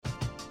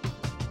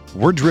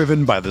We're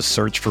driven by the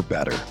search for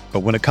better. But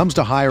when it comes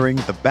to hiring,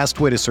 the best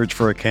way to search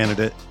for a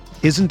candidate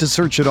isn't to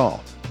search at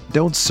all.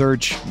 Don't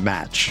search,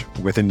 match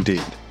with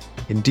Indeed.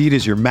 Indeed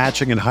is your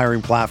matching and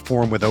hiring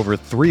platform with over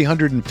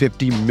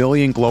 350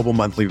 million global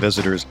monthly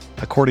visitors,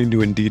 according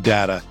to Indeed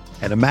data,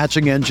 and a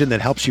matching engine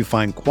that helps you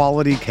find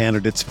quality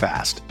candidates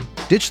fast.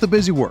 Ditch the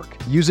busy work.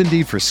 Use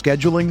Indeed for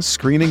scheduling,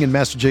 screening, and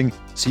messaging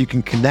so you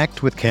can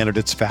connect with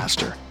candidates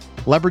faster.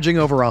 Leveraging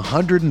over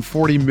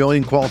 140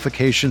 million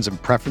qualifications and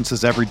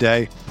preferences every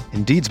day,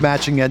 Indeed's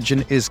matching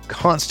engine is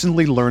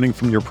constantly learning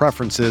from your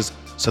preferences,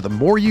 so the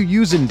more you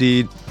use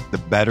Indeed, the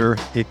better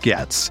it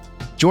gets.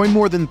 Join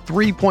more than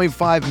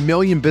 3.5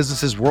 million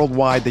businesses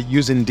worldwide that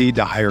use Indeed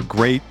to hire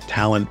great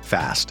talent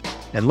fast.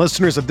 And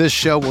listeners of this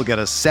show will get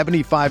a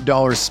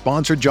 $75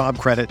 sponsored job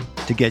credit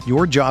to get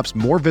your jobs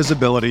more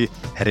visibility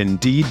at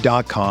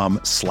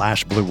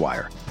Indeed.com/Blue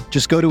Wire.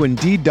 Just go to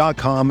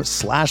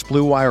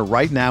Indeed.com/Blue Wire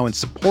right now and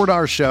support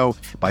our show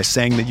by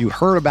saying that you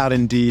heard about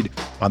Indeed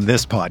on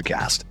this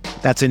podcast.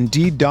 That's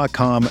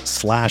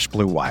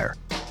Indeed.com/Blue Wire.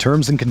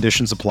 Terms and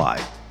conditions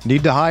apply.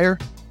 Need to hire?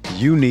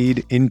 You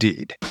need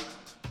Indeed.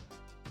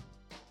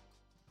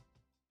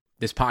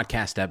 This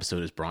podcast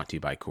episode is brought to you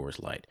by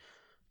Coors Light.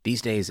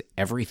 These days,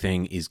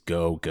 everything is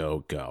go,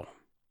 go, go.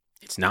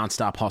 It's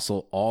nonstop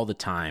hustle all the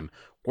time.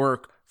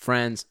 Work,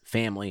 friends,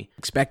 family.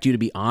 Expect you to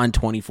be on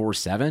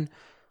 24/7?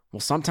 Well,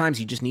 sometimes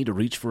you just need to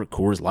reach for a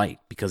Coors Light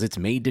because it's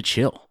made to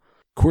chill.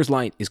 Coors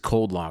Light is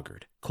cold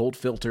lagered, cold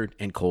filtered,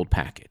 and cold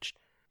packaged.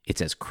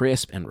 It's as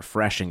crisp and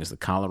refreshing as the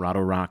Colorado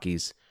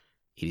Rockies.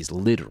 It is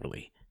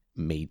literally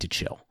made to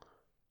chill.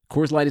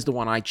 Coors Light is the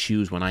one I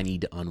choose when I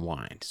need to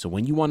unwind. So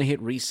when you want to hit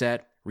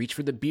reset, reach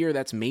for the beer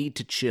that's made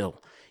to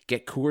chill.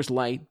 Get Coors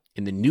Light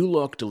in the new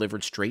look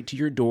delivered straight to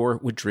your door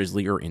with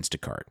Drizzly or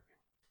Instacart.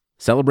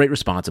 Celebrate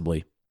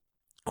responsibly.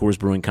 Coors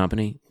Brewing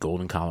Company,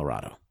 Golden,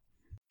 Colorado.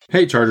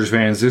 Hey Chargers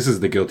fans, this is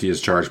the Guilty as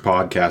Charged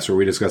podcast where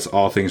we discuss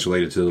all things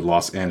related to the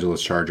Los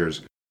Angeles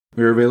Chargers.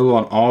 We are available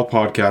on all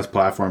podcast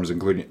platforms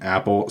including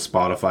Apple,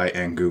 Spotify,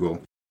 and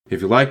Google.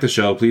 If you like the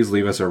show, please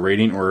leave us a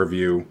rating or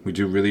review. We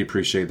do really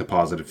appreciate the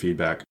positive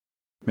feedback.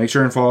 Make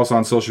sure and follow us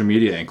on social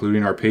media,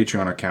 including our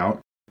Patreon account,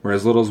 where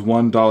as little as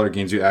 $1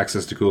 gains you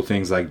access to cool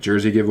things like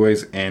jersey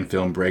giveaways and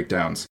film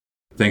breakdowns.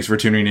 Thanks for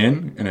tuning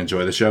in and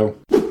enjoy the show.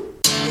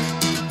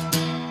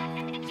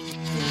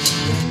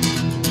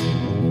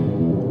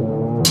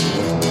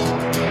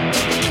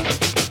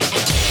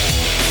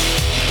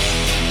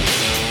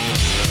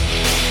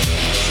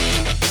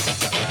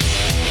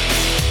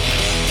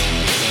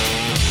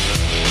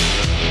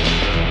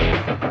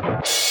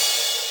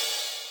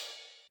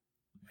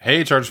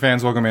 Hey Chargers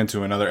fans, welcome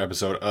into another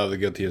episode of the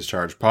Guilty as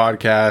Charged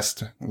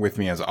podcast. With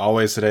me as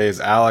always today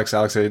is Alex.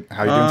 Alex, how you doing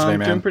today,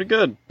 man? Doing pretty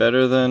good.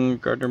 Better than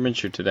Gardner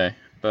Minshew today.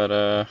 But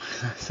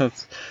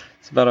that's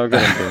about how good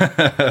I'm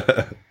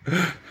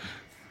doing.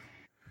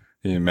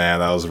 Yeah, man,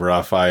 that was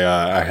rough. I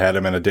had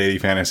him in a daily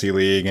fantasy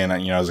league, and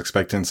I was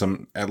expecting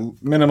at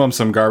minimum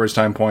some garbage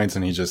time points,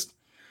 and it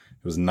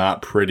was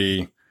not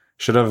pretty.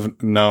 Should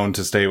have known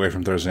to stay away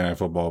from Thursday Night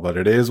Football, but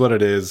it is what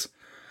it is.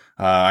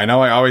 I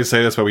know I always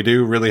say this, but we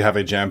do really have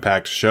a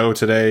jam-packed show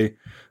today.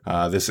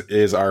 This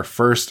is our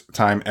first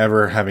time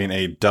ever having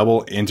a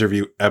double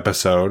interview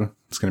episode.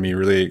 It's going to be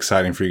really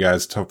exciting for you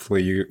guys.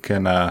 Hopefully you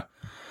can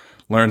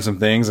learn some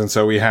things. And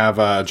so we have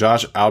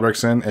Josh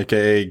Albrektson,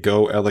 aka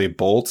Go LA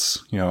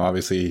Bolts.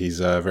 Obviously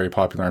he's very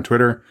popular on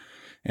Twitter,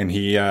 and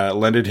he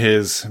lended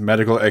his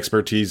medical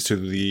expertise to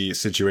the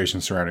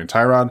situation surrounding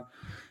Tyrod.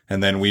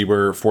 And then we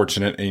were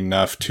fortunate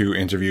enough to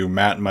interview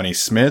Matt Money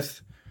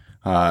Smith,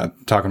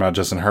 talking about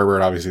Justin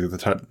Herbert, obviously the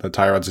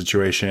Tyrod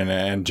situation,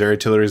 and Jerry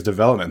Tillery's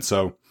development.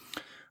 So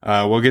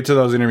we'll get to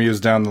those interviews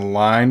down the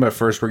line, but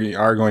first we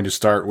are going to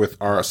start with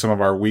some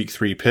of our Week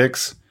 3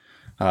 picks.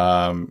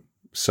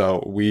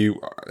 So we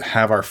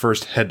have our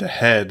first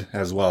head-to-head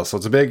as well. So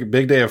it's a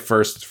big day of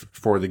first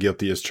for the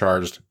Guilty as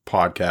Charged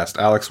podcast.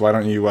 Alex, why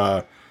don't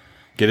you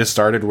get us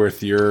started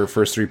with your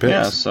first 3 picks?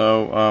 Yeah,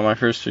 so my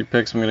first 3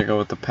 picks, I'm going to go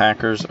with the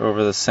Packers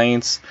over the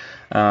Saints.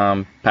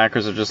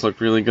 Packers have just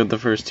looked really good the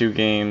first 2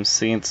 games.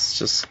 Saints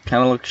just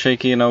kind of look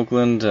shaky in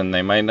Oakland, and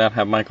they might not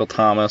have Michael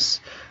Thomas.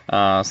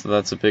 So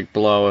that's a big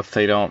blow if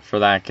they don't for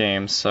that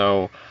game.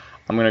 So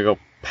I'm going to go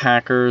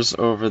Packers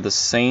over the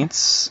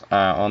Saints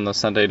on the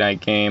Sunday night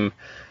game.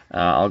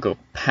 I'll go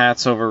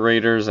Pats over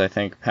Raiders. I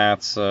think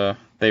Pats,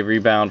 they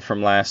rebound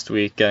from last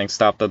week, getting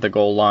stopped at the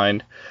goal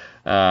line.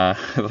 I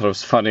thought it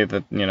was funny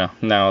that,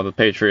 now the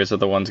Patriots are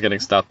the ones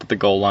getting stopped at the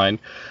goal line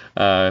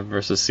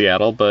versus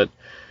Seattle. But,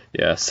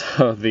 yeah,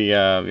 so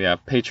the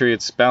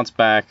Patriots bounce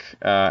back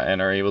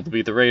and are able to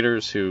beat the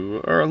Raiders,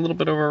 who are a little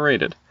bit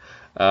overrated.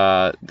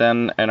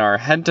 Then in our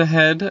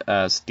head-to-head,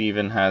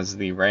 Steven has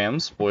the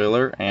Rams,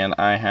 spoiler, and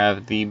I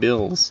have the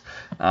Bills.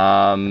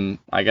 I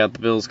got the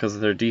Bills because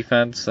of their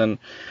defense, and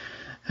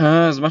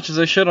as much as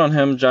I shit on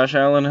him, Josh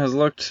Allen has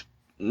looked...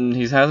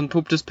 He hasn't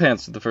pooped his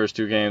pants in the first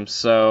 2 games,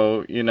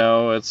 so,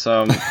 it's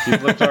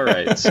he's looked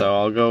alright. So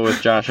I'll go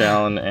with Josh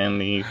Allen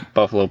and the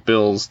Buffalo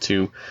Bills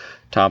to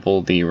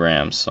topple the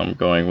Rams. So I'm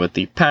going with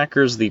the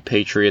Packers, the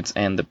Patriots,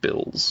 and the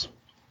Bills.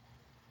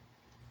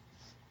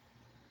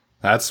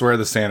 That's where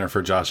the standard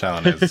for Josh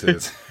Allen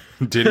is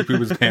did he poop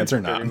his pants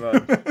or not?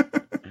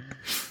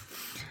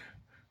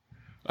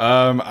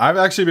 I've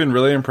actually been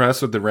really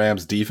impressed with the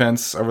Rams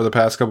defense over the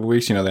past couple of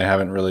weeks. They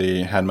haven't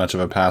really had much of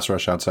a pass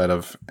rush outside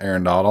of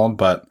Aaron Donald,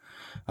 but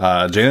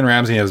Jalen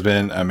Ramsey has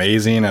been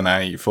amazing, and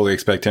I fully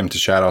expect him to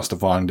shadow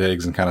Stephon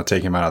Diggs and kind of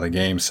take him out of the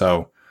game.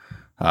 So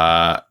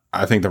I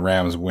think the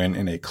Rams win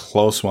in a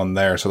close one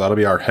there. So that'll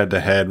be our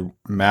head-to-head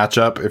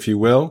matchup, if you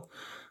will.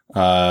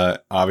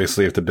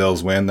 Obviously, if the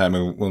Bills win, that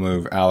will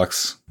move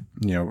Alex,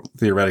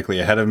 theoretically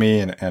ahead of me,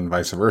 and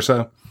vice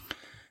versa.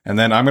 And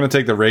then I'm going to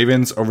take the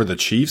Ravens over the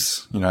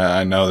Chiefs.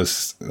 I know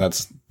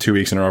that's 2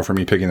 weeks in a row for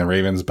me picking the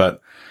Ravens, but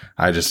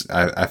I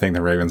think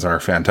the Ravens are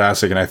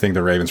fantastic, and I think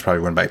the Ravens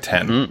probably win by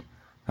 10. Mm-hmm.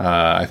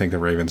 I think the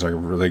Ravens are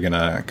really going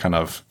to kind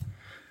of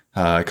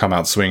come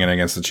out swinging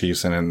against the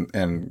Chiefs and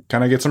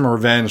kind of get some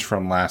revenge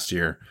from last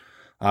year.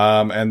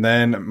 And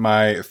then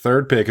my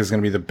third pick is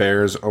going to be the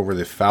Bears over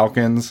the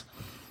Falcons.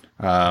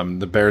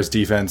 The Bears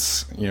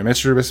defense,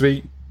 Mitch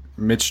Trubisky,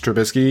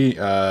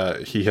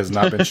 he has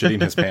not been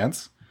shitting his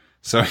pants.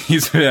 So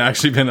he's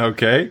actually been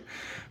okay.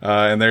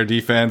 And their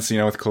defense,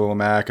 with Khalil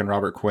Mack and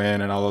Robert Quinn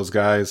and all those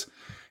guys.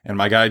 And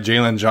my guy,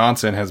 Jalen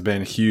Johnson, has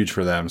been huge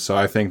for them. So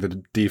I think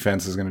the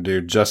defense is going to do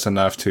just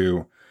enough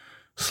to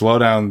slow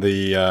down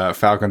the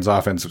Falcons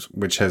offense,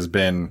 which has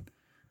been,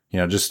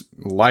 just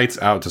lights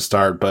out to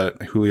start.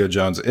 But Julio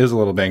Jones is a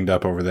little banged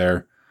up over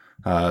there.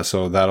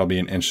 So that'll be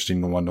an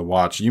interesting one to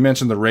watch. You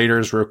mentioned the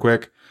Raiders real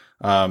quick.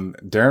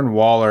 Darren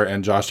Waller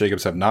and Josh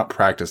Jacobs have not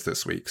practiced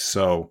this week.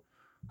 So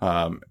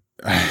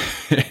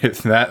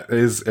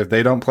if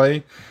they don't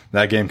play,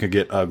 that game could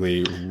get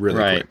ugly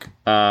really quick.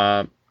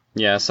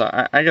 Yeah, so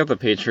I got the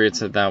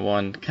Patriots at that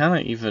one, kind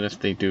of even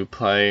if they do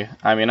play.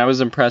 I mean, I was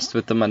impressed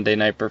with the Monday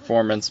night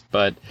performance,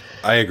 but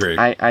I agree.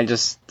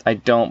 I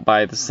don't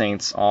buy the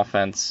Saints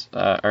offense,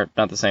 or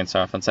not the Saints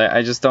offense.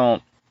 I just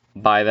don't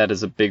buy that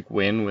as a big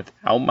win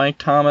without Mike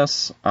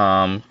Thomas,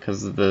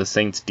 because the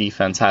Saints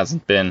defense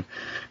hasn't been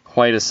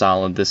quite as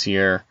solid this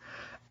year.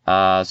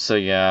 So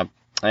yeah,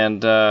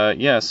 and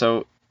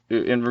so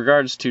in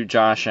regards to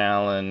Josh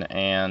Allen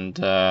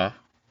and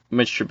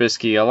Mitch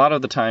Trubisky, a lot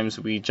of the times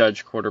we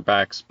judge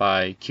quarterbacks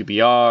by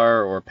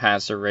QBR or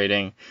passer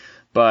rating,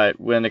 but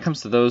when it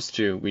comes to those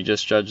two, we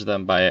just judge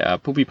them by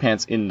Poopy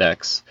Pants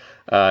Index.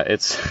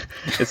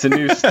 It's a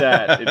new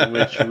stat in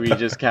which we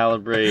just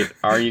calibrate: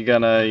 are you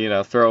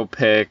gonna throw a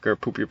pick or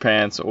poop your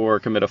pants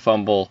or commit a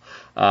fumble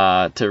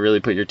to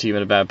really put your team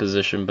in a bad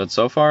position? But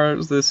so far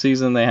this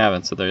season they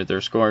haven't, so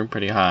they're scoring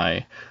pretty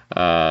high.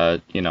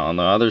 On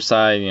the other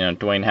side,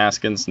 Dwayne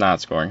Haskins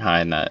not scoring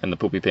high in the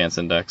Poopy Pants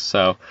Index.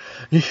 So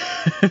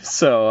just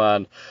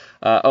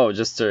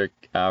to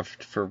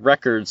for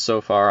records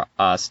so far,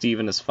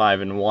 Steven is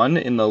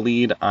 5-1 in the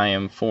lead. I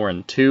am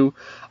 4-2.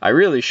 I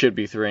really should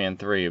be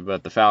 3-3,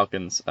 but the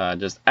Falcons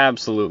just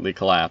absolutely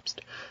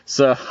collapsed.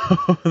 So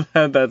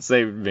that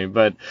saved me.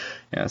 But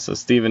yeah, so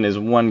Steven is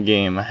one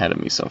game ahead of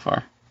me so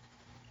far.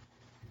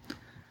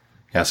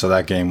 Yeah, so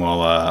that game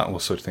we'll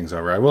switch things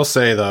over. I will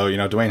say though,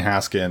 Dwayne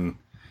Haskins,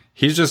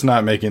 he's just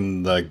not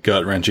making the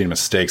gut wrenching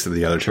mistakes that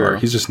the other two are.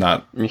 He's just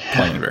not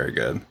playing very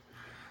good.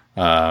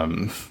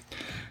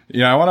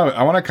 I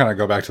want to kind of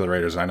go back to the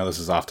Raiders. I know this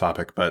is off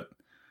topic, but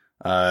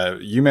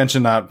you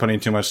mentioned not putting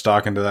too much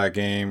stock into that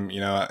game.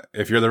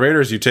 If you're the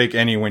Raiders, you take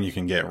any win you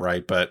can get,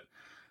 right? But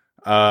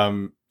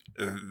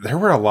there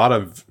were a lot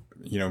of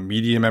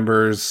media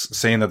members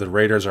saying that the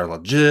Raiders are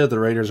legit, the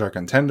Raiders are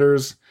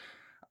contenders.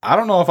 I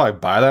don't know if I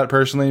buy that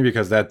personally,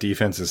 because that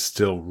defense is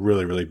still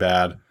really, really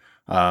bad.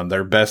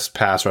 Their best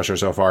pass rusher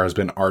so far has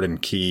been Arden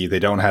Key. They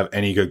don't have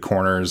any good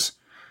corners.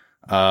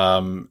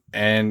 And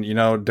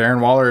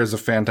Darren Waller is a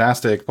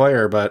fantastic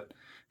player, but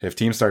if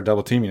teams start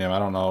double teaming him, I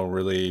don't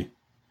really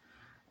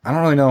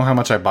know how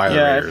much I buy the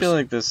Raiders. Yeah, I feel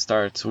like this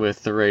starts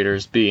with the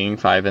Raiders being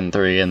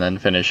 5-3 and then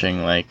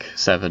finishing like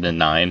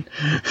 7-9.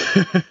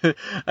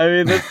 I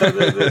mean, that's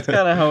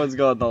kind of how it's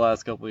gone the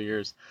last couple of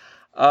years.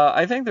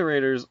 I think the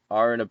Raiders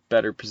are in a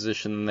better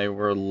position than they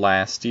were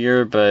last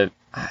year, but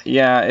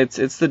yeah,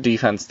 it's the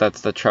defense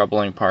that's the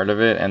troubling part of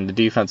it, and the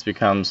defense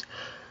becomes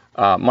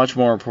much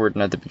more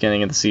important at the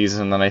beginning of the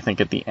season than I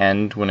think at the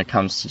end, when it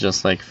comes to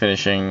just like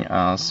finishing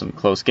some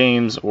close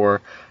games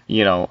or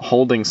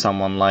holding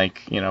someone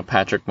like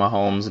Patrick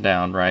Mahomes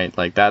down, right?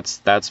 Like that's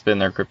been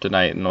their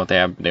kryptonite and what they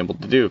have been able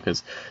to do,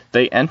 because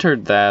they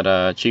entered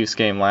that Chiefs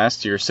game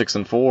last year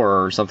 6-4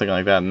 or something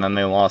like that, and then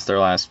they lost their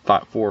last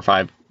 4,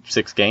 5,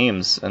 6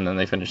 games, and then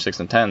they finished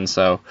 6-10.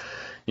 So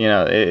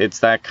it's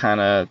that kind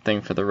of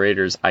thing for the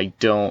Raiders. I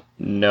don't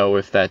know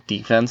if that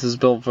defense is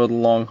built for the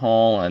long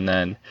haul, and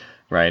then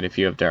right, if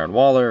you have Darren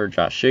Waller or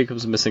Josh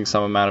Jacobs missing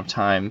some amount of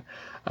time,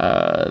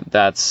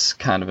 that's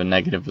kind of a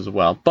negative as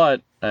well.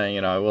 But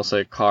I will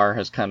say Carr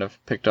has kind of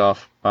picked up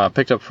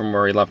from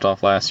where he left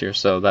off last year,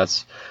 so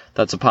that's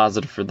a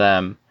positive for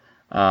them.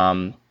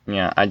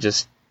 I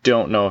just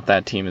don't know if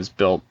that team is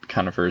built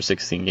kind of for a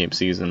 16-game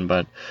season,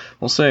 but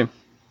we'll see.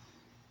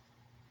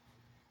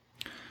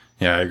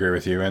 Yeah, I agree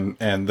with you.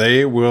 And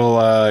they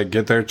will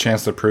get their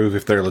chance to prove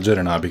if they're legit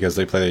or not, because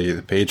they play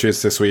the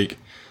Patriots this week,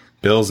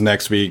 Bills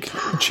next week,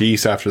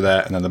 Chiefs after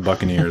that, and then the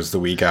Buccaneers the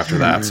week after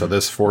that. So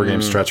this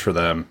 4-game stretch for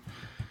them.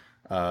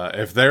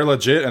 If they're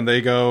legit and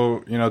they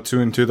go,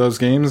 2-2 those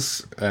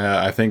games,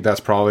 I think that's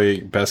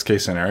probably best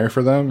case scenario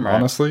for them,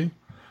 honestly.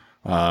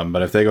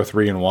 But if they go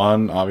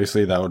 3-1,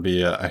 obviously that would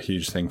be a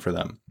huge thing for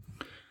them.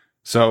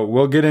 So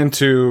we'll get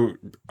into,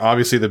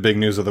 obviously the big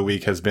news of the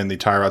week has been the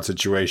Tyrod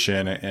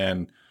situation,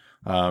 and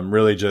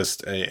really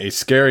just a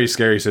scary,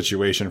 scary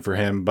situation for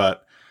him.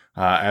 But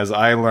as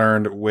I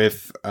learned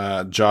with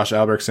Josh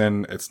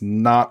Albrektson, it's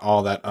not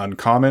all that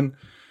uncommon.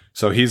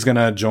 So he's going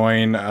to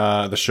join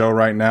the show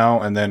right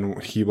now, and then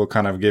he will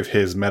kind of give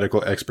his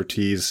medical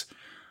expertise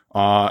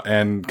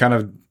and kind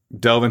of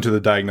delve into the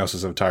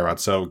diagnosis of Tyrod.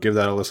 So give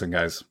that a listen,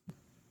 guys.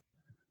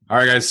 All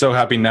right, guys. So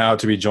happy now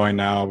to be joined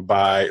now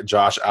by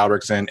Josh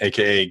Albrektson,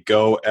 a.k.a.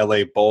 Go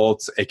LA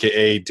Bolts,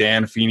 a.k.a.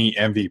 Dan Feeney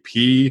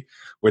MVP,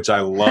 which I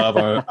love.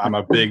 I'm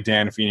a big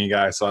Dan Feeney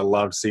guy, so I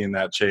love seeing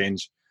that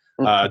change.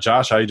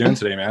 Josh, how you doing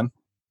today, man?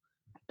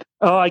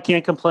 Oh, I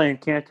can't complain.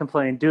 Can't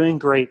complain. Doing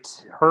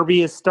great.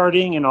 Herbie is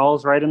starting, and all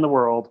is right in the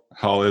world.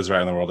 All is right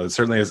in the world. It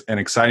certainly is an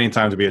exciting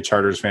time to be a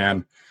Chargers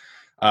fan.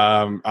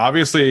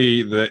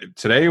 Obviously,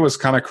 today was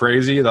kind of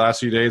crazy. The last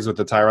few days with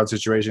the Tyrod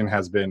situation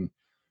has been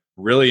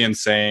really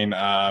insane.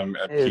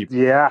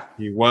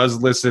 He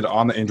was listed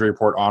on the injury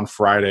report on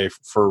Friday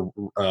for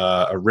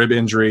a rib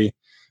injury,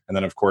 and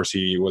then of course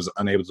he was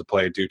unable to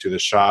play due to the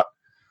shot,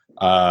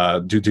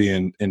 due to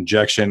the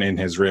injection in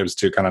his ribs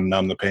to kind of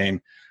numb the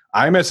pain.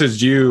 I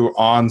messaged you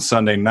on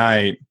Sunday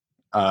night.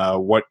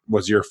 What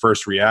was your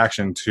first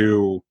reaction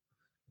to,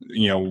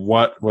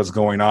 what was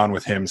going on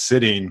with him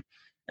sitting?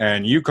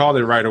 And you called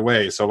it right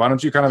away. So why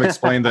don't you kind of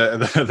explain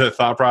the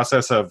thought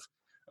process of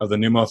the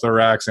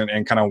pneumothorax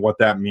and kind of what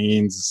that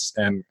means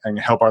and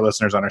help our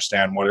listeners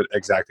understand what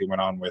exactly went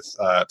on with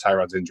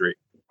Tyrod's injury?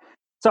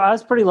 So I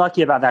was pretty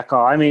lucky about that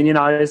call. I mean,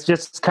 it's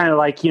just kind of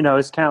like,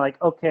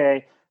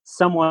 okay,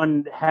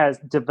 someone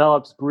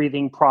develops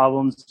breathing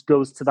problems,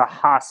 goes to the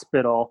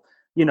hospital.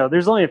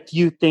 There's only a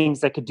few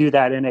things that could do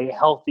that in a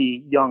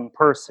healthy young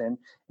person,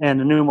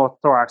 and a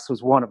pneumothorax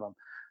was one of them.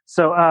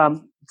 So,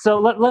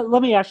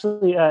 let me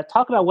actually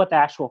talk about what the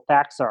actual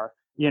facts are.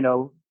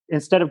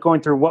 Instead of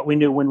going through what we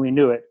knew when we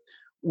knew it,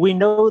 we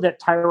know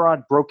that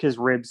Tyrod broke his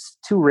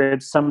two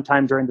ribs,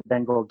 sometime during the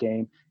Bengal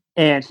game,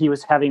 and he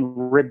was having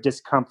rib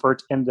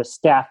discomfort, and the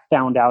staff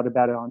found out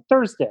about it on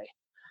Thursday.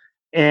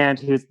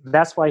 And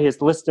that's why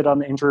he's listed on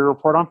the injury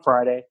report on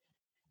Friday.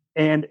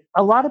 And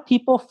a lot of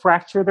people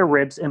fracture their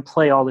ribs and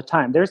play all the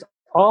time. There's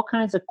all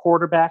kinds of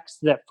quarterbacks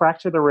that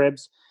fracture their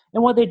ribs.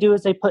 And what they do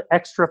is they put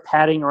extra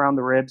padding around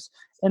the ribs,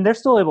 and they're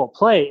still able to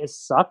play. It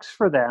sucks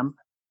for them.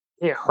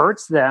 It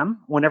hurts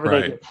them whenever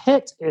they get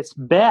hit. It's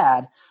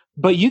bad.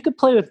 But you could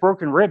play with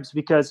broken ribs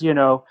because,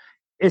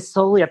 it's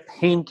solely a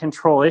pain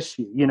control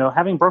issue.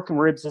 Having broken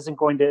ribs isn't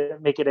going to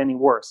make it any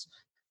worse.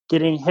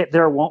 Getting hit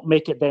there won't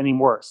make it any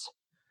worse.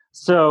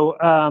 So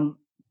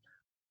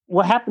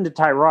what happened to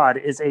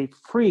Tyrod is a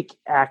freak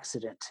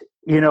accident.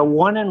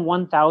 1 in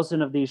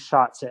 1,000 of these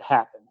shots it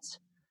happens.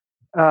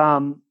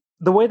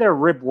 The way their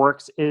rib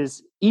works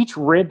is each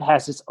rib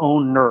has its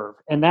own nerve,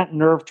 and that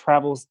nerve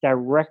travels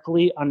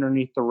directly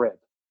underneath the rib.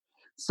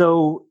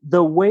 So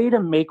the way to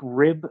make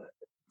rib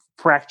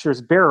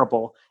fractures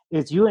bearable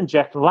is you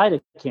inject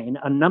lidocaine,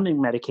 a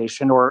numbing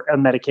medication or a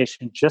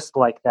medication just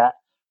like that,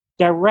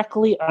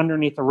 directly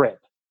underneath the rib.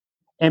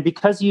 And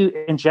because you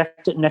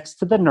inject it next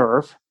to the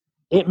nerve,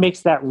 it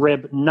makes that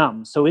rib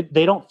numb. So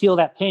they don't feel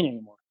that pain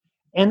anymore.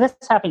 And this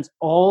happens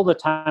all the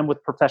time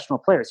with professional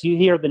players. You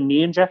hear the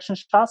knee injection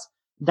shots.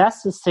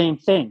 That's the same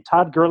thing.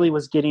 Todd Gurley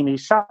was getting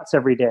these shots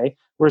every day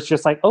where it's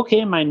just like,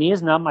 okay, my knee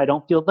is numb. I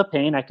don't feel the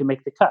pain. I can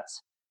make the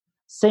cuts.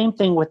 Same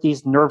thing with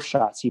these nerve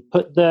shots. You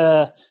put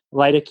the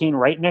lidocaine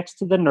right next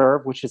to the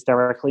nerve, which is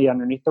directly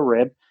underneath the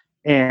rib,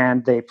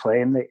 and they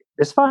play, and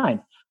it's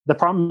fine. The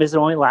problem is it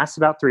only lasts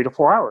about 3 to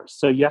 4 hours.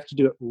 So you have to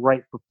do it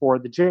right before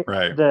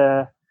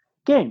the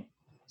game.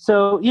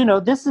 So,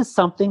 this is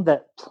something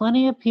that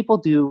plenty of people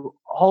do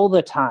all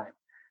the time.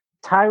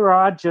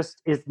 Tyrod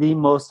just is the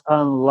most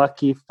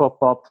unlucky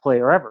football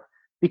player ever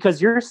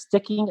because you're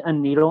sticking a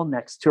needle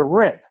next to a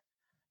rib.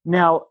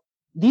 Now,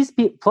 these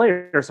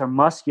players are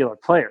muscular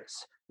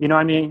players. You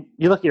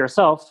look at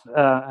yourself,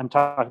 I'm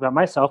talking about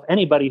myself,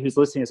 anybody who's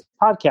listening to this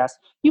podcast,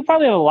 you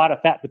probably have a lot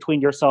of fat between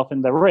yourself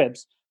and the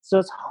ribs. So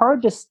it's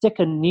hard to stick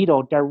a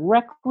needle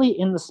directly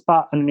in the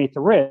spot underneath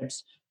the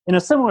ribs. And a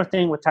similar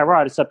thing with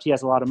Tyrod, except he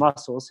has a lot of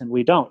muscles and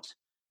we don't.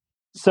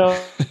 So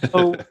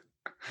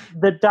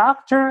the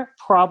doctor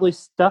probably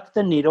stuck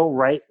the needle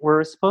right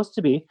where it's supposed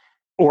to be,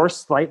 or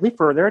slightly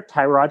further.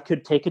 Tyrod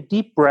could take a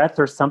deep breath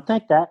or something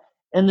like that,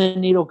 and the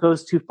needle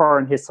goes too far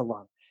and hits the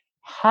lung.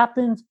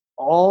 Happens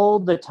all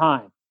the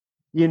time.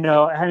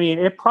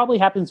 It probably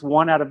happens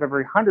 1 out of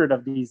every 100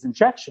 of these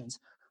injections,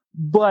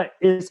 but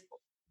it's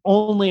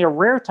only a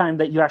rare time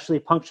that you actually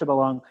puncture the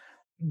lung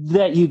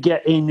that you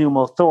get a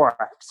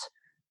pneumothorax.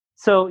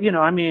 So,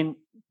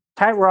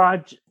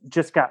 Tyrod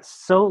just got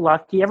so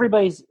lucky.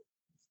 Everybody's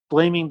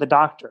blaming the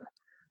doctor.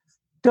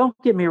 Don't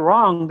get me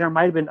wrong, there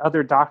might have been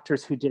other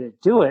doctors who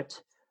didn't do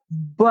it,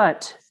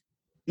 but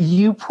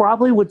you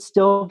probably would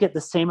still get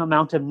the same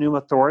amount of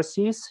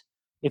pneumothoraces.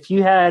 If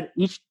you had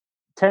each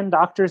 10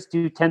 doctors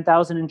do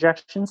 10,000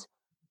 injections,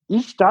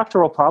 each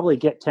doctor will probably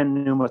get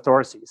 10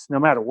 pneumothoraces, no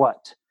matter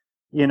what.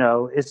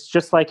 It's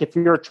just like if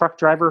you're a truck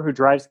driver who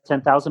drives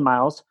 10,000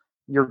 miles,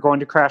 you're going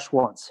to crash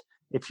once.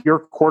 If you're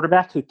a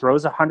quarterback who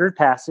throws 100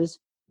 passes,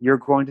 you're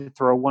going to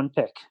throw one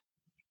pick.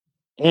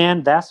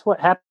 And that's what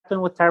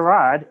happened with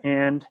Tyrod.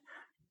 And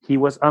he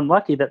was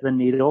unlucky that the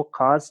needle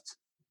caused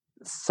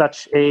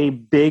such a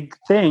big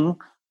thing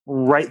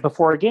right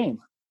before a game.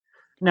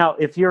 Now,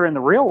 if you're in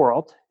the real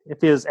world,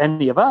 if it was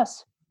any of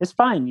us, it's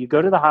fine. You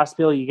go to the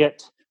hospital, you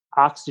get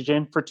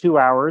oxygen for 2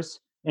 hours,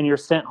 and you're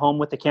sent home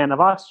with a can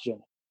of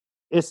oxygen.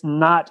 It's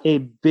not a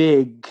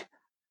big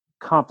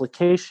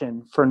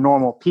complication for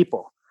normal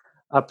people.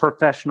 A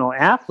professional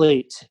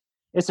athlete,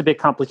 it's a big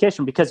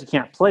complication because you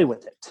can't play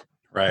with it.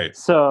 Right.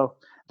 So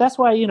that's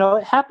why,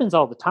 it happens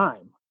all the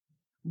time.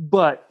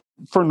 But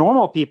for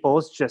normal people,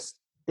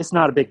 it's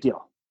not a big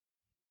deal.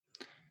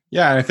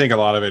 Yeah, I think a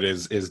lot of it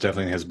is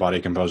definitely his body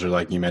composure.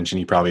 Like you mentioned,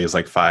 he probably is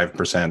like 5%,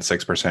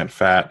 6%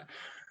 fat,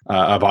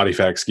 body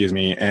fat, excuse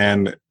me.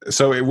 And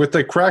so with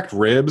the cracked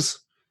ribs,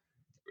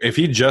 if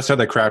he just had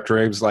the cracked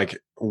ribs, like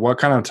what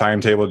kind of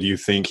timetable do you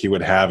think he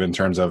would have in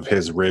terms of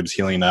his ribs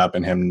healing up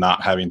and him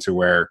not having to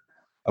wear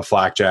a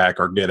flak jack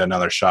or get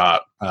another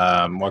shot?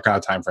 What kind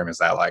of time frame is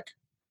that like?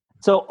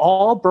 So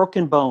all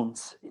broken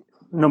bones,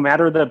 no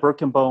matter the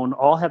broken bone,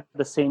 all have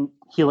the same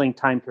healing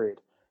time period.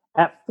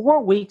 At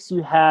 4 weeks,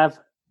 you have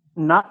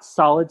not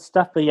solid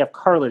stuff, but you have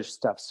cartilage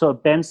stuff. So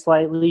it bends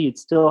slightly, you'd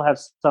still have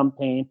some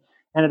pain.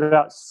 And at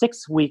about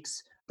 6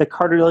 weeks, the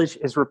cartilage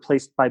is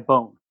replaced by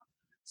bone.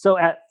 So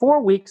at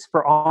 4 weeks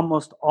for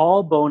almost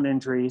all bone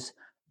injuries,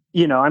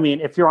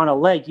 if you're on a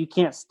leg, you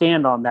can't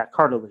stand on that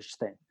cartilage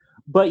thing,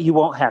 but you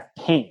won't have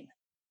pain.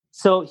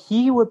 So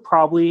he would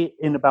probably,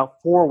 in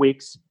about 4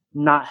 weeks,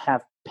 not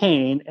have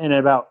pain. And in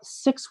about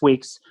 6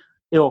 weeks,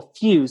 it'll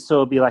fuse. So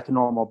it'll be like a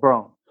normal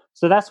bone.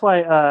 So that's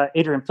why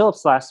Adrian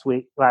Phillips last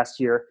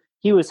year,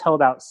 he was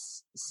held out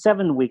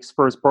 7 weeks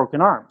for his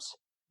broken arms.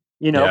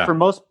 For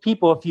most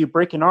people, if you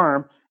break an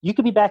arm, you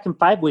could be back in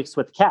 5 weeks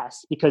with a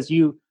cast because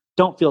you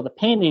don't feel the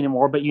pain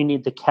anymore, but you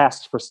need the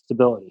cast for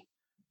stability.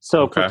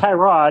 So for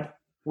Tyrod,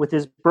 with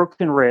his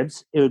broken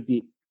ribs, it would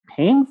be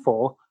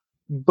painful,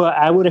 but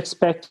I would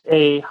expect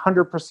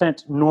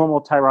 100%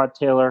 normal Tyrod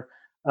Taylor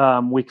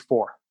week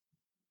 4.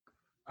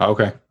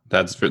 Okay.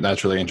 That's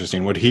really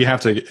interesting. Would he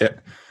have to,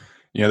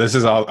 this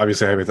is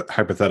obviously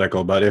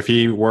hypothetical, but if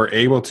he were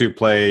able to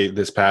play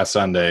this past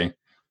Sunday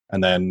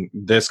and then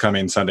this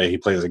coming Sunday he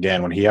plays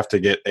again, would he have to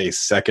get a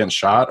second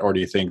shot, or do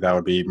you think that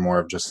would be more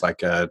of just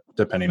like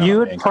depending on you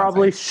would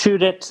probably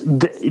shoot it?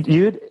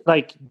 You'd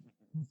like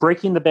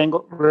breaking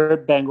the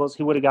rib bangles.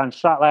 He would have gotten a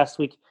shot last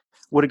week,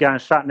 would have gotten a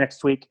shot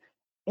next week,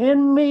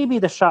 and maybe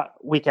the shot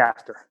week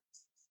after.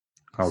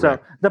 Okay. So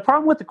the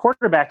problem with the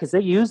quarterback is they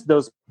use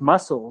those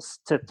muscles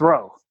to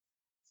throw.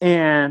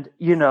 And,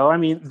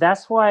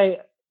 that's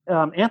why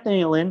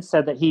Anthony Lynn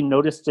said that he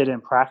noticed it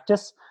in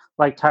practice,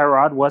 like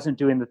Tyrod wasn't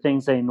doing the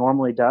things that he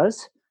normally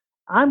does.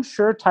 I'm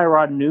sure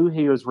Tyrod knew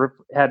he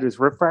had his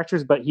rib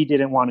fractures, but he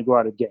didn't want to go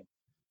out of the game.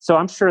 So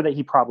I'm sure that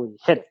he probably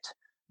hit it.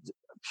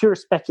 Pure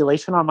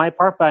speculation on my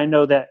part, but I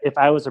know that if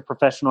I was a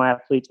professional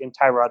athlete in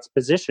Tyrod's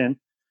position,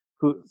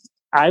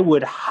 I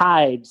would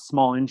hide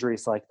small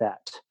injuries like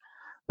that.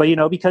 But,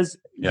 because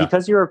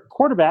you're a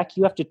quarterback,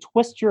 you have to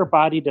twist your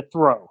body to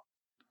throw.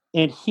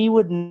 And he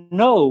would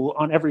know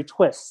on every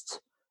twist,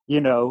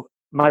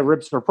 my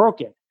ribs are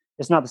broken.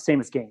 It's not the same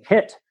as getting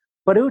hit,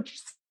 but it would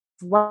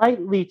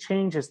slightly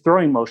change his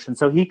throwing motion.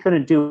 So he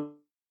couldn't do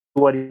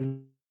what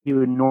he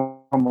would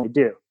normally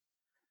do.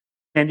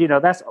 And,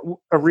 that's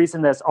a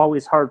reason that's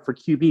always hard for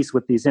QBs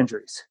with these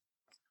injuries.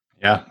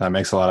 Yeah, that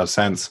makes a lot of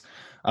sense.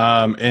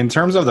 In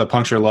terms of the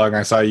puncture lung,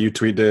 I saw you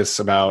tweet this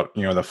about,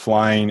 the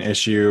flying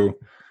issue.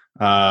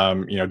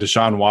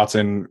 Deshaun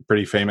Watson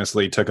pretty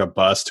famously took a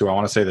bus to, I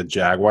want to say, the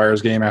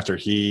Jaguars game after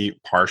he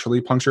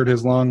partially punctured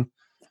his lung.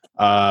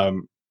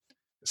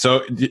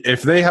 So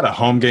if they had a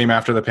home game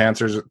after the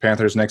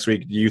Panthers next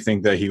week, do you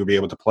think that he would be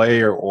able to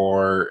play,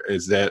 or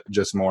is that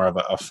just more of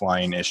a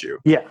flying issue?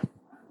 Yeah.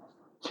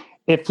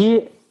 I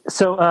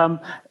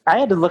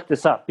had to look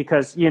this up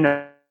because,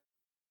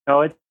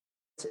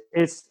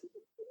 it's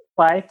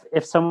life.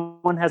 If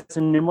someone has a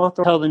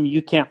pneumothorax, tell them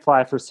you can't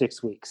fly for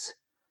 6 weeks.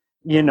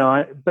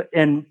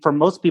 And for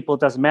most people,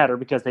 it doesn't matter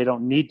because they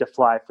don't need to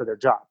fly for their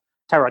job.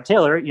 Tyrod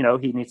Taylor,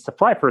 he needs to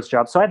fly for his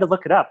job. So I had to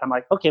look it up. I'm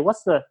like, okay,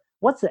 what's the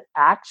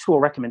actual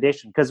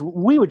recommendation? Because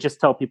we would just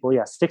tell people,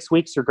 6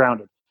 weeks you're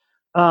grounded.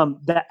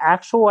 The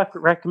actual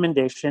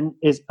recommendation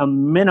is a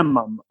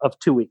minimum of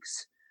 2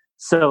 weeks.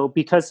 So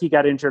because he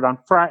got injured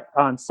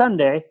on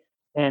Sunday,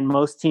 and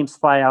most teams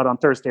fly out on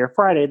Thursday or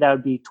Friday, that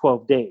would be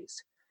 12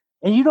 days.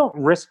 And you don't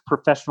risk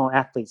professional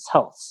athletes'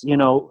 health.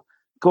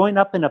 Going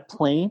up in a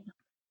plane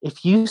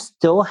if you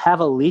still have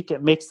a leak,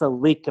 it makes the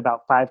leak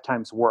about 5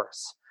 times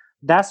worse.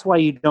 That's why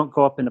you don't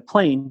go up in a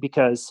plane,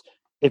 because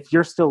if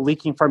you're still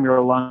leaking from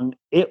your lung,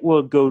 it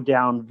will go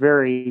down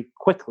very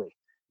quickly.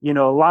 A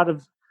lot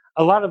of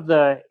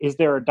the is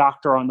there a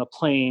doctor on the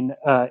plane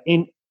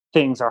in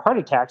things are heart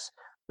attacks,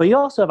 but you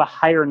also have a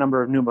higher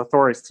number of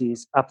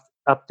pneumothoraces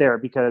up there,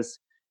 because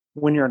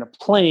when you're in a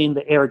plane,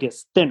 the air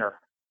gets thinner,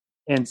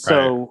 and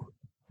so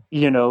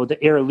the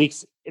air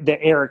leaks,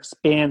 the air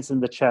expands in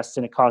the chest,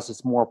 and it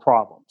causes more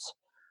problems.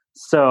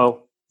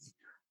 So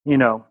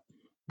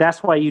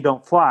that's why you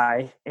don't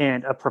fly,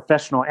 and a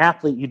professional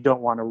athlete, you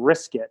don't want to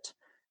risk it.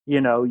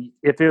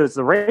 If it was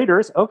the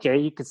Raiders, okay,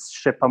 you could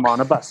ship them on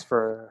a bus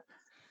for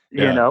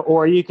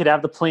or you could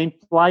have the plane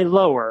fly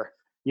lower.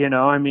 You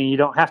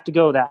don't have to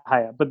go that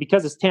high up. But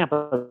because it's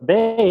Tampa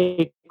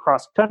Bay,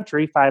 cross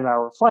country,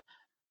 5-hour flight,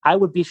 I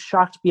would be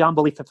shocked beyond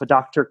belief if a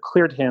doctor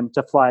cleared him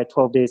to fly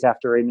 12 days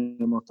after a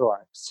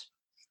pneumothorax.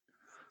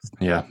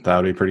 Yeah, that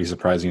would be pretty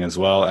surprising as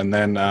well. And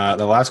then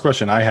the last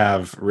question I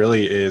have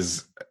really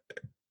is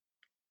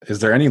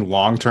there any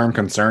long-term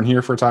concern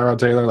here for Tyrod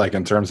Taylor? Like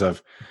in terms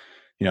of,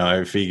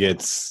 if he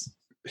gets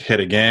hit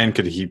again,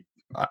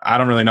 I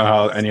don't really know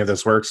how any of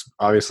this works,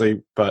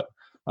 obviously, but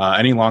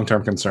any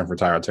long-term concern for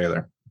Tyrod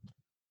Taylor?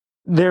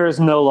 There is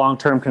no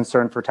long-term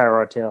concern for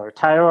Tyrod Taylor.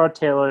 Tyrod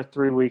Taylor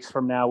 3 weeks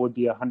from now will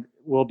be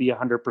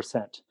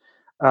 100%.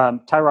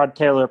 Tyrod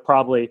Taylor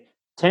probably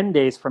 10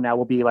 days from now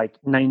will be like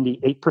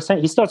 98%.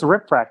 He still has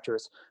rib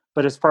fractures,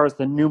 but as far as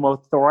the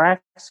pneumothorax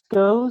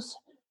goes,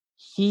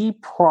 he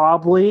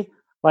probably,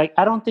 I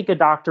don't think a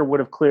doctor would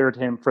have cleared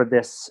him for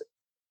this.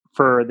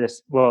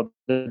 Well,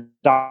 the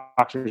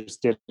doctors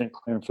didn't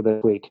clear him for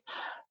this week.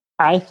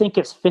 I think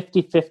it's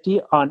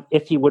 50-50 on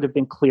if he would have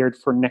been cleared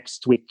for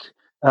next week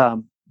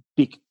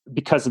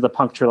because of the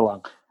puncture of the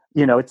lung.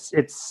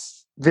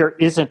 There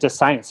isn't a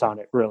science on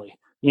it, really.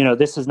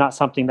 This is not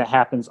something that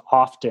happens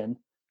often.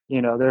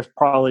 There's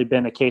probably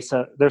been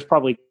there's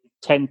probably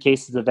 10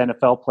 cases of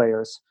NFL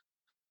players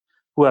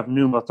who have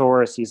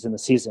pneumothoraces in the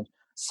season.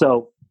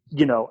 So,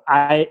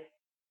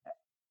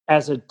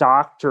 as a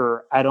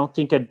doctor, I don't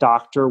think a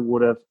doctor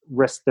would have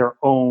risked their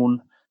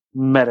own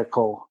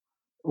medical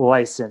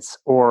license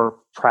or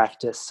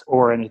practice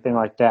or anything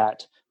like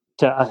that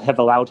to have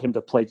allowed him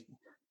to play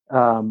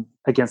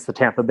against the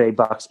Tampa Bay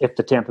Bucks if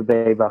the Tampa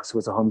Bay Bucks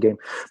was a home game.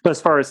 But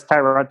as far as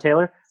Tyrod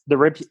Taylor, the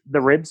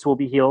ribs will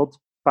be healed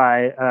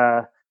by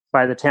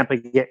the Tampa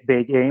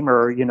Bay game,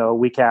 or a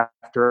week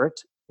after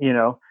it.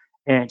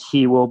 And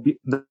he will be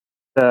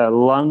the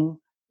lung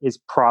is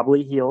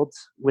probably healed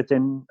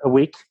within a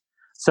week.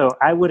 So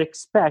I would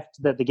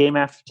expect that the game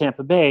after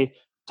Tampa Bay,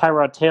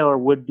 Tyrod Taylor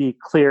would be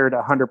cleared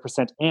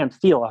 100% and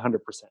feel 100%.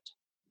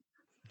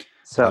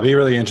 So it'll be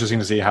really interesting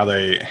to see how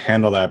they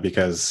handle that,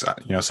 because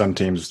some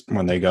teams,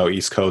 when they go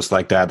East Coast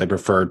like that, they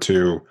prefer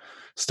to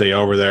stay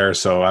over there.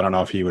 So I don't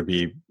know if he would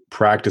be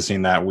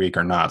practicing that week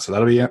or not. So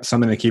that'll be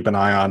something to keep an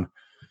eye on.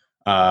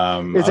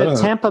 Is it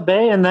Tampa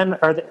Bay, and then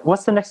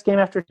what's the next game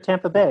after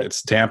Tampa Bay?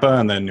 It's Tampa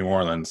and then New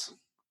Orleans.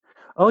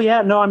 Oh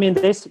yeah, no, I mean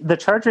the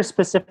Chargers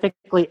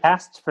specifically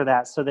asked for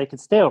that so they could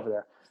stay over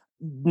there.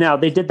 Now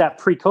they did that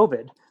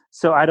pre-COVID,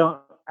 so I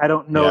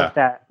don't know if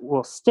that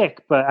will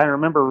stick. But I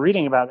remember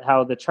reading about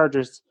how the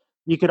Chargers,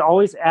 you could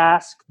always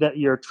ask that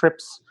your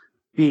trips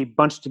be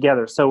bunched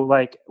together. So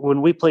like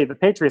when we played the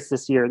Patriots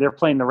this year, they're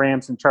playing the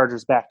Rams and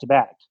Chargers back to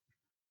back.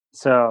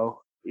 So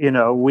you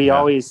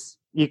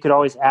could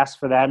always ask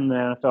for that, and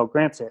the NFL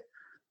grants it.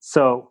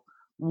 So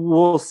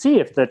we'll see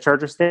if the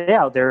Chargers stay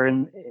out there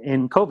in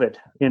COVID.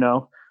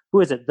 Who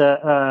is it?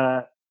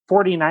 The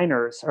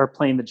 49ers are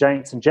playing the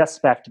Giants and Jets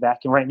back to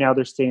back, and right now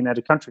they're staying at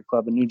a country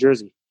club in New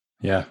Jersey.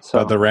 Yeah,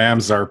 but the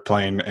Rams are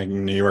playing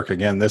in New York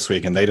again this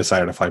week, and they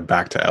decided to fly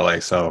back to LA.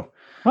 So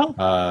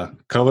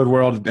COVID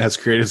world has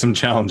created some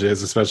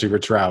challenges, especially for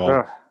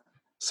travel.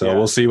 So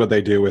we'll see what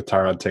they do with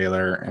Tyrod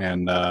Taylor,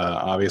 and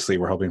obviously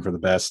we're hoping for the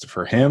best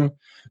for him.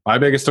 My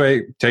biggest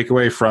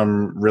takeaway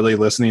from really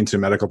listening to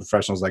medical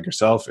professionals like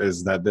yourself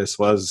is that this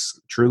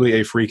was truly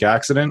a freak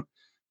accident,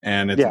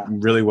 and it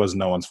really was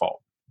no one's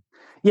fault.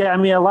 Yeah, I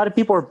mean, a lot of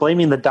people are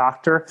blaming the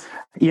doctor.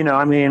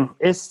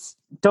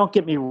 Don't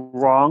get me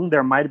wrong,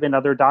 there might have been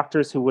other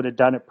doctors who would have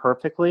done it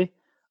perfectly.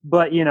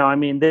 But,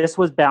 this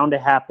was bound to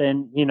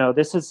happen.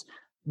 This is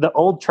the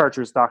old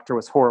Chargers doctor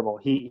was horrible.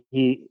 He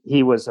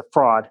was a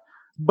fraud.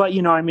 But,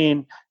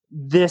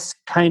 this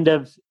kind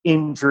of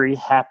injury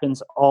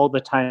happens all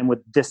the time with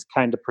this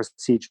kind of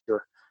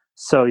procedure.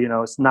 So,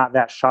 it's not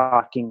that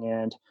shocking.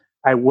 And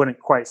I wouldn't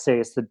quite say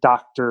it's the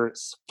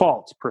doctor's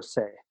fault per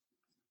se.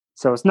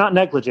 So it's not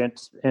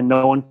negligent, and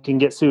no one can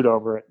get sued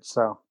over it.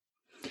 So.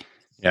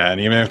 Yeah, and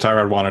even if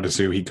Tyrod wanted to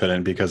sue, he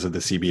couldn't because of the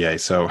CBA.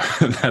 So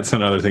that's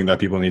another thing that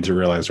people need to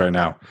realize right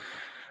now.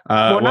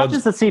 Not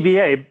just the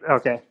CBA.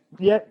 Okay.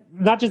 Yeah,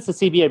 not just the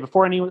CBA.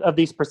 Before any of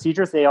these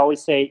procedures, they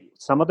always say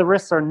some of the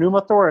risks are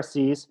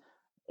pneumothoraces,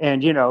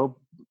 and,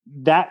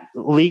 that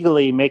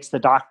legally makes the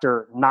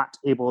doctor not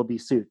able to be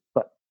sued.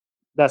 But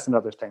that's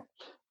another thing.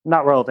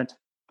 Not relevant.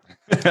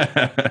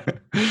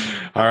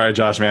 All right,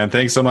 Josh, man.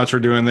 Thanks so much for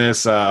doing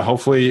this.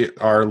 Hopefully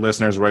our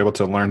listeners were able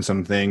to learn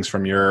some things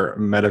from your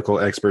medical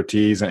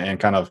expertise and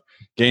kind of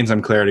gain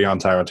some clarity on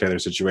Tyrod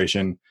Taylor's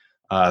situation.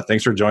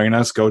 Thanks for joining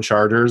us. Go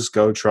Chargers,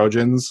 go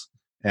Trojans,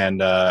 and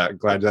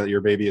glad that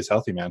your baby is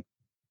healthy, man.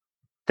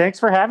 Thanks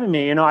for having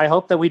me. I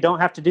hope that we don't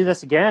have to do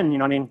this again,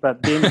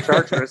 but being the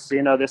Chargers,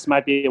 this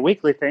might be a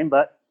weekly thing,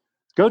 but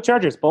go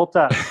Chargers, bolt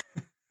up.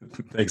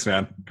 Thanks,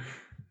 man.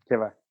 Okay,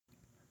 bye.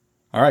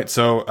 All right.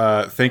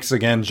 So thanks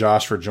again,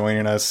 Josh, for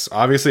joining us.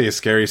 Obviously a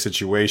scary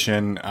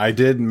situation. I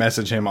did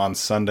message him on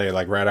Sunday,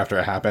 like right after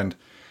it happened,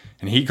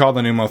 and he called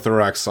the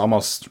pneumothorax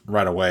almost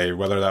right away,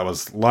 whether that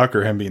was luck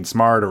or him being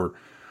smart or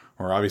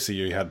obviously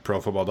you had Pro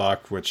Football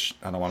Doc, which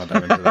I don't want to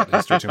dive into that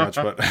history too much,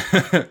 but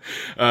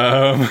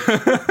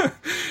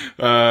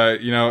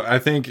I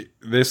think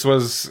this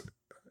was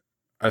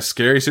a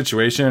scary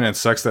situation. It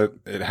sucks that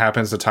it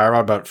happens to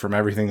Tyrod, but from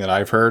everything that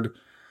I've heard,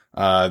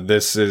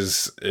 this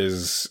is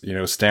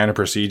standard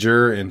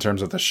procedure in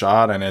terms of the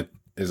shot, and it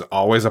is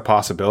always a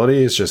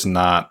possibility. It's just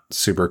not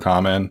super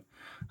common.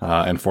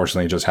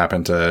 Unfortunately, it just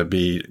happened to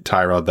be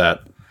Tyrod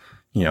that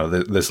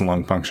this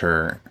lung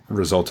puncture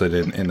resulted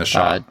in the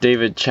shot.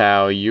 David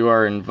Chow, you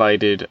are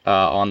invited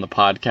on the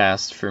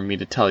podcast for me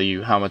to tell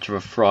you how much of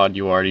a fraud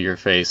you are to your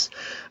face.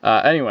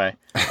 Anyway,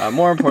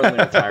 more importantly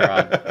with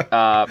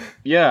Tyrod,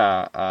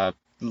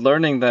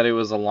 learning that it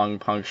was a lung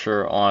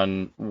puncture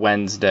on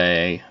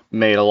Wednesday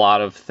made a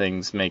lot of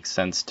things make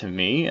sense to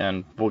me,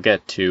 and we'll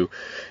get to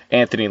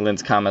Anthony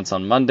Lynn's comments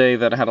on Monday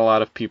that had a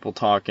lot of people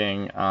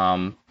talking,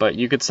 but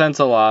you could sense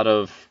a lot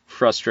of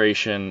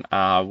frustration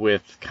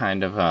with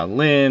kind of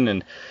Lynn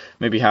and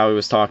maybe how he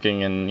was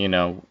talking,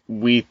 and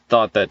we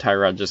thought that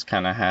Tyrod just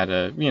kind of had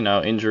a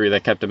injury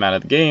that kept him out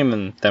of the game,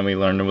 and then we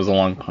learned it was a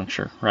lung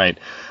puncture, right?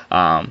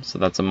 So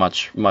that's a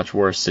much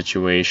worse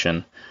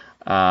situation.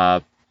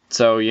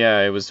 So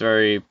yeah, it was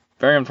very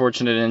very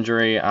unfortunate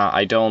injury.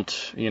 I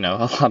don't, a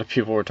lot of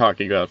people were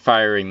talking about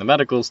firing the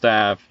medical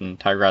staff and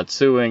Tyrod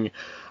suing.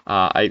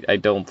 I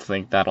don't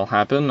think that'll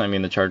happen. I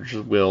mean, the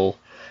Chargers will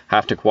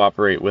have to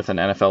cooperate with an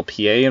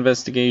NFLPA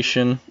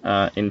investigation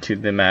into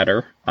the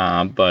matter,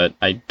 but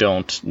I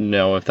don't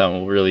know if that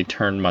will really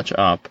turn much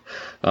up,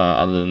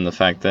 other than the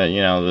fact that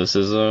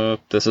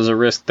this is a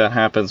risk that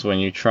happens when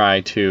you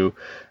try to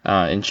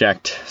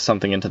inject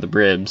something into the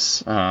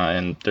ribs,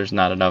 and there's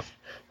not enough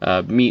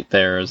meat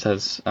there,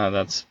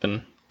 that's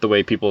been the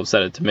way people have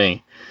said it to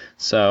me.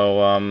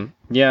 So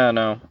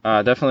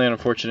definitely an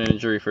unfortunate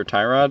injury for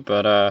Tyrod,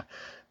 but I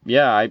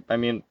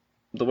mean,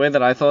 the way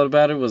that I thought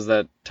about it was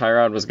that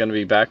Tyrod was going to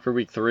be back for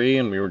week 3,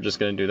 and we were just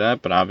going to do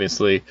that. But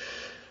obviously,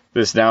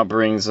 this now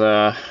brings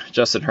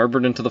Justin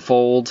Herbert into the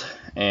fold,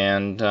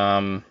 and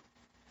so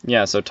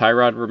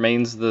Tyrod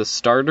remains the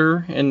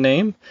starter in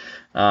name,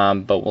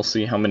 but we'll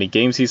see how many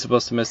games he's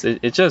supposed to miss.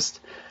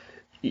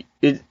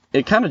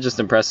 It kind of just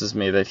impresses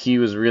me that he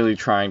was really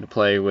trying to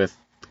play with,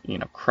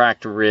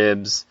 cracked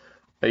ribs.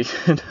 He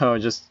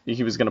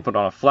was going to put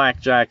on a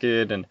flak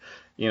jacket and,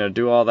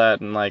 do all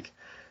that, and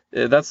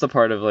that's the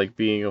part of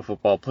being a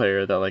football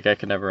player that I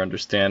could never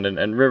understand.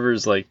 And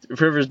Rivers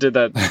did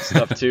that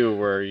stuff too,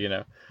 where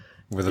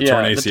with a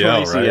torn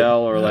ACL, right?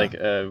 Or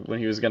yeah. When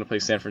he was going to play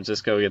San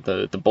Francisco, he had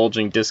the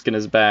bulging disc in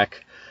his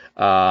back,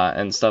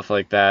 and stuff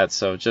like that.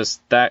 So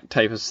just that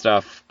type of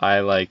stuff,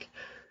 I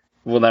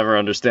will never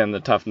understand the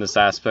toughness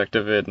aspect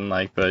of it. And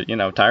but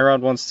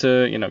Tyrod wants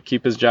to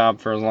keep his job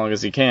for as long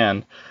as he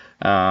can.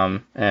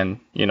 And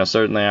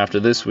certainly after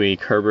this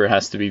week, Herbert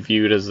has to be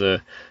viewed as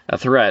a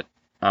threat.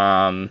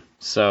 I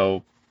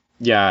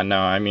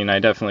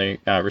definitely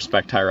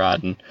respect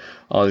Tyrod and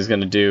all he's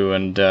going to do,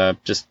 and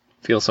just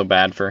feel so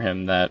bad for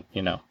him that,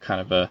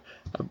 kind of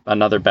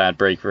another bad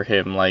break for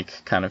him,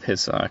 kind of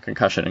his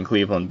concussion in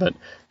Cleveland. But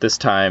this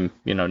time,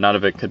 none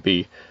of it could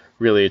be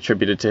really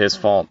attributed to his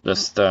fault.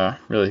 Just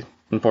really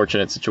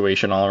unfortunate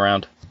situation all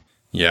around.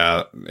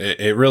 Yeah,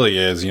 it really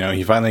is.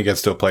 He finally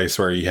gets to a place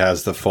where he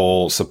has the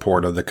full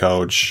support of the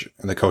coach,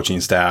 the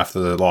coaching staff,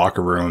 the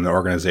locker room, the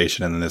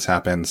organization, and then this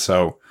happens.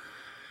 So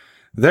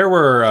there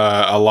were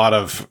a lot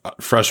of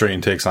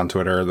frustrating takes on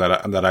Twitter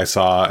that I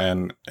saw,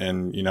 and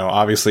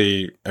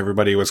obviously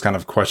everybody was kind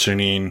of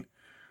questioning,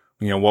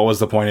 what was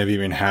the point of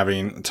even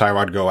having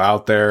Tyrod go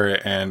out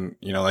there? And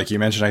like you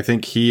mentioned, I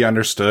think he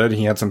understood,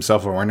 he had some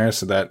self-awareness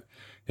that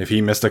if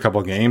he missed a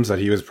couple games, that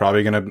he was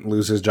probably going to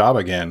lose his job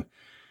again.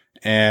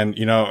 And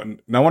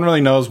no one really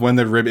knows when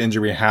the rib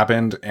injury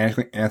happened.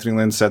 Anthony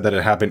Lynn said that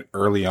it happened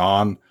early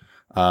on.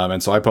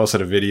 And so I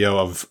posted a video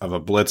of a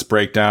blitz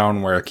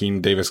breakdown where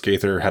Akeem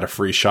Davis-Gaither had a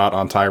free shot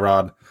on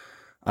Tyrod.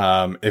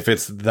 If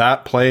it's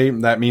that play,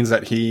 that means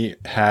that he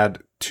had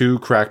 2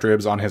 cracked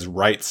ribs on his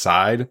right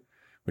side,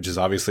 which is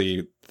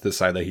obviously the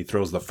side that he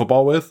throws the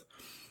football with.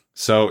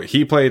 So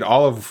he played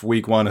all of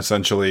week 1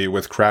 essentially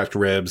with cracked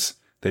ribs.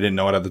 They didn't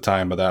know it at the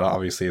time, but that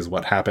obviously is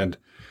what happened.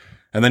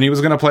 And then he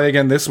was going to play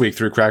again this week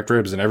through cracked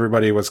ribs, and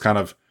everybody was kind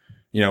of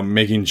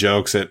making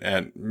jokes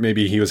at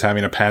maybe he was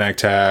having a panic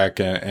attack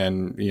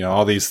and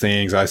all these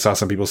things. I saw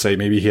some people say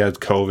maybe he had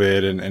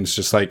COVID, and it's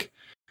just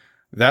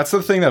That's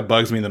the thing that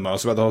bugs me the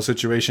most about the whole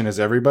situation is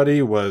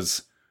everybody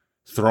was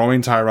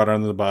throwing Tyrod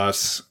under the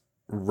bus,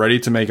 ready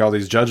to make all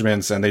these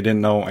judgments, and they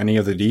didn't know any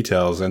of the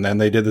details. And then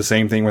they did the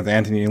same thing with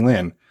Anthony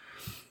Lynn.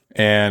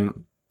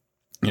 And,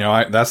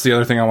 that's the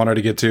other thing I wanted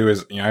to get to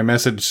is, I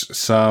messaged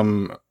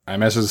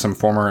some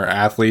former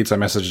athletes. I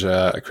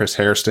messaged Chris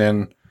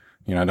Hairston.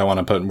 I don't want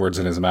to put words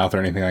in his mouth or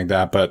anything like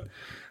that, but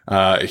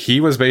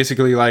he was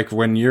basically like,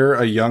 when you're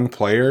a young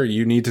player,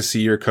 you need to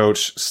see your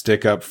coach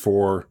stick up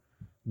for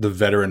the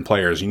veteran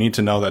players. You need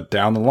to know that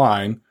down the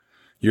line,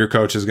 your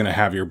coach is going to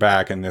have your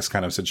back in this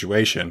kind of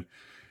situation.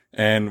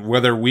 And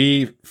whether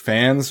we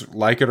fans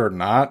like it or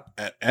not,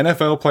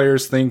 NFL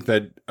players think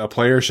that a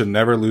player should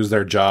never lose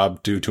their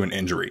job due to an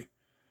injury.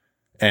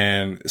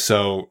 And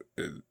so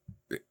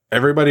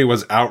everybody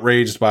was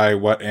outraged by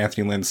what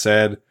Anthony Lynn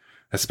said,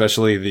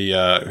 especially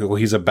the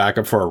he's a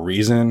backup for a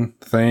reason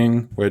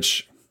thing,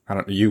 which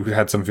you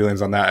had some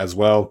feelings on that as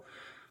well.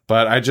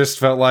 But I just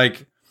felt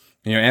like,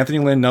 Anthony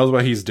Lynn knows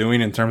what he's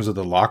doing in terms of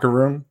the locker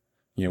room.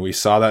 We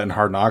saw that in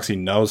Hard Knocks. He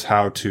knows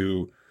how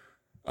to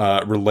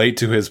relate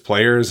to his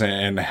players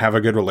and have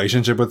a good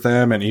relationship with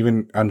them. And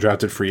even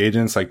undrafted free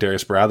agents like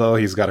Darius Bradlow,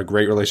 he's got a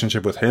great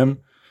relationship with him.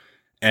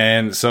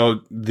 And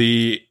so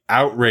the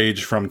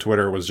outrage from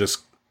Twitter was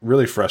just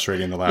really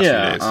frustrating the last few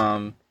days.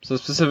 So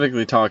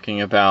specifically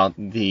talking about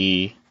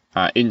the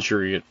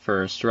injury at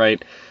first,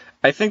 right?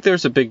 I think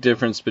there's a big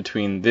difference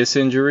between this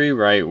injury,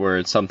 right, where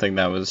it's something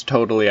that was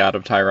totally out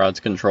of Tyrod's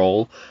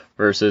control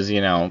versus,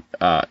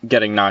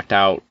 getting knocked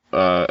out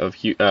of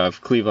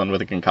Cleveland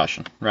with a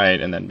concussion, right?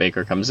 And then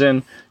Baker comes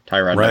in,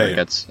 Tyrod never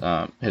gets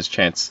his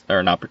chance or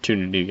an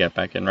opportunity to get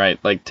back in, right?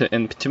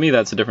 To me,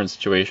 that's a different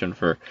situation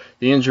for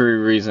the injury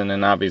reason,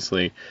 and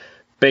obviously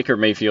Baker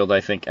Mayfield,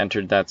 I think,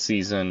 entered that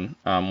season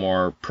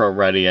more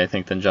pro-ready, I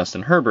think, than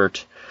Justin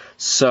Herbert.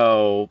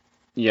 So,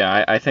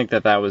 yeah, I think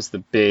that was the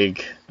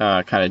big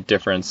kind of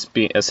difference,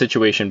 a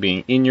situation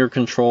being in your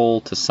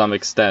control to some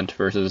extent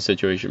versus a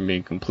situation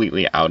being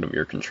completely out of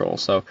your control.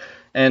 So,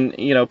 and,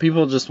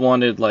 people just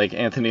wanted,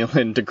 Anthony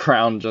Lynn to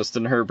crown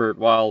Justin Herbert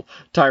while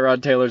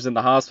Tyrod Taylor's in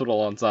the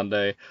hospital on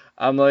Sunday.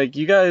 I'm like,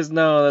 you guys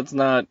know that's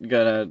not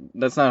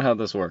how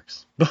this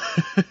works.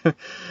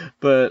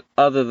 But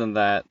other than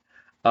that,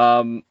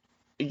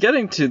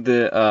 getting to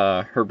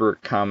the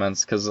Herbert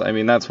comments, because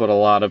that's what a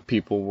lot of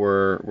people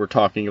were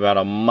talking about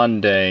on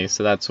Monday.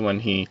 So that's when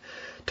he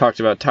talked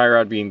about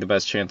Tyrod being the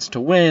best chance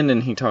to win,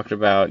 and he talked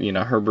about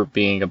Herbert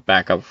being a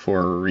backup for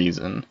a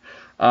reason.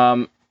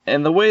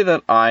 And the way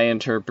that I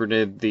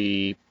interpreted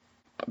the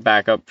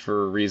backup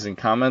for a reason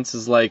comments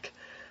is he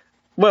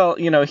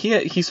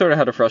sort of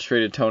had a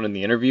frustrated tone in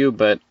the interview,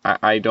 but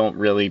I don't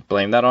really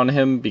blame that on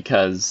him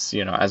because,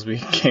 as we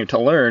came to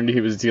learn,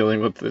 he was dealing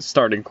with the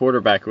starting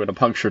quarterback who had a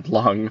punctured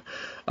lung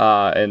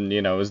and,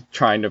 was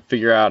trying to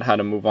figure out how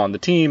to move on the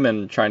team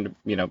and trying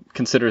to,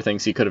 consider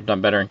things he could have done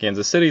better in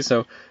Kansas City.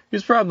 So he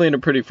was probably in a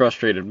pretty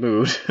frustrated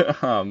mood.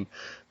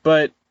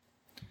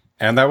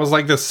 And that was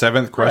the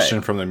seventh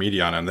question from the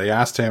media on him. They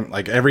asked him,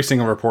 every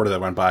single reporter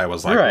that went by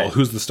was well,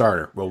 who's the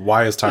starter? Well,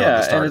 why is Tyrod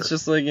the starter? And it's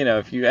just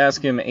if you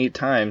ask him 8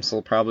 times,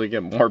 he'll probably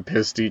get more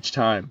pissed each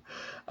time.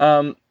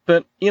 But,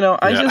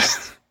 I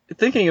just,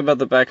 thinking about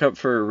the backup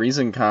for a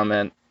reason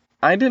comment,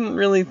 I didn't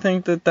really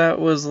think that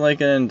was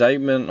an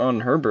indictment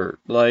on Herbert.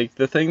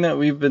 The thing that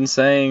we've been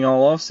saying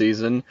all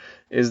offseason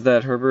is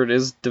that Herbert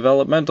is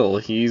developmental.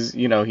 He's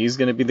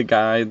going to be the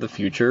guy of the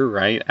future,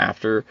 right?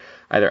 Either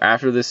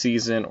after this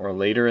season or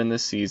later in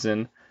this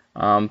season.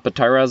 But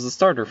Tyrod's the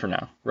starter for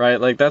now,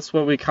 right? That's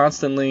what we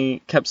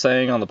constantly kept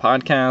saying on the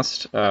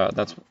podcast.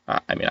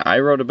 I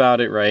wrote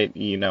about it, right?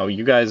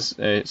 You guys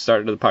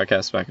started the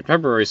podcast back in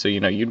February, so,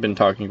 you'd been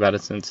talking about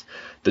it since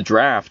the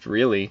draft,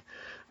 really.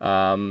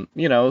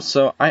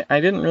 So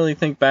I didn't really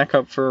think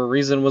backup for a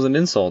reason was an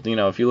insult.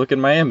 If you look at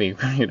Miami,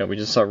 we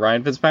just saw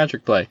Ryan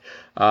Fitzpatrick play.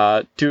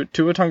 Tua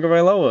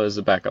Tagovailoa is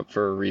a backup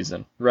for a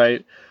reason,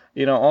 right?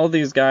 All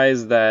these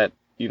guys that,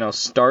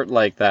 start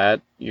like that,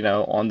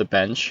 on the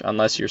bench,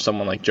 unless you're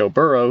someone like Joe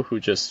Burrow, who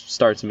just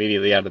starts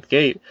immediately out of the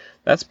gate,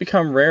 that's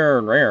become rarer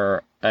and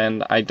rarer.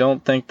 And I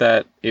don't think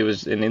that it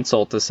was an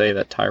insult to say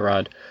that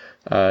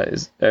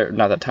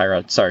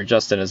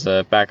Justin is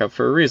a backup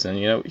for a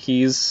reason.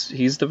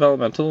 He's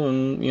developmental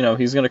and,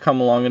 he's going to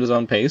come along at his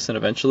own pace and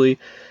eventually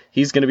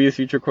he's going to be the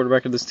future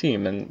quarterback of this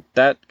team. And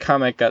that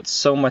comment got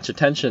so much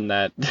attention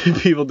that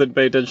people didn't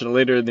pay attention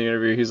later in the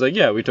interview. He's like,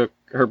 yeah, we took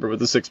Herbert with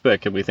the 6th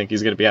pick and we think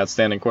he's going to be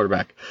outstanding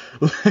quarterback.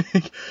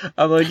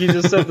 I'm like, he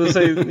just said to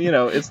say,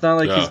 it's not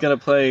like he's going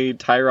to play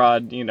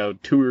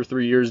Tyrod, 2 or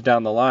 3 years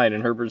down the line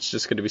and Herbert's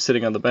just going to be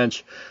sitting on the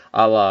bench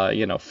a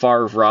la,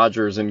 Favre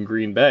Rodgers in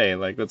Green Bay.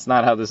 That's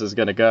not how this is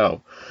going to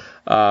go.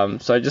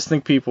 So I just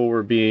think people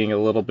were being a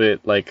little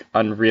bit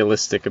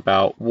unrealistic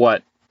about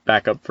what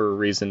backup for a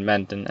reason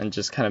meant and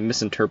just kind of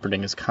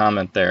misinterpreting his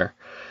comment there.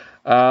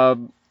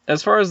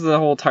 As far as the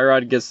whole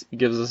Tyrod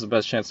gives us the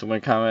best chance to win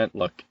comment,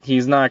 look,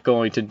 he's not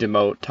going to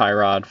demote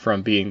Tyrod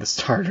from being the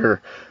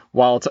starter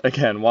while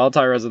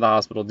Tyrod's in the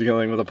hospital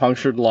dealing with a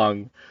punctured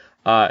lung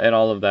and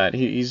all of that.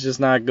 He's just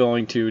not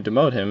going to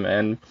demote him.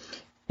 And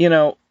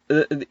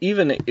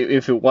even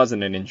if it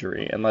wasn't an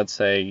injury, and let's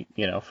say,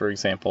 for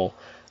example,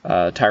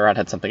 Tyrod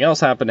had something else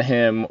happen to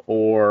him,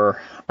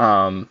 or,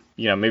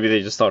 maybe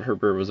they just thought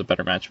Herbert was a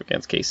better matchup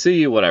against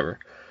KC, whatever.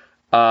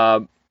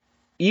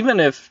 Even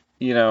if,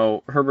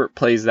 Herbert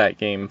plays that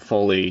game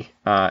fully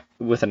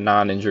with a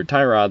non-injured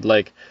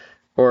Tyrod,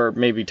 or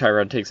maybe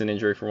Tyrod takes an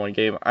injury for one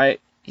game,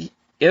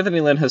 Anthony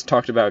Lynn has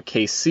talked about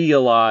KC a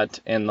lot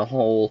and the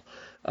whole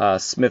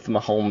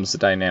Smith-Mahomes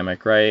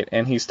dynamic, right?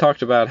 And he's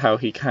talked about how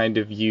he kind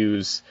of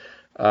views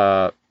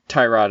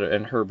Tyrod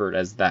and Herbert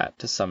as that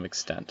to some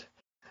extent.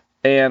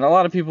 And a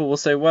lot of people will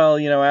say, well,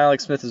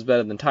 Alex Smith is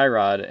better than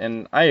Tyrod,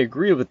 and I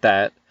agree with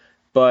that,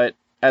 but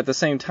at the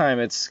same time,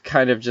 it's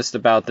kind of just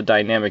about the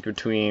dynamic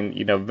between,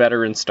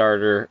 veteran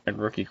starter and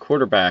rookie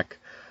quarterback.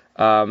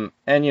 And,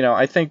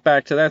 I think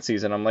back to that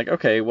season, I'm like,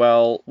 okay,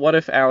 well, what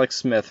if Alex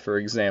Smith, for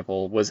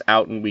example, was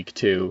out in week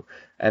 2,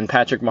 and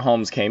Patrick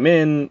Mahomes came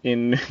in,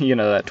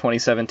 that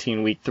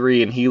 2017 week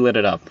 3, and he lit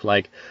it up?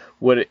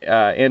 Would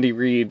Andy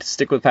Reid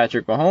stick with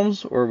Patrick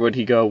Mahomes, or would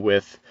he go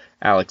with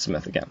Alex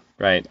Smith again,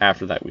 right,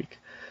 after that week?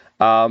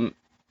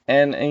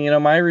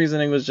 And my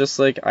reasoning was just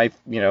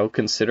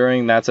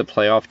considering that's a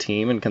playoff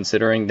team and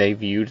considering they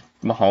viewed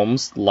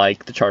Mahomes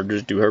like the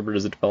Chargers do Herbert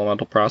as a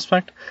developmental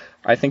prospect,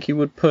 I think you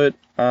would put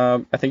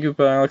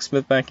Alex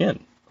Smith back in,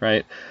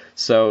 right?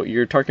 So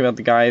you're talking about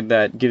the guy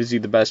that gives you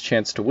the best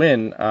chance to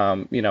win.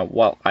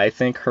 While I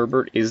think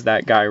Herbert is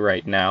that guy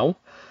right now,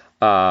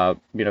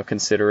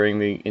 considering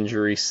the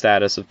injury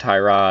status of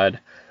Tyrod,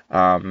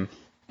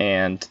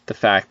 and the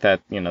fact that,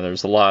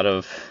 there's a lot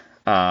of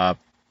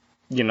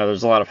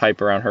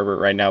hype around Herbert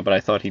right now, but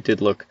I thought he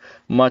did look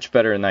much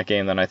better in that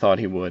game than I thought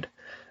he would.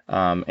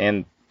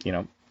 And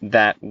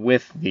that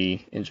with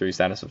the injury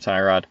status of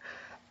Tyrod,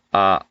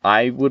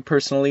 I would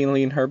personally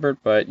lean Herbert,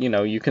 but,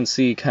 you can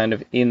see kind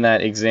of in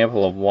that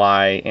example of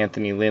why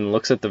Anthony Lynn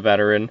looks at the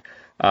veteran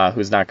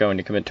who's not going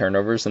to commit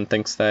turnovers and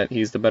thinks that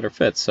he's the better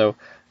fit. So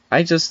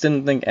I just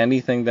didn't think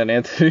anything that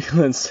Anthony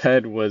Lynn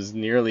said was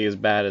nearly as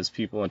bad as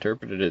people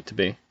interpreted it to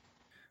be.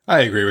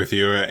 I agree with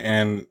you,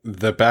 and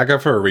the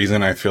backup for a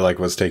reason I feel like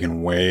was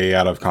taken way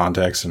out of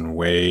context and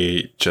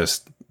way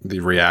just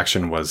the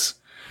reaction was,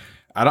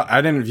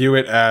 I didn't view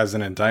it as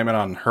an indictment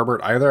on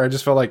Herbert either. I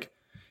just felt like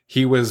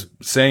he was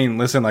saying,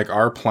 listen,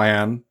 our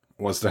plan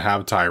was to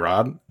have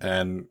Tyrod,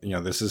 and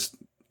this is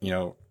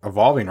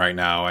evolving right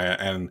now,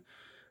 and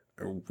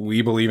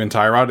we believe in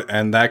Tyrod,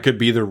 and that could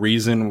be the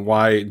reason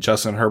why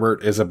Justin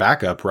Herbert is a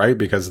backup, right?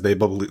 Because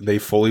they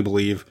fully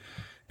believe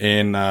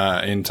in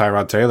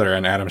Tyrod Taylor,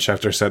 and Adam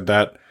Schefter said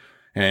that,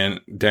 and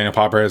Daniel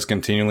Popper has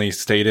continually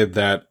stated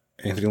that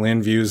Anthony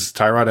Lynn views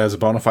Tyrod as a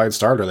bona fide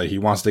starter, that he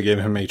wants to give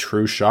him a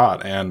true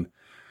shot, and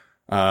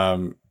I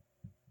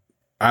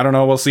don't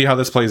know. We'll see how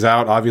this plays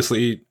out.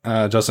 Obviously,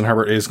 Justin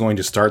Herbert is going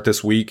to start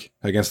this week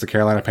against the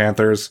Carolina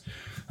Panthers.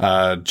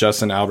 Josh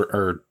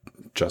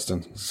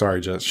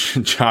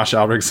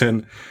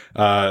Albrektson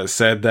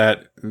said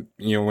that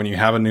when you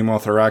have a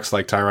pneumothorax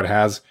like Tyrod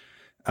has,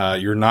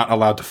 you're not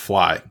allowed to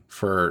fly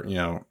for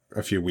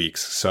a few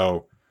weeks.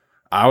 So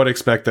I would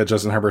expect that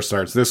Justin Herbert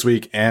starts this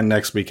week and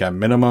next week at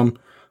minimum,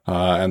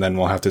 and then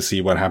we'll have to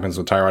see what happens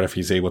with Tyrod if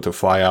he's able to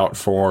fly out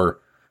for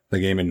the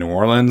game in New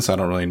Orleans. I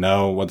don't really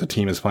know what the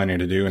team is planning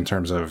to do in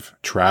terms of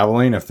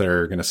traveling, if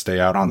they're going to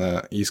stay out on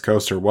the East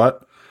Coast or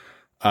what.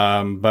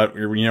 But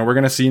we're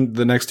going to see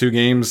the next 2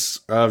 games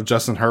of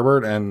Justin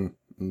Herbert, and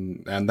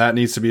that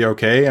needs to be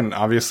okay. And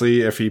obviously,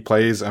 if he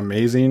plays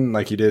amazing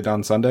like he did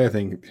on Sunday, I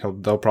think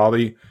they'll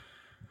probably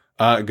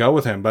go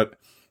with him. But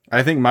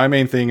I think my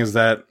main thing is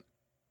that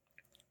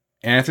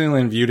Anthony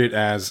Lynn viewed it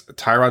as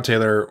Tyrod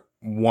Taylor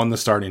won the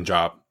starting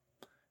job,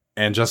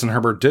 and Justin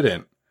Herbert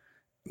didn't.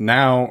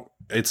 Now,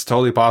 it's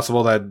totally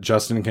possible that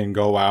Justin can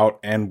go out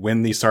and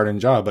win the starting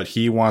job, but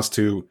he wants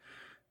to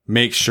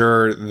make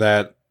sure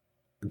that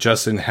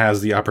Justin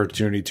has the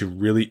opportunity to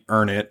really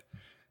earn it.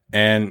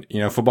 And,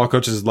 football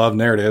coaches love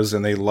narratives,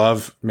 and they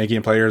love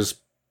making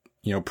players,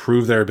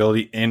 prove their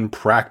ability in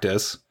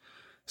practice.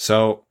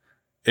 So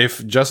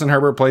if Justin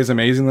Herbert plays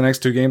amazing the next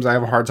 2 games, I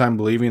have a hard time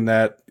believing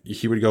that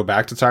he would go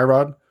back to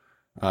Tyrod.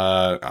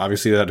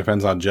 Obviously that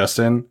depends on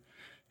Justin.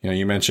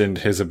 You mentioned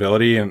his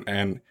ability,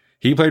 and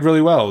he played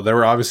really well. There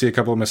were obviously a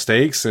couple of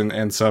mistakes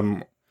and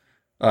some,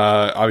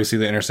 obviously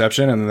the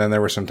interception. And then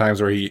there were some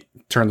times where he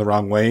turned the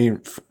wrong way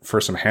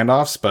for some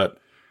handoffs. But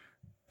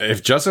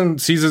if Justin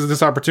seizes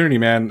this opportunity,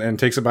 man, and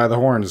takes it by the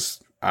horns,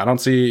 I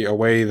don't see a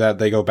way that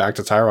they go back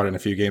to Tyrod in a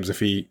few games if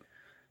he,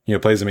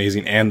 plays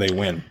amazing and they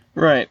win.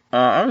 Right.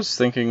 I was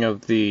thinking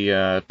of the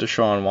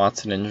Deshaun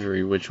Watson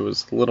injury, which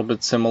was a little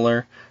bit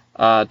similar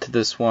to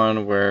this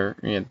one, where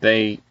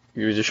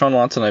Deshaun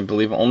Watson, I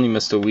believe, only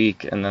missed a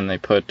week, and then they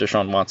put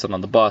Deshaun Watson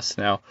on the bus.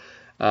 Now,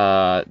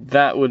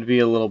 that would be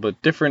a little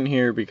bit different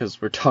here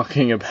because we're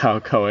talking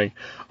about going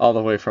all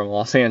the way from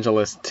Los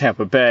Angeles to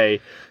Tampa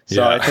Bay.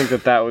 So yeah. I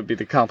think that would be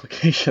the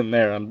complication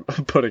there on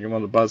putting him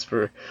on the bus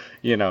for,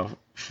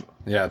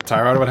 Yeah,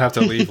 Tyrod would have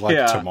to leave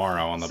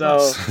tomorrow on the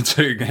bus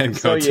to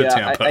go to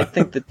Tampa. I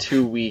think the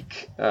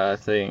 2-week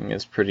thing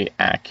is pretty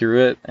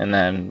accurate, and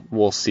then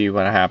we'll see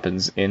what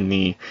happens in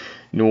the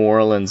New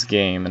Orleans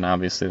game, and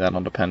obviously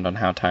that'll depend on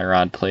how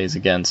Tyrod plays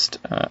against,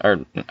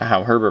 or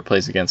how Herbert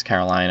plays against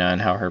Carolina,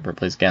 and how Herbert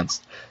plays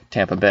against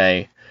Tampa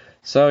Bay.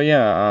 So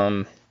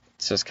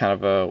it's just kind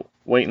of a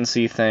wait and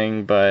see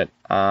thing, but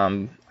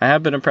I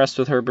have been impressed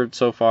with Herbert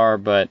so far,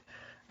 but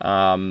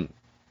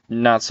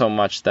not so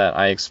much that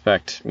I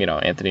expect,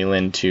 Anthony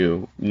Lynn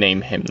to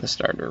name him the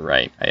starter,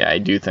 right? I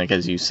do think,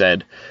 as you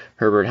said,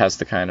 Herbert has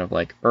to kind of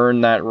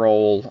earn that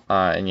role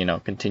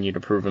and, continue to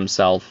prove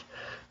himself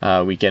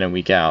week in and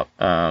week out.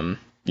 And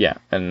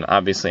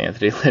obviously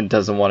Anthony Lynn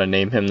doesn't want to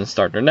name him the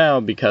starter now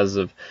because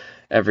of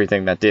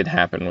everything that did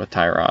happen with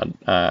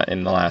Tyrod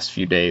in the last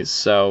few days.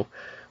 So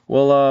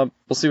we'll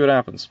see what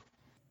happens.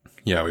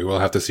 Yeah, we will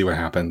have to see what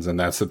happens. And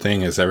that's the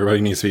thing, is everybody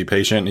needs to be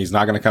patient. He's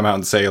not going to come out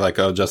and say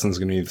Justin's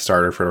going to be the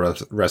starter for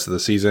the rest of the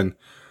season.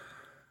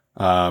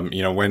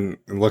 When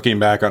looking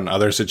back on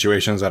other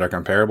situations that are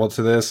comparable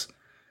to this,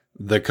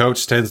 the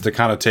coach tends to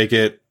kind of take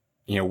it,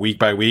 week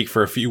by week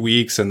for a few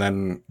weeks. And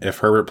then if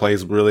Herbert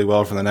plays really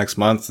well for the next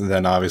month,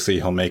 then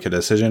obviously he'll make a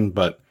decision.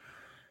 But,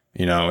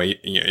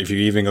 if you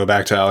even go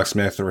back to Alex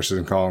Smith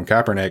versus Colin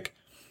Kaepernick,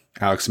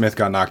 Alex Smith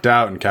got knocked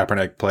out and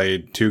Kaepernick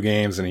played 2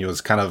 games and he was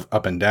kind of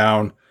up and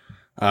down.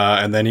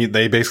 And then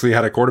they basically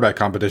had a quarterback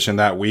competition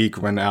that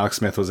week when Alex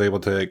Smith was able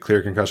to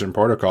clear concussion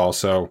protocol.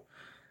 So,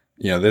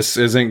 this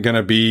isn't going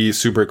to be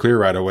super clear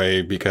right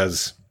away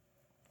because,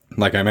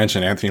 like I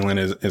mentioned, Anthony Lynn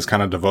is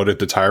kind of devoted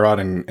to Tyrod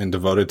and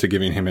devoted to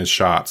giving him his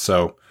shot.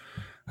 So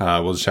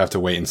we'll just have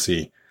to wait and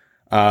see.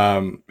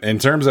 In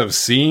terms of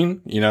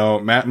seeing,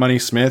 Matt Money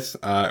Smith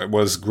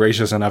was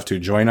gracious enough to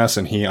join us,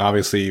 and he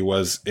obviously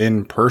was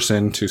in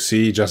person to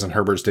see Justin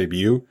Herbert's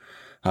debut.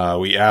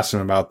 We asked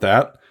him about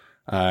that.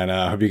 And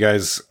I hope you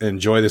guys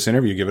enjoy this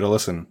interview. Give it a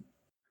listen.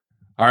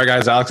 All right,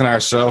 guys, Alex and I are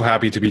so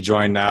happy to be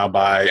joined now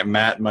by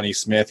Matt Money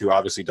Smith, who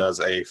obviously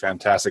does a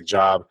fantastic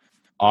job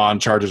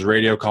on Chargers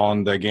Radio,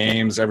 calling the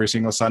games every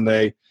single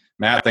Sunday.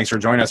 Matt, thanks for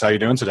joining us. How are you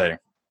doing today?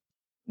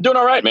 Doing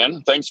all right,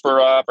 man. Thanks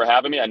for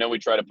having me. I know we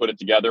tried to put it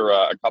together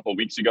a couple of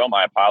weeks ago.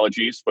 My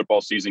apologies.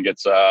 Football season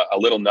gets a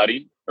little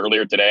nutty.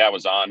 Earlier today, I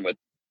was on with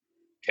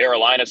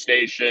Carolina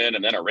station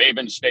and then a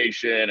Ravens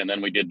station, and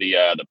then we did the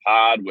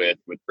pod with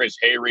Chris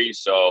Hayrie.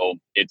 So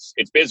it's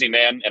busy,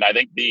 man. And I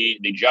think the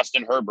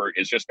Justin Herbert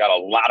has just got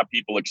a lot of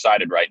people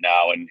excited right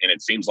now, and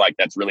it seems like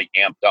that's really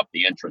amped up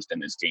the interest in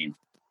this team.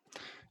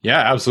 Yeah,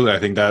 absolutely. I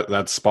think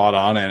that's spot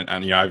on.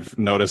 And I've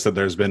noticed that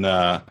there's been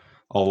a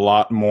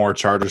lot more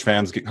Chargers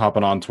fans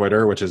hopping on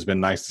Twitter, which has been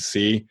nice to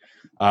see.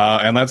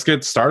 And let's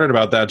get started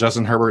about that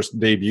Justin Herbert's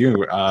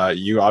debut.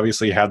 You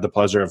obviously had the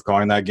pleasure of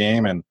calling that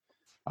game, and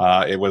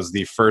it was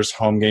the first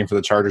home game for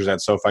the Chargers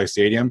at SoFi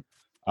Stadium.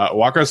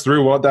 Walk us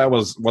through what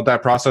that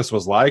process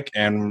was like,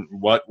 and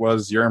what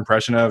was your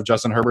impression of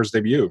Justin Herbert's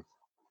debut?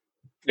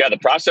 Yeah, the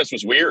process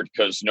was weird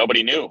because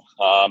nobody knew.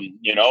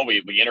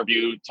 We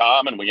interviewed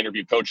Tom and we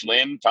interviewed Coach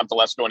Lynn, Tom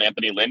Telesco and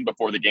Anthony Lynn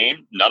before the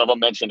game. None of them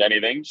mentioned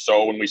anything.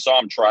 So when we saw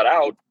him trot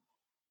out,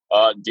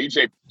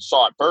 DJ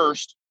saw it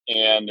first,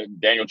 and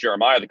Daniel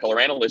Jeremiah, the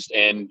color analyst,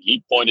 and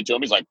he pointed to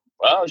him. He's like,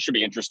 well, it should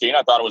be interesting.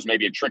 I thought it was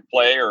maybe a trick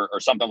play or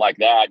something like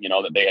that,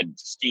 that they had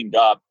schemed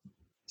up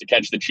to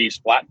catch the Chiefs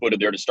flat-footed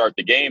there to start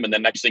the game. And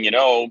then next thing you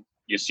know,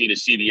 you see the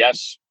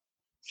CBS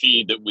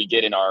feed that we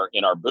get in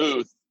our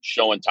booth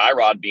showing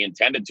Tyrod being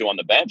tended to on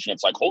the bench. And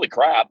it's like, holy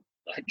crap,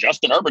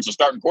 Justin Herbert's a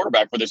starting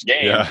quarterback for this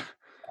game. Yeah.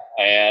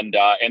 And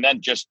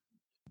then just,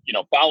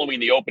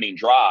 following the opening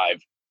drive,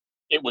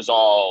 it was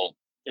all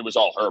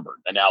Herbert,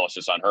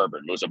 analysis on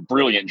Herbert. It was a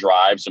brilliant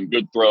drive, some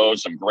good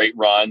throws, some great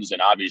runs, and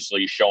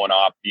obviously showing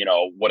off,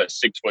 what a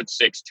 6'6",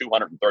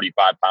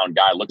 235-pound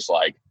guy looks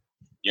like,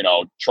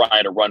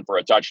 trying to run for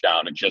a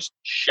touchdown and just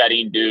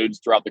shedding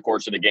dudes throughout the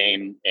course of the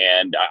game.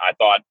 And I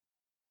thought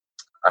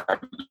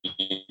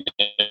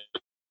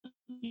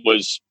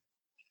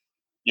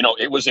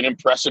it was an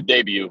impressive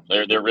debut.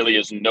 There really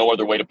is no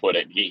other way to put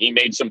it. He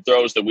made some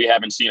throws that we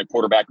haven't seen a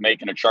quarterback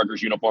make in a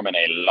Chargers uniform in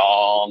a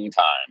long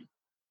time.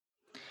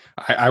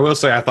 I will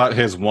say I thought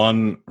his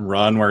one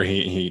run where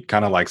he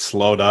kind of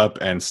slowed up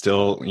and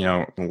still,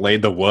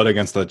 laid the wood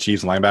against the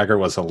Chiefs linebacker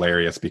was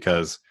hilarious,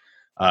 because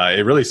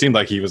it really seemed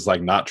like he was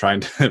not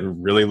trying to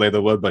really lay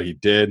the wood, but he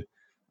did.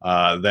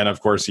 Then,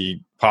 of course,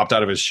 he popped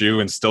out of his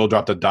shoe and still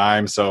dropped a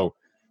dime. So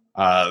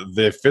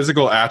the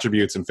physical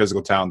attributes and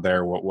physical talent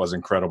there was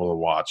incredible to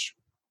watch.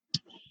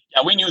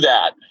 Yeah, we knew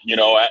that,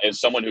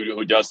 as someone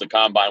who does the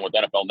combine with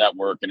NFL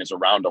Network and is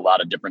around a lot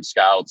of different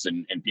scouts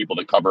and people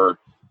that cover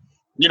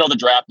the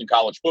draft in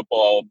college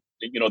football,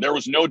 there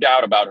was no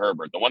doubt about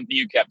Herbert. The one thing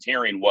you kept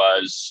hearing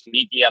was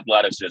sneaky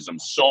athleticism,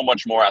 so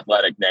much more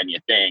athletic than you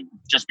think,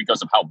 just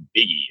because of how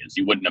big he is.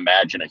 You wouldn't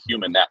imagine a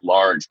human that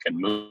large can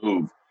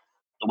move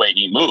the way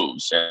he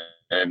moves.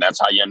 And that's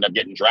how you end up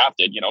getting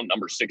drafted,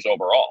 number 6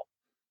 overall.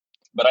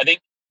 But I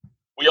think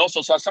we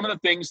also saw some of the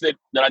things that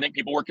I think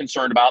people were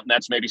concerned about, and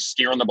that's maybe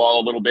steering the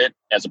ball a little bit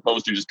as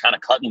opposed to just kind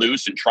of cutting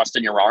loose and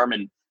trusting your arm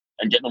and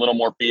and getting a little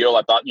more feel.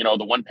 I thought,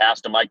 the one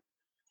pass to Mike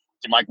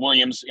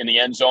Williams in the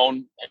end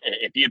zone,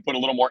 if he had put a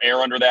little more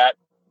air under that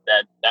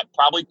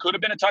probably could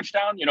have been a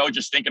touchdown.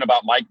 Just thinking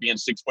about Mike being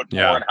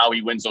 6'4" and how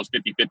he wins those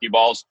 50-50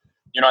 balls.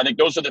 I think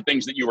those are the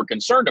things that you were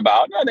concerned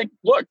about. And I think,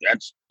 look,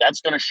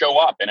 that's going to show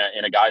up in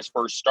a guy's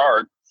first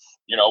start.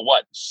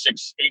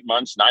 6, 8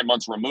 months, 9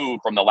 months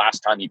removed from the last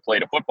time he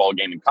played a football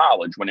game in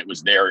college when it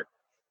was there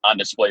on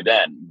display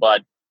then.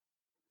 But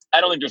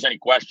I don't think there's any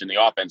question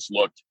the offense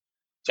looked,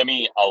 to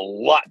me, a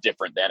lot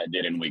different than it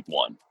did in week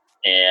one.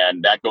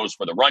 And that goes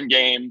for the run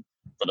game,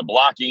 for the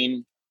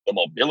blocking, the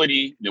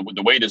mobility,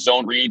 the way the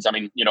zone reads. I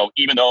mean,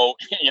 even though,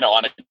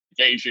 on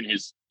occasion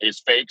his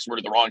fakes were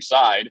to the wrong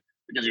side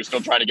because he was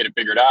still trying to get it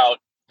figured out,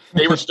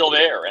 they were still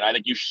there. And I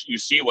think you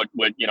see what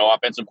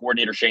offensive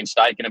coordinator Shane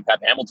Steichen and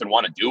Pep Hamilton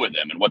want to do with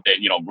them, and what they,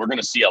 we're going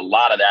to see a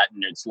lot of that.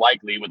 And it's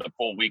likely with a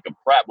full week of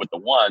prep with the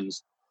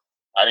ones,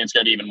 I think it's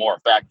going to be even more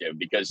effective,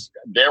 because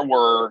there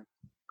were,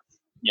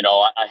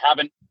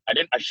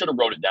 I should have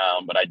wrote it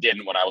down, but I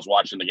didn't when I was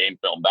watching the game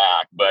film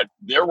back. But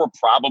there were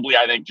probably,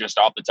 I think, just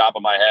off the top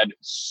of my head,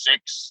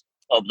 6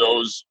 of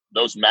those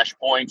mesh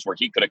points where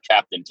he could have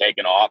kept and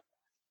taken off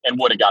and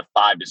would have got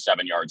 5 to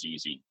 7 yards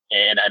easy.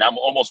 And I'm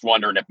almost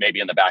wondering if maybe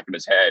in the back of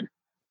his head,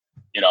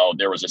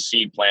 there was a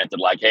seed planted,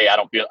 like, hey,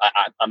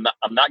 I'm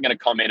not going to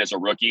come in as a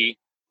rookie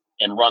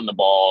and run the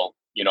ball,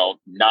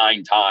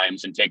 9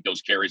 times and take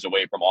those carries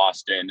away from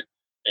Austin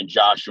and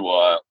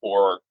Joshua,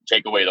 or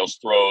take away those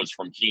throws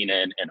from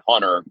Keenan and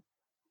Hunter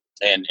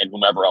and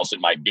whomever else it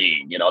might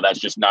be. That's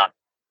just not,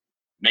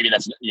 maybe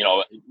that's,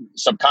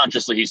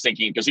 subconsciously he's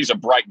thinking, because he's a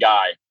bright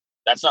guy,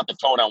 that's not the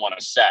tone I want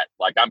to set.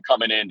 Like, I'm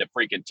coming in to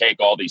freaking take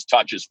all these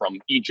touches from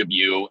each of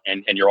you,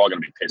 and you're all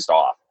going to be pissed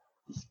off.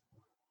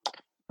 All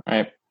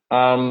right.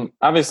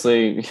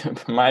 Obviously,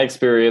 my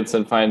experience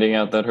in finding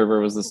out that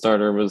Herbert was the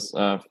starter was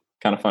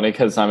kind of funny,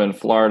 because I'm in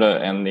Florida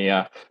and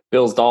the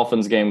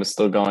Bills-Dolphins game was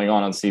still going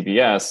on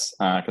CBS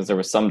because there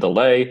was some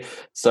delay.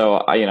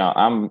 So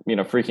I'm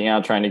freaking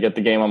out trying to get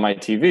the game on my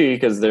TV,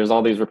 because there's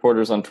all these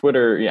reporters on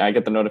Twitter. I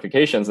get the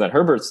notifications that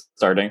Herbert's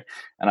starting,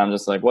 and I'm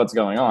just like, what's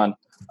going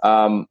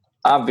on?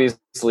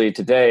 Obviously,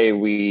 today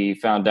we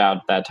found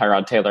out that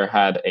Tyrod Taylor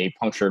had a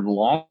punctured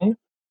lung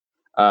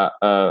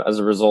as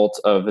a result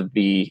of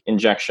the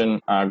injection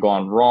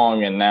gone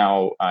wrong, and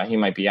now he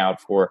might be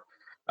out for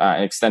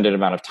an extended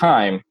amount of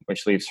time,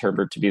 which leaves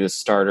Herbert to be the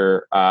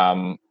starter.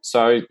 I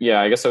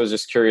guess I was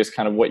just curious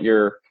kind of what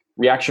your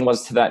reaction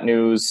was to that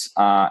news,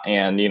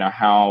 and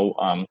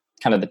how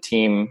kind of the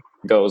team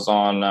goes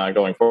on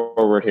going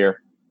forward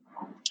here.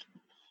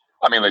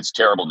 I mean, it's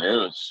terrible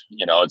news.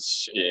 I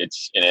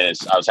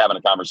was having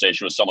a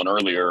conversation with someone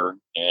earlier,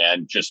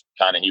 and just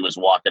kind of, he was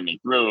walking me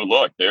through,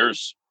 look,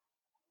 there's,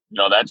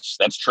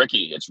 that's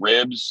tricky. It's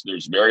ribs.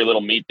 There's very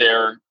little meat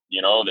there.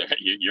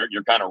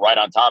 You're kind of right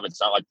on top. It's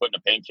not like putting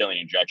a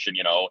painkilling injection,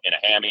 in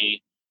a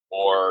hammy,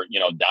 or,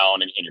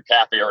 down in your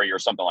calf area or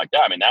something like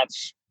that. I mean,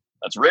 that's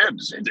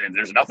ribs.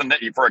 There's nothing that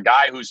for a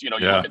guy who's, you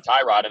look at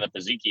Tyrod and the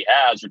physique he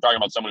has, you're talking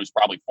about someone who's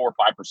probably 4 or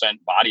 5%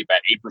 body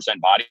fat,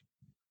 8% body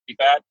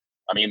fat.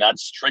 I mean,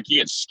 that's tricky.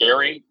 It's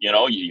scary.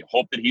 You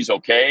hope that he's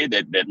okay,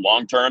 that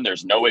long-term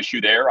there's no issue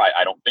there.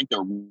 I don't think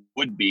there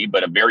would be,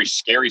 but a very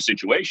scary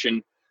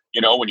situation,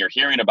 when you're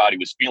hearing about he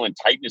was feeling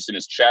tightness in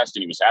his chest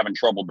and he was having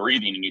trouble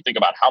breathing, and you think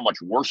about how much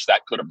worse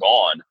that could have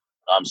gone.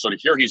 So to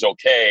hear he's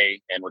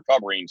okay and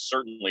recovering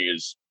certainly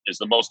is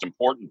the most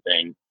important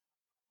thing.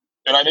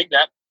 And I think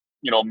that,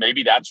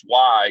 maybe that's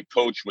why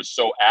Coach was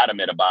so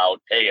adamant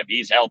about, hey, if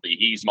he's healthy,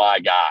 he's my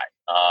guy.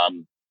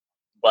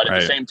 But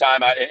at the same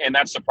time, and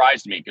that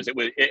surprised me, because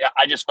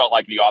I just felt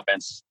like the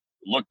offense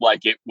looked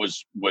like it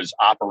was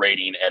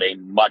operating at a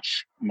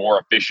much more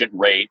efficient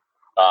rate,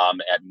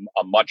 at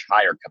a much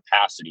higher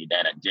capacity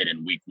than it did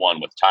in week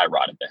one with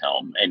Tyrod at the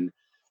helm. And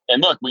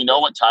look, we know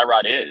what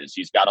Tyrod is.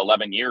 He's got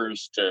 11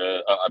 years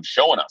of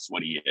showing us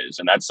what he is.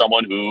 And that's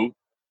someone who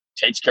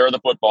takes care of the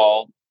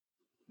football,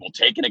 will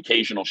take an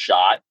occasional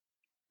shot,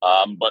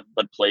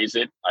 but plays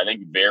it, I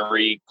think,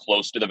 very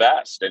close to the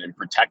vest. And in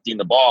protecting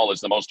the ball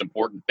is the most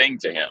important thing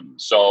to him.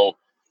 So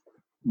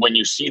when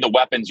you see the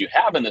weapons you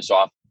have in this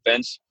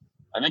offense,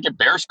 I think it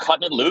bears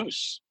cutting it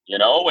loose,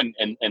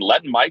 and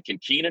letting Mike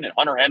and Keenan and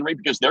Hunter Henry,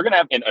 because they're going to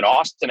have, and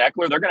Austin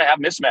Eckler, they're going to have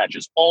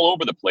mismatches all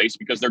over the place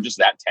because they're just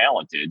that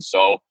talented.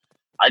 So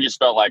I just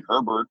felt like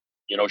Herbert,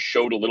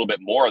 showed a little bit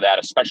more of that,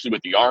 especially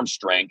with the arm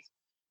strength,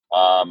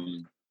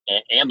 and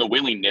the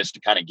willingness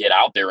to kind of get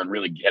out there and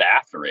really get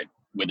after it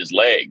with his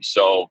legs.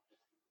 So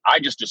I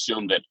just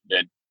assumed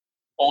that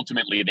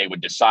ultimately they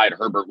would decide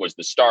Herbert was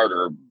the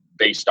starter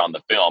based on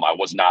the film. I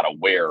was not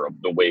aware of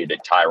the way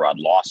that Tyrod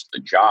lost the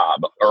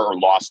job or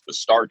lost the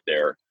start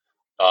there.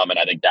 And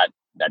I think that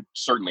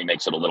certainly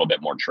makes it a little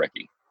bit more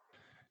tricky.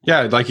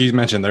 Yeah, like you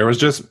mentioned,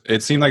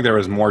 it seemed like there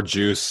was more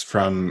juice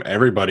from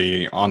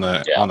everybody on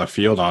the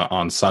field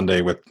on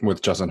Sunday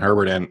with Justin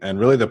Herbert, and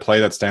really the play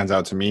that stands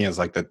out to me is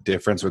like the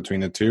difference between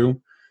the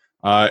two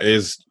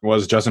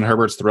was Justin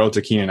Herbert's throw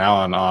to Keenan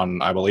Allen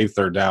on, I believe,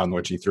 3rd down,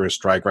 which he threw a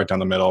strike right down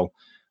the middle.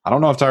 I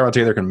don't know if Tyrod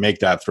Taylor can make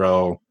that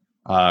throw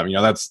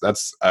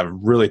That's a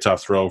really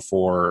tough throw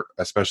for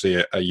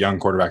especially a young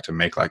quarterback to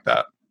make like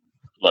that.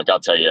 Look, I'll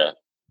tell you,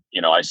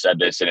 I said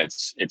this, and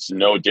it's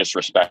no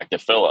disrespect to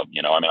Phillip.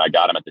 I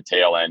got him at the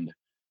tail end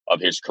of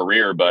his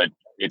career, but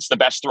it's the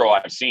best throw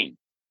I've seen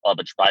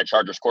by a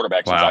Chargers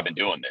quarterback since I've been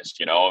doing this.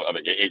 I'll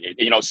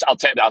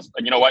tell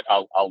you know what?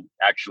 I'll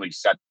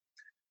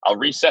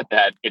reset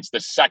that. It's the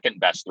second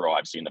best throw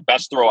I've seen. The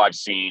best throw I've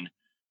seen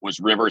was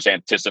Rivers'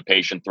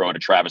 anticipation throw to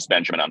Travis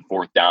Benjamin on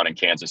 4th down in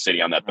Kansas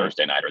City on that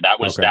Thursday nighter. That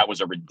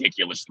was a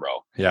ridiculous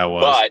throw. Yeah, it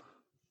was. But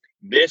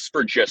this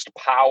for just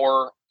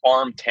power,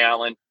 arm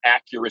talent,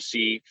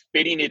 accuracy,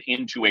 fitting it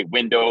into a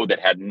window that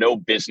had no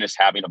business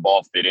having a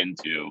ball fit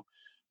into.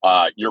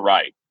 You're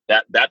right.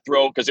 That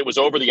throw, because it was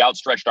over the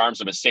outstretched arms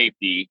of a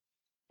safety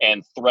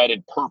and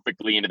threaded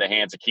perfectly into the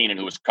hands of Keenan,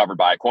 who was covered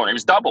by a corner. He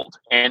was doubled,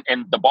 and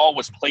the ball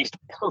was placed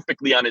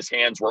perfectly on his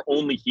hands where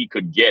only he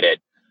could get it.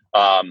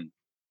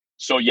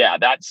 So yeah,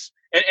 that's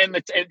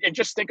and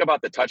just think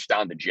about the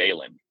touchdown to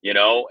Jalen,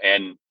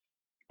 and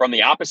from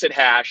the opposite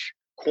hash,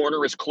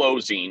 corner is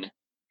closing,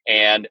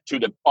 and to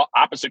the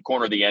opposite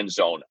corner of the end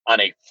zone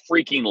on a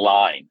freaking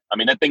line. I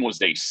mean, that thing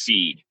was a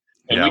seed,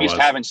 and we just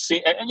haven't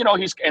seen.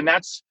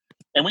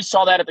 And we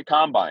saw that at the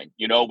combine.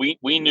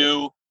 We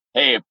knew,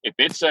 hey, if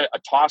it's a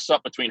toss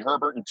up between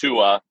Herbert and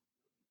Tua,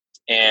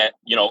 and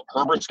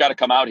Herbert's got to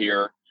come out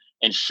here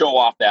and show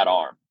off that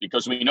arm,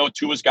 because we know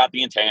Tua's got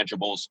the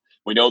intangibles.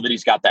 We know that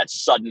he's got that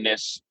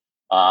suddenness.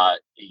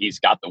 He's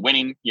got the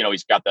winning,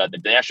 he's got the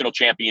national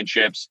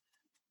championships.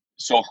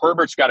 So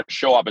Herbert's got to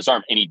show off his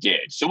arm, and he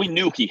did. So we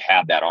knew he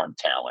had that arm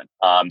talent.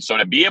 So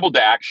to be able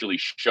to actually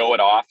show it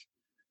off,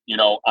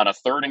 on a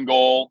 3rd and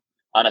goal,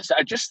 I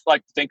just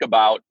like to think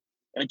about,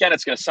 and again,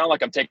 it's going to sound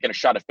like I'm taking a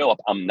shot at Phillip.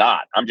 I'm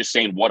not. I'm just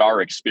saying what our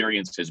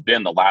experience has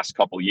been the last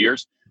couple of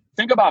years.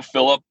 Think about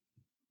Phillip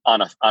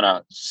on a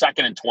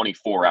 2nd and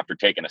 24 after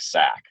taking a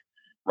sack,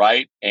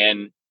 right?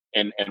 And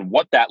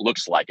what that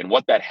looks like and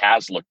what that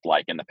has looked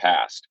like in the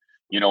past,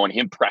 and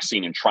him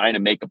pressing and trying to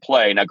make a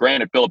play. Now,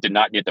 granted, Phillip did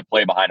not get to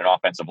play behind an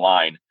offensive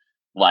line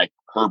like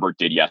Herbert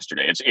did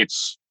yesterday. I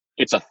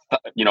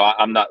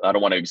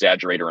don't want to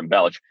exaggerate or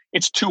embellish.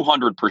 It's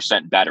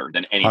 200% better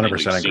than anything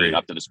we've seen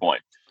up to this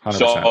point.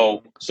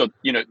 100%. So,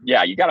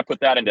 you got to put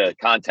that into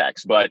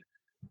context, but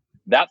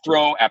that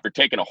throw after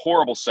taking a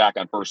horrible sack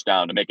on 1st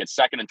down to make it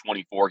 2nd and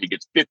 24, he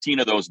gets 15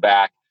 of those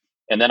back.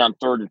 And then on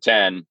 3rd and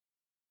 10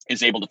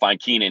 is able to find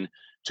Keenan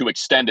to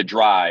extend a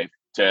drive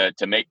to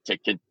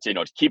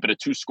keep it a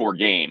 2-score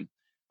game,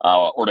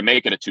 or to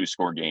make it a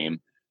 2-score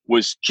game,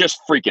 was just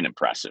freaking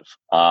impressive.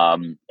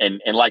 And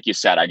like you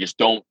said, I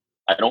don't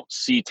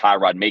see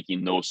Tyrod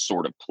making those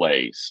sort of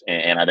plays.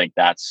 And I think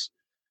that's,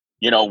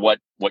 what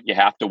you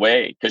have to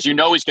weigh, because he's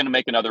going to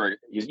make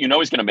he's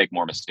going to make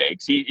more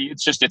mistakes.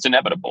 It's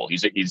inevitable.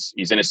 He's in his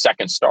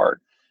 2nd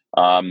start.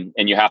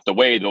 And you have to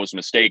weigh those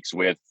mistakes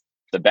with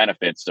the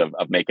benefits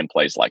of making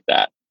plays like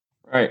that.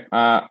 Right.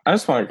 I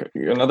just want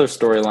another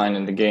storyline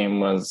in the game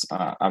was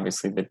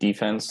obviously the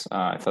defense.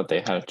 I thought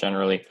they had a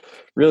generally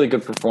really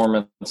good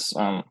performance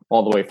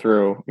all the way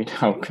through,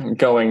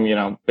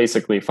 going,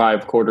 basically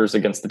 5 quarters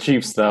against the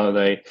Chiefs, though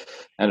they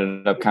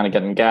ended up kind of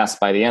getting gassed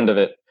by the end of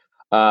it.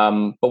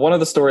 But one of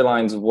the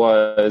storylines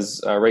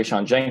was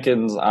Rayshon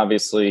Jenkins.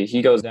 Obviously,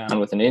 he goes down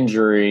with an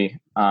injury,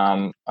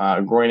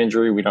 a groin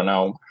injury. We don't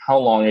know how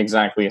long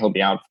exactly he'll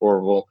be out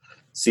for. We'll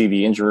see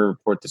the injury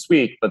report this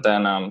week. But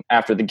then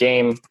after the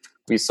game,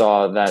 we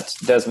saw that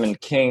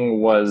Desmond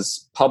King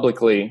was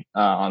publicly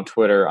on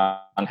Twitter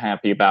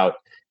unhappy about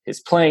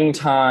his playing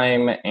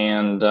time.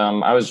 And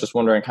I was just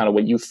wondering kind of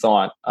what you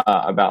thought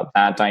about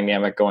that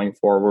dynamic going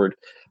forward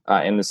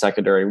in the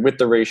secondary with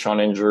the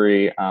Rayshon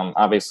injury.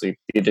 Obviously,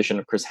 the addition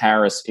of Chris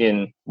Harris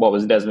in what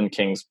was Desmond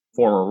King's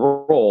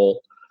former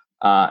role.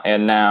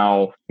 And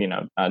now,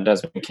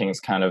 Desmond King's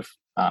kind of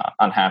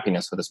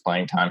unhappiness with his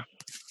playing time.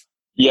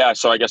 Yeah,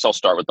 so I guess I'll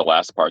start with the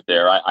last part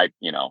there. I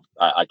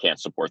can't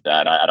support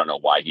that. I don't know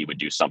why he would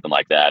do something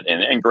like that.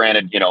 And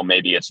granted,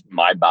 maybe it's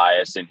my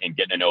bias in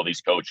getting to know these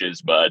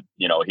coaches, but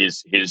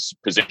his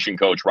position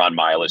coach Ron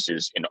Miles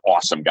is an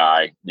awesome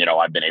guy.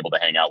 I've been able to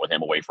hang out with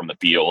him away from the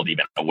field,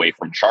 even away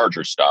from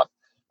Charger stuff.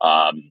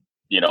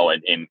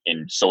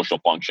 In social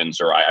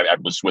functions, or I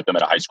was with him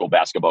at a high school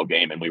basketball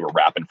game and we were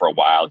rapping for a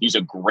while. He's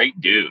a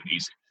great dude.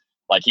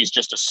 He's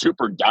just a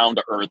super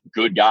down-to-earth,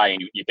 good guy.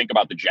 And you think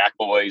about the Jack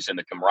Boys and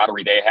the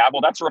camaraderie they have.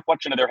 Well, that's a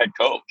reflection of their head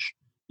coach.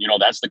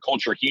 That's the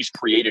culture he's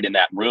created in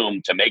that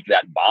room to make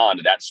that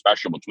bond that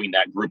special between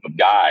that group of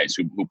guys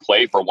who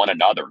play for one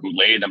another, who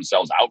lay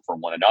themselves out for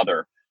one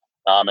another,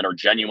 and are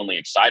genuinely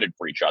excited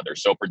for each other.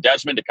 So for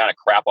Desmond to kind of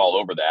crap all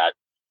over that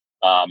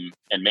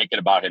and make it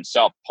about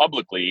himself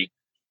publicly,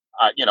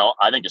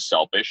 I think is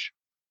selfish.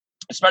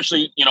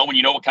 Especially, when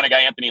you know what kind of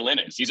guy Anthony Lynn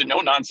is. He's a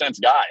no-nonsense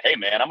guy. Hey,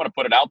 man, I'm going to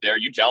put it out there.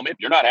 You tell me. If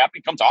you're not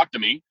happy, come talk to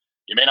me.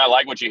 You may not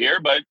like what you hear,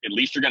 but at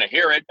least you're going to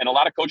hear it. And a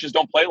lot of coaches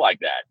don't play like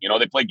that.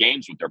 They play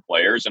games with their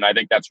players. And I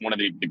think that's one of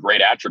the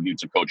great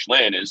attributes of Coach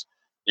Lynn is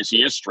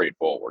he is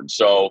straightforward.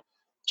 So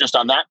just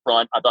on that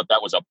front, I thought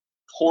that was a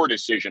poor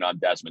decision on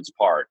Desmond's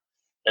part.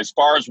 As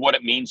far as what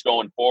it means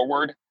going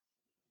forward,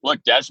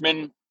 look,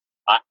 Desmond,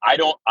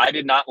 I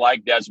did not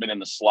like Desmond in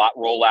the slot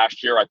role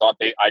last year.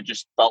 I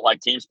just felt like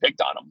teams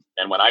picked on him.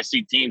 And when I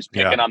see teams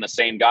picking on the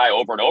same guy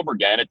over and over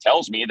again, it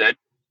tells me that,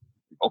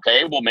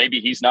 okay, well, maybe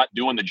he's not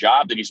doing the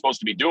job that he's supposed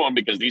to be doing,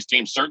 because these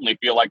teams certainly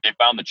feel like they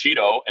found the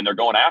Cheeto and they're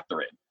going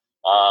after it.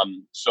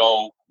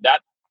 So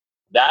that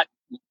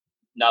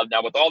now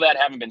with all that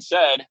having been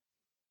said,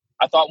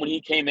 I thought when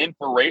he came in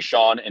for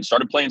Rayshon and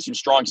started playing some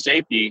strong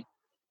safety,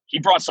 he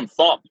brought some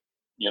thump.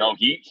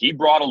 He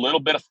brought a little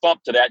bit of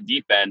thump to that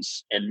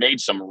defense and made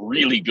some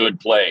really good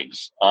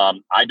plays.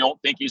 I don't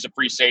think he's a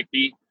free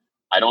safety.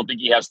 I don't think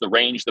he has the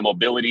range, the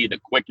mobility, the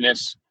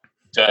quickness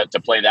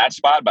to play that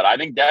spot. But I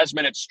think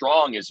Desmond at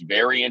strong is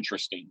very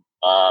interesting,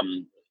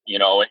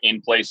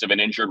 in place of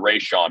an injured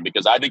Rayshon,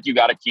 because I think you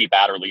got to keep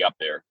Adderley up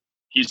there.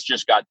 He's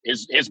just got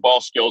his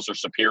ball skills are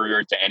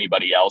superior to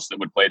anybody else that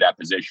would play that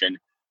position.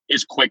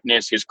 His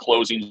quickness, his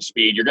closing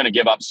speed, you're going to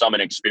give up some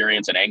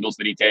inexperience and angles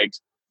that he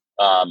takes.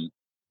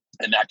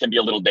 And that can be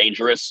a little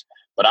dangerous.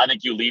 But I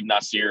think you leave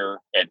Nasir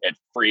at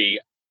free,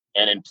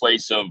 and in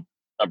place of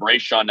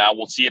Rayshon. Now,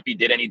 we'll see if he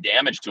did any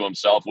damage to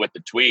himself with the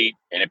tweet,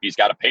 and if he's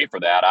got to pay for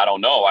that. I don't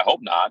know. I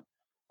hope not.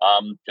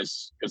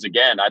 Because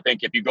again, I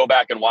think if you go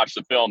back and watch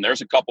the film,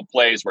 there's a couple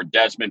plays where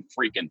Desmond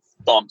freaking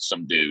thumped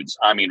some dudes.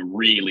 I mean,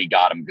 really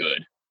got him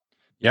good.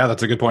 Yeah,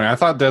 that's a good point. I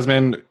thought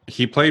Desmond,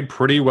 he played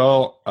pretty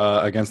well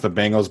against the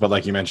Bengals, but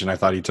like you mentioned, I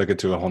thought he took it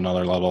to a whole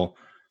nother level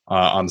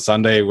on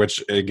Sunday,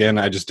 which again,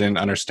 I just didn't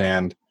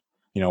understand,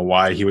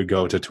 why he would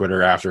go to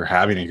Twitter after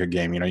having a good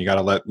game. You got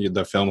to let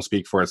the film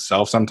speak for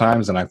itself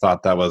sometimes. And I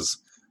thought that was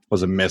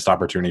a missed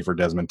opportunity for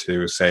Desmond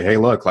to say, hey,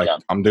 look,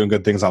 I'm doing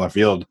good things on the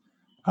field.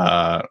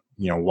 Why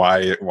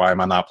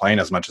am I not playing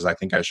as much as I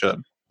think I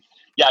should?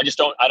 Yeah, I just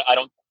don't,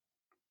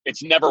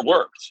 it's never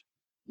worked.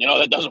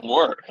 That doesn't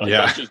work.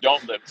 Just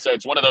don't live. So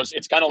it's one of those,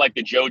 it's kind of like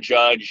the Joe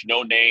Judge,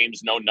 no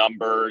names, no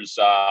numbers,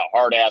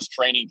 hard ass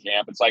training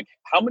camp. It's like,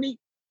 how many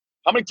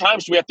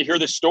times do we have to hear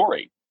this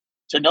story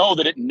to know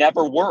that it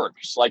never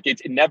works? Like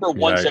it never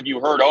once have you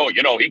heard,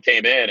 he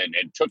came in and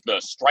took the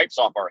stripes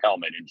off our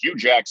helmet, and Hugh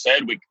Jack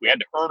said we had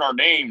to earn our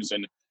names,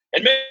 and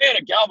man,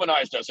 it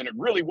galvanized us and it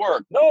really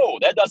worked. No,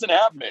 that doesn't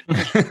happen.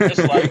 It's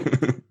just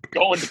like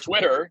going to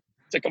Twitter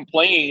to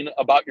complain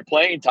about your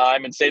playing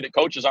time and say that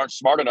coaches aren't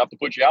smart enough to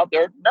put you out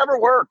there never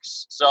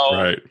works.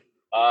 So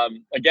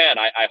again,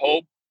 I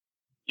hope,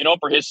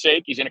 for his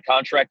sake, he's in a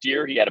contract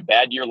year. He had a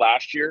bad year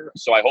last year.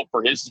 So I hope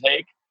for his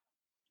sake,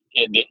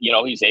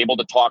 he's able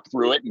to talk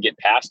through it and get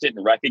past it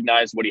and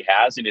recognize what he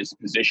has in his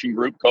position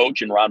group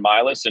coach and Ron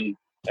Milas and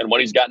what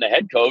he's got in a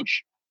head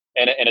coach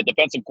and a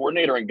defensive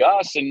coordinator in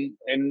Gus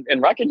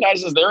and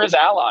recognizes they're his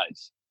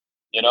allies,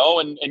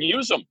 and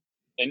use them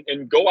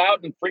and go out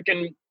and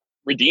freaking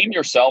redeem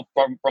yourself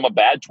from a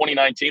bad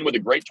 2019 with a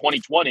great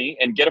 2020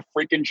 and get a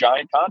freaking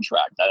giant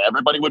contract.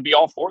 Everybody would be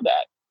all for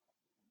that.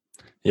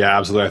 Yeah,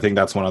 absolutely. I think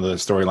that's one of the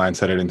storylines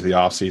headed into the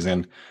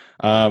offseason.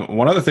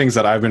 One of the things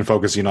that I've been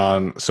focusing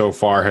on so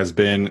far has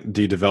been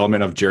the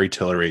development of Jerry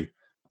Tillery.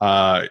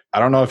 I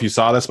don't know if you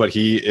saw this, but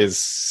he is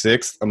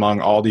 6th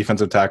among all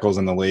defensive tackles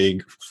in the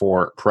league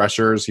for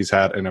pressures. He's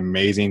had an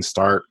amazing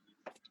start.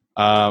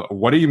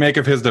 What do you make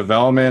of his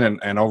development?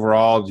 And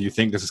overall, do you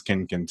think this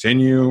can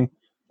continue?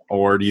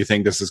 Or do you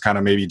think this is kind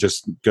of maybe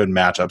just good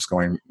matchups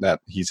going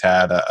that he's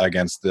had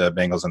against the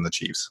Bengals and the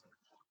Chiefs?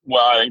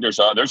 Well, I think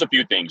there's a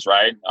few things,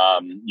 right?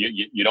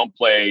 You don't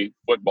play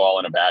football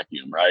in a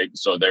vacuum, right?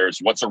 So there's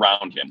what's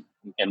around him.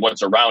 And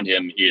what's around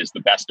him is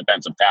the best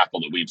defensive tackle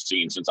that we've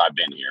seen since I've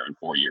been here in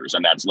 4 years,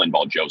 and that's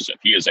Linval Joseph.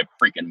 He is a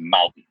freaking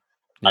mountain.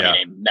 I mean,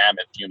 a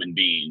mammoth human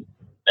being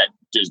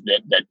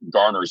that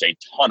garners a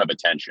ton of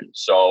attention.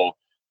 So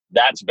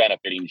that's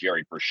benefiting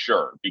Jerry for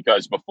sure.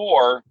 Because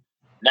before,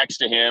 next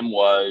to him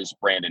was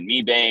Brandon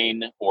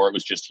Mebane, or it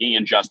was just he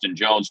and Justin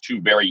Jones, two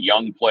very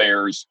young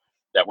players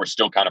that were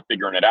still kind of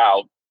figuring it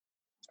out.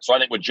 So I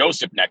think with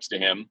Joseph next to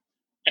him,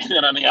 and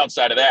then on the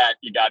outside of that,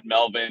 you got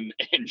Melvin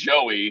and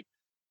Joey.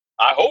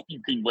 I hope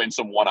you can win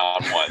some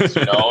one-on-ones,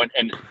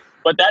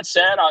 but that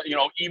said,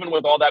 even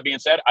with all that being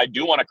said, I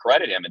do want to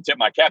credit him and tip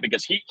my cap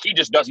because he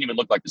just doesn't even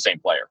look like the same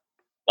player.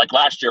 Like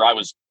last year,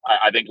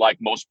 I think like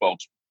most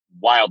folks,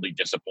 wildly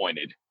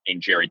disappointed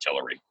in Jerry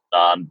Tillery.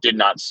 Did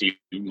not see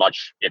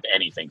much, if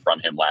anything, from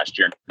him last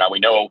year. Now we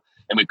know,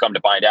 and we've come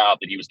to find out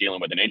that he was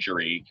dealing with an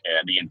injury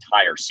the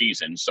entire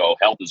season. So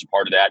health is a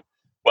part of that.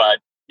 But,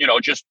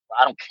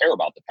 I don't care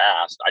about the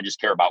past. I just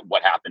care about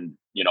what happened,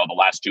 the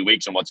last 2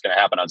 weeks and what's going to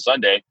happen on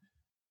Sunday.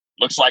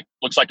 Looks like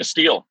a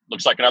steal.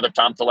 Looks like another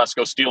Tom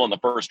Telesco steal in the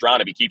first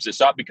round if he keeps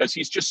this up because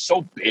he's just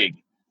so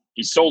big.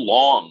 He's so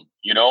long,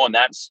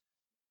 and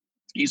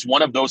he's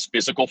one of those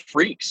physical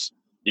freaks,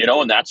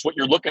 and that's what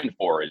you're looking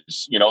for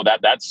is,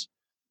 that's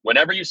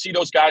whenever you see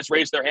those guys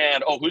raise their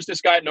hand, who's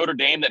this guy at Notre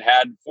Dame that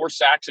had 4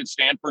 sacks at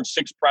Stanford,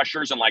 6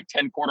 pressures and like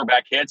 10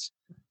 quarterback hits?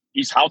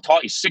 He's how tall?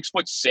 He's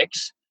 6'6", and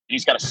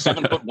he's got a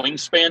 7-foot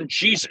wingspan.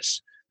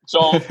 Jesus.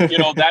 So,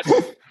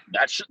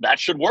 that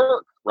should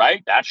work,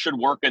 right? That should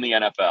work in the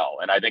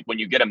NFL. And I think when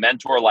you get a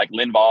mentor like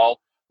Linval,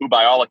 who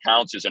by all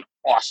accounts is an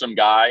awesome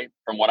guy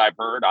from what I've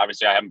heard.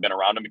 Obviously, I haven't been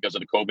around him because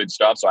of the COVID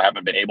stuff, so I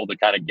haven't been able to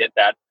kind of get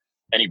that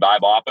any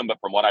vibe off him. But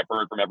from what I've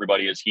heard from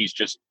everybody is he's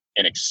just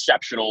an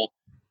exceptional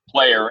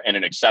player and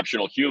an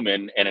exceptional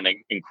human and an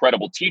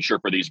incredible teacher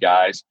for these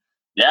guys.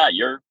 Yeah,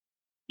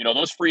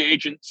 those free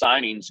agent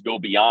signings go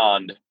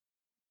beyond,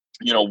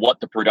 what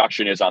the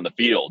production is on the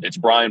field. It's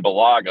Brian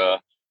Balaga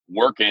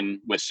working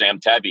with Sam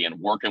Tevy and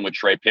working with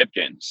Trey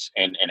Pipkins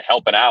and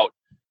helping out,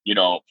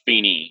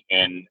 Feeney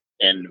and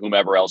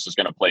whomever else is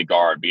going to play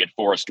guard, be it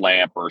Forrest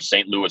Lamp or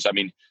St. Louis. I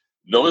mean,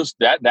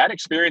 that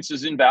experience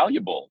is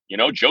invaluable.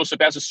 Joseph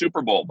has a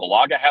Super Bowl.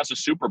 Balaga has a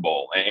Super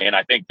Bowl. And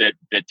I think that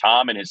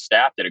Tom and his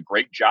staff did a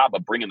great job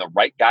of bringing the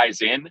right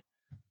guys in,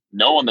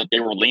 knowing that they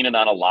were leaning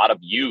on a lot of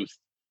youth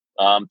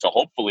to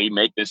hopefully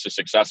make this a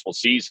successful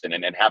season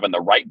and having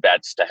the right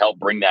vets to help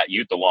bring that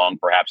youth along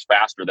perhaps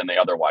faster than they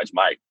otherwise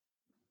might.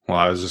 Well,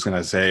 I was just going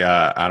to say,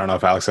 I don't know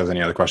if Alex has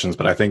any other questions,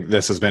 but I think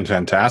this has been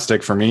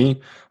fantastic for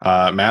me.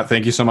 Matt,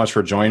 thank you so much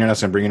for joining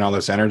us and bringing all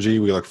this energy.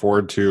 We look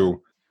forward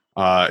to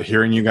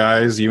hearing you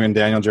guys, you and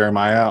Daniel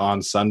Jeremiah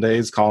on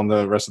Sundays, calling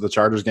the rest of the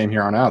Chargers game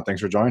here on out.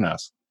 Thanks for joining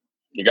us.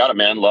 You got it,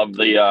 man. Love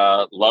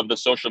the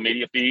social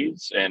media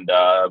feeds, and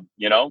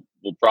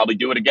we'll probably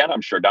do it again,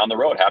 I'm sure, down the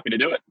road. Happy to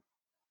do it.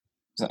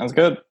 Sounds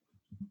good.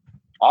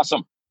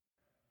 Awesome.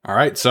 All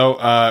right.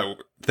 So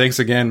thanks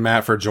again,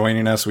 Matt, for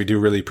joining us. We do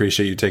really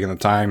appreciate you taking the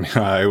time.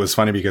 It was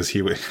funny because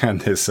he had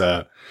this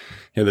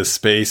this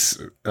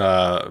space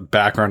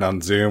background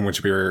on Zoom,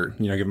 which we were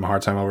giving him a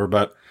hard time over.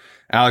 But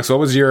Alex, what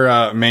was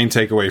your main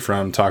takeaway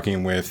from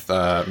talking with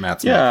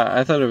Matt Smith? Yeah,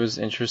 I thought it was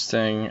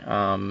interesting.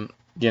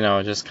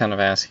 Just kind of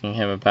asking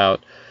him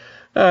about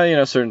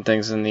certain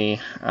things in the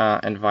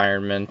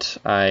environment.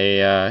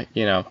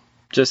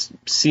 Just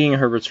seeing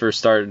Herbert's first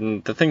start,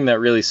 and the thing that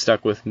really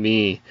stuck with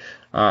me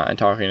and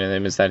talking to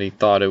him is that he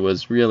thought it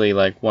was really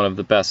like one of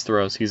the best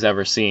throws he's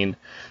ever seen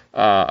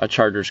a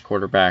Chargers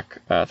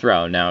quarterback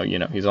throw. Now,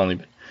 he's only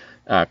been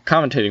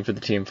commentating for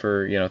the team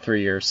for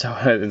 3 years, so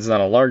it's not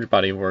a large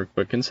body of work,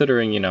 but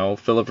considering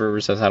Phillip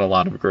Rivers has had a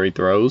lot of great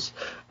throws.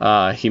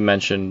 He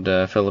mentioned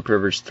Phillip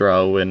Rivers'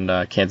 throw in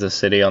Kansas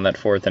City on that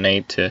 4th and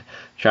 8 to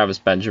Travis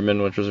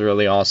Benjamin, which was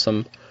really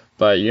awesome.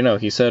 But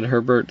he said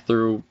Herbert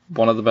threw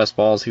one of the best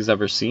balls he's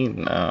ever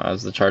seen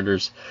as the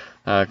Chargers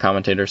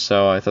commentator,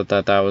 so I thought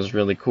that was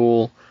really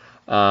cool.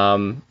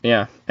 And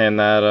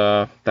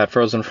that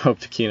frozen rope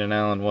to Keenan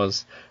Allen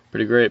was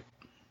pretty great.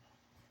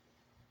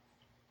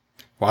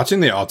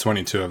 Watching the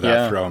all-22 of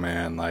that throw,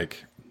 man,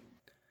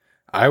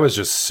 I was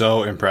just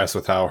so impressed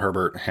with how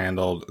Herbert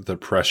handled the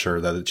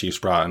pressure that the Chiefs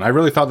brought. And I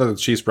really thought that the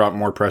Chiefs brought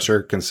more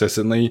pressure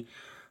consistently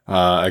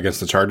against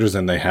the Chargers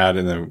than they had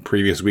in the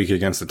previous week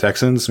against the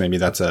Texans. Maybe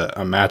that's a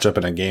matchup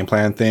and a game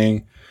plan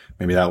thing.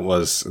 Maybe that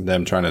was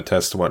them trying to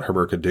test what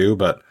Herbert could do.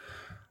 But,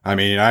 I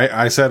mean,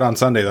 I said on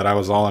Sunday that I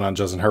was all in on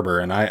Justin Herbert,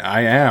 and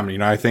I am.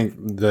 I think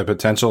the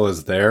potential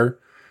is there.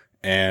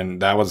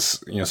 And that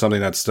was,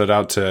 something that stood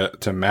out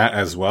to Matt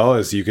as well,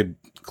 as you could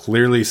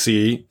clearly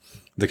see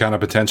the kind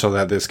of potential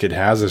that this kid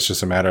has. It's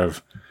just a matter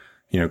of,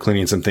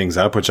 cleaning some things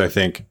up, which I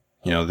think,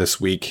 this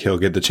week he'll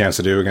get the chance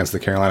to do against the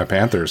Carolina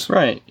Panthers.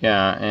 Right.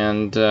 Yeah.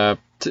 And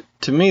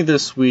to me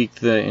this week,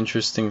 the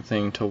interesting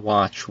thing to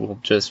watch will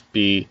just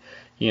be,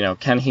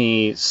 can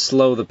he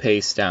slow the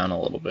pace down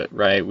a little bit,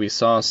 right? We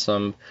saw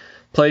some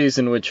plays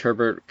in which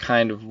Herbert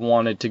kind of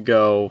wanted to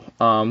go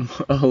a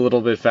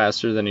little bit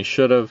faster than he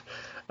should have.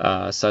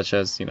 Such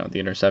as, the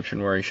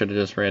interception where he should have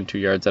just ran 2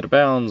 yards out of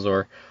bounds,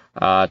 or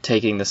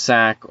taking the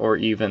sack, or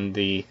even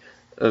the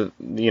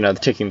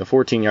taking the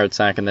 14-yard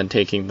sack and then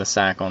taking the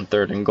sack on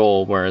 3rd and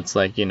goal, where it's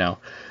like,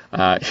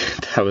 that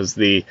was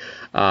the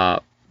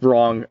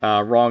wrong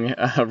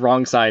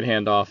side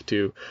handoff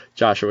to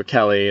Joshua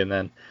Kelly, and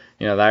then,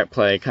 that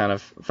play kind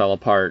of fell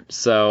apart.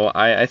 So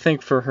I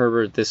think for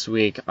Herbert this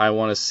week, I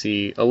want to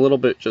see a little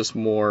bit just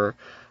more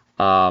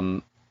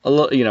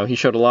he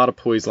showed a lot of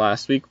poise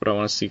last week, but I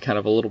want to see kind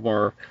of a little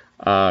more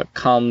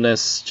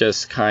calmness,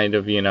 just kind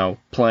of,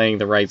 playing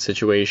the right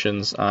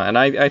situations. And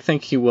I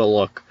think he will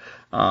look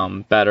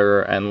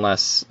better and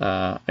less,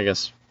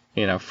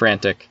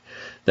 frantic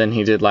than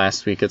he did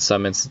last week at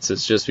some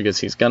instances, just because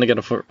he's going to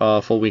get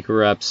a full week of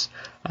reps.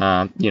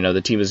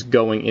 The team is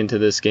going into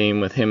this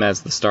game with him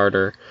as the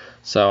starter.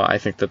 So I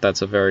think that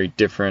that's a very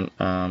different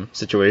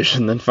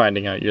situation than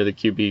finding out you're the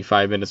QB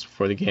 5 minutes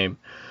before the game.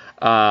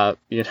 Right.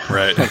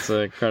 That's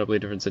an incredibly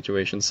different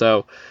situation.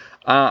 So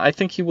I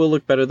think he will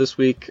look better this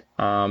week.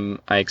 I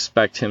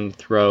expect him to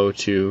throw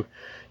to,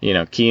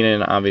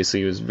 Keenan.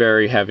 Obviously, he was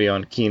very heavy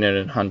on Keenan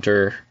and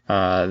Hunter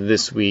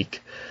this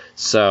week.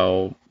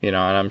 So, and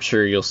I'm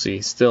sure you'll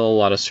see still a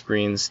lot of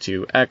screens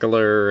to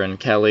Eckler and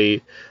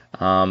Kelly.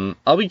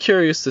 I'll be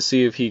curious to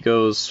see if he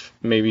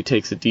maybe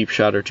takes a deep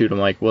shot or two to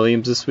Mike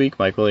Williams this week.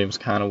 Mike Williams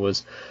kind of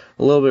was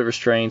a little bit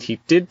restrained. He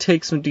did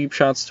take some deep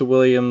shots to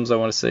Williams, I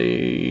want to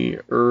say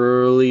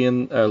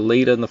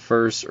late in the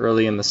first,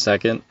 early in the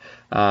second.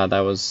 That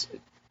was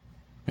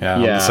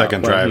on the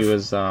second drive. He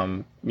was,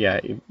 the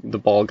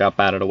ball got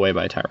batted away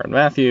by Tyrann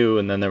Mathieu,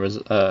 and then there was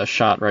a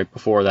shot right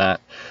before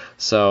that.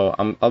 So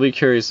I'll be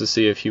curious to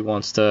see if he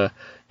wants to,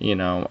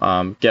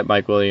 get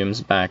Mike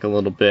Williams back a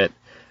little bit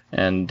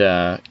and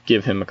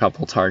give him a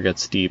couple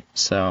targets deep.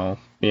 So,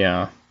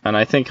 yeah. And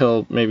I think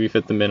he'll maybe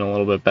fit them in a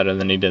little bit better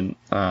than he did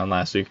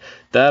last week.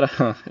 That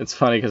it's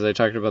funny because I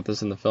talked about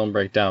this in the film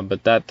breakdown,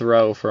 but that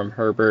throw from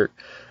Herbert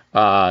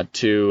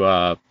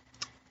to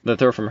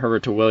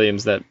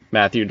Williams that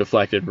Matthew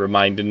deflected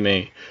reminded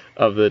me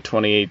of the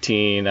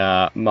 2018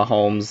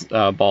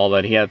 Mahomes ball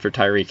that he had for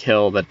Tyreek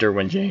Hill that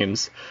Derwin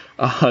James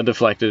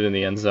deflected in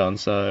the end zone.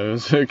 So it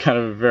was kind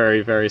of a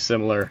very, very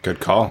similar. Good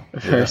call.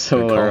 Very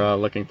similar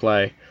looking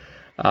play.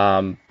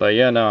 But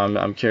yeah, no,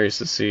 I'm curious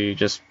to see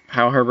just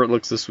how Herbert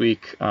looks this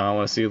week. I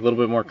want to see a little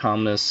bit more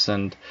calmness,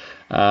 and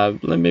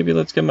maybe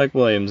let's get Mike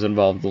Williams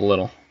involved a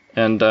little,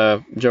 and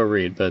Joe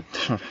Reed, but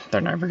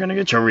they're never going to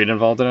get Joe Reed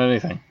involved in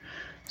anything.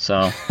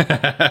 So,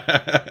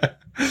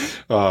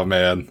 oh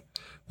man,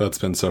 that's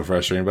been so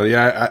frustrating. But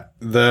yeah,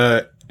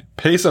 the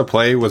pace of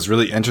play was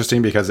really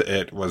interesting because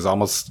it was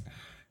almost.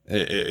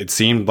 It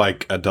seemed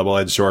like a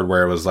double-edged sword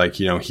where it was like,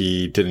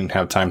 he didn't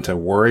have time to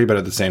worry, but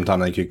at the same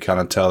time, you could kind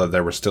of tell that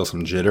there were still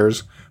some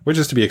jitters, which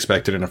is to be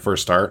expected in a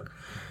first start.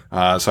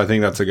 So I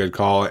think that's a good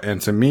call.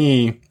 And to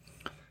me,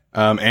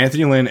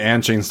 Anthony Lynn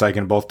and Shane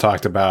Steichen both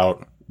talked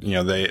about,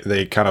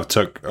 they kind of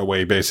took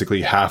away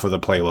basically half of the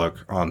playbook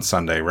on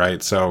Sunday,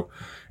 right? So,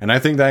 and I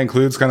think that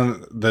includes kind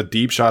of the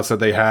deep shots that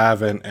they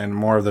have and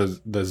more of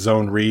the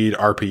zone read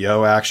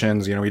RPO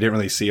actions. We didn't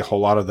really see a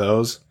whole lot of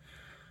those.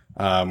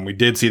 We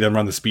did see them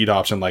run the speed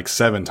option like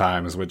 7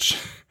 times, which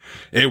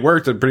it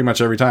worked pretty much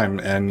every time.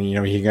 And,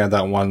 he got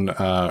that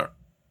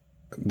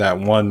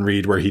one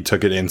read where he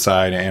took it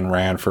inside and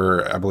ran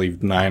for, I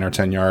believe, 9 or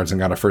 10 yards and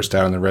got a first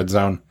down in the red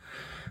zone.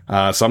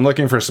 So I'm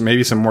looking for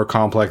maybe some more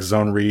complex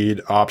zone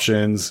read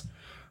options.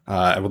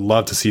 I would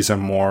love to see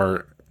some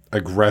more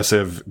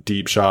aggressive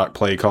deep shot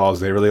play calls.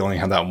 They really only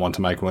had that one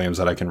to Mike Williams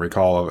that I can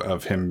recall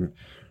of him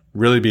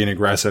really being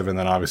aggressive. And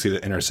then obviously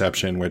the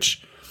interception,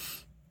 which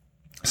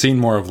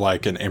seemed more of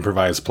like an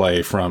improvised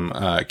play from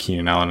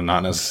Keenan Allen and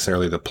not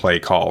necessarily the play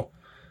call.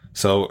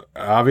 So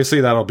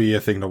obviously that'll be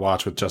a thing to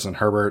watch with Justin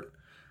Herbert.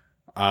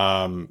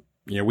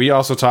 We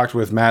also talked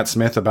with Matt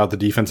Smith about the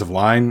defensive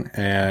line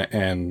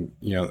and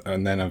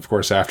then of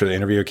course after the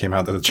interview it came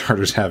out that the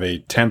Chargers have a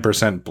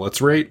 10% blitz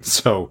rate.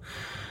 So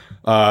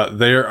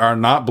they are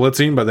not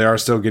blitzing, but they are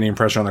still getting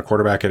pressure on the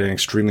quarterback at an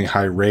extremely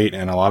high rate.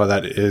 And a lot of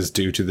that is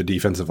due to the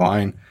defensive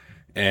line.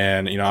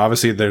 And,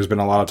 obviously there's been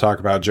a lot of talk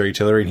about Jerry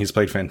Tillery and he's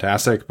played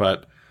fantastic,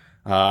 but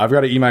I've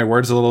got to eat my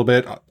words a little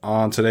bit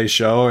on today's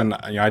show. And,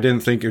 I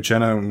didn't think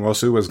Uchenna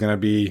Nwosu was going to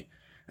be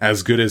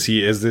as good as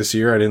he is this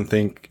year.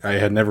 I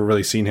had never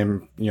really seen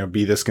him,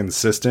 be this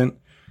consistent,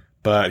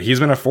 but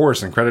he's been a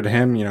force and credit to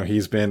him.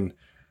 He's been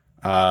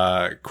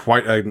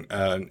quite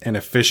an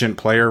efficient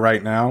player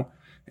right now.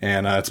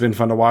 And it's been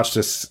fun to watch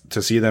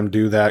to see them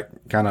do that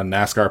kind of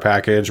NASCAR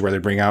package where they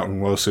bring out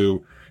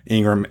Nwosu,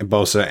 Ingram,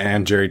 Bosa,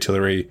 and Jerry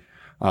Tillery.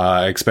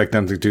 I expect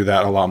them to do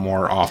that a lot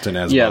more often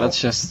as well. Yeah,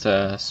 that's just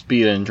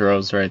speed and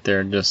droves right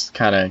there. Just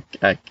kind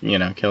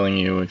of, killing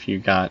you if you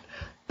got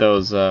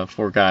those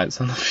 4 guys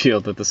on the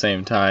field at the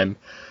same time.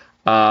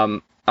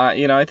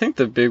 I think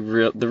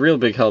the real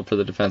big help for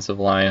the defensive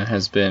line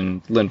has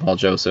been Linval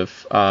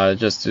Joseph.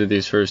 Just through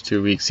these first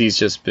 2 weeks, he's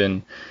just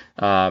been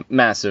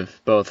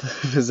massive, both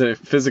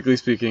physically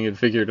speaking and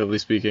figuratively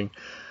speaking.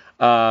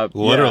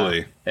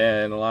 Literally.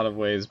 Yeah, in a lot of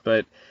ways,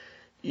 but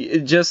it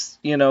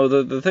just,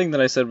 the thing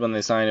that I said when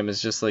they signed him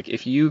is just like,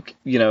 if he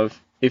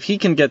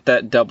can get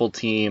that double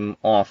team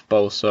off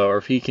Bosa, or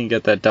if he can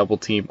get that double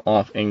team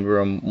off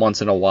Ingram once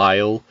in a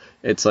while,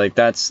 it's like,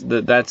 that's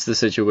the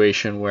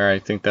situation where I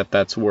think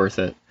that's worth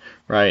it,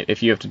 right?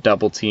 If you have to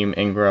double team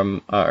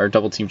Ingram, or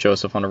double team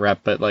Joseph on a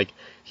rep, but like,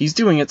 he's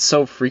doing it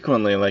so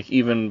frequently, like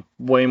even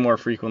way more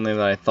frequently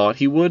than I thought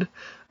he would.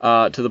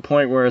 To the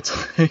point where it's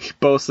like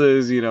Bosa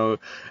is,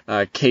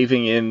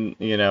 caving in,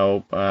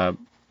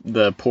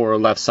 the poor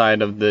left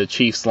side of the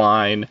Chiefs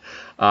line.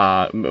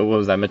 What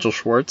was that, Mitchell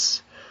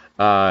Schwartz?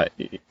 That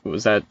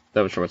was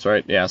Schwartz,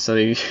 right? Yeah, so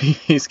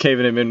he's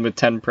caving him in with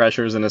 10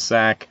 pressures and a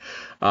sack.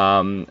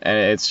 And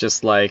it's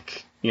just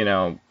like,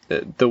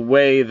 the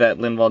way that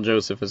Linval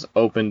Joseph has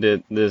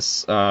opened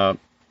this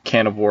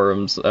can of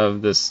worms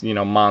of this,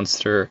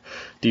 monster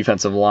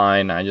defensive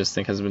line, I just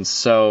think has been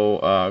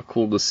so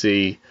cool to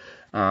see.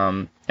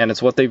 And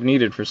it's what they've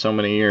needed for so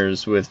many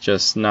years with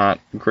just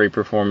not great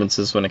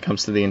performances when it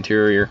comes to the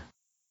interior.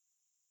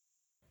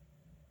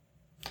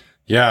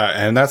 Yeah,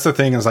 and that's the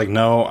thing is like,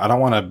 no, I don't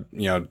want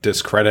to,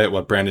 discredit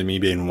what Brandon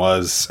Meebane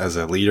was as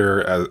a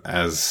leader,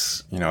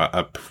 as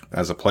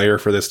a player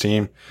for this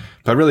team.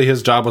 But really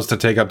his job was to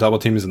take up double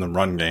teams in the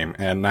run game.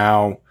 And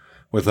now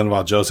with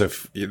Linval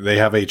Joseph, they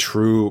have a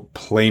true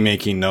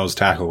playmaking nose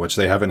tackle, which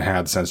they haven't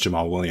had since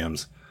Jamal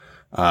Williams.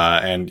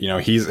 And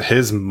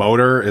his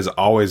motor is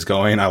always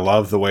going. I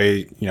love the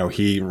way,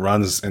 he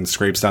runs and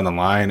scrapes down the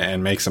line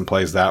and makes some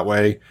plays that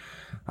way.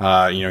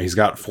 He's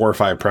got 4 or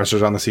 5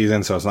 pressures on the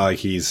season, so it's not like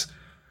he's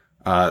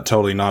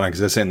totally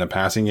non-existent in the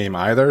passing game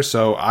either.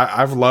 So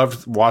I've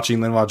loved watching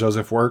Linval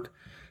Joseph work,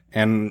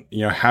 and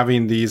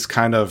having these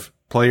kind of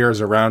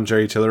players around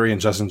Jerry Tillery and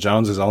Justin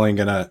Jones is only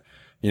going to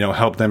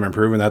help them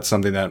improve, and that's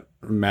something that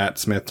Matt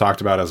Smith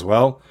talked about as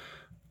well.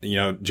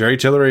 Jerry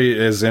Tillery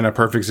is in a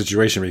perfect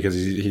situation because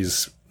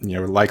he's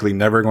likely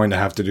never going to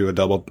have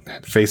to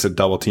face a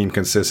double team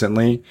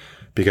consistently,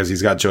 because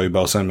he's got Joey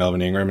Bosa and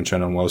Melvin Ingram and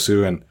Trent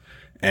Nwosu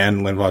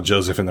and Linval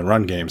Joseph in the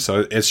run game.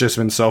 So it's just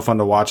been so fun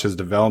to watch his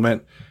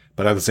development.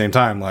 But at the same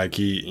time, like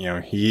he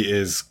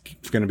is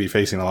going to be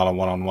facing a lot of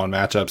one-on-one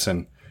matchups,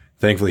 and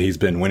thankfully he's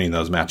been winning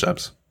those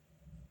matchups.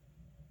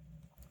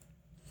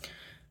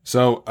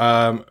 So,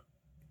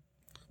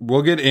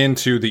 we'll get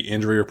into the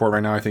injury report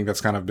right now. I think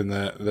that's kind of been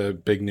the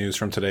big news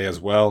from today as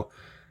well.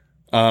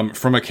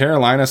 From a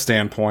Carolina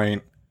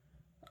standpoint,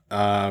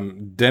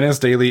 Dennis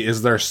Daly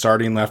is their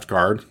starting left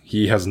guard.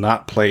 He has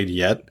not played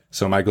yet,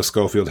 so Michael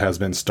Schofield has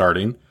been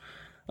starting.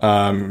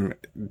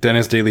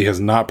 Dennis Daly has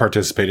not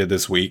participated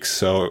this week,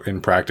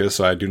 in practice,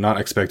 so I do not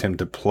expect him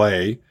to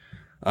play.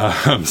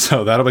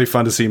 So that'll be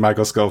fun to see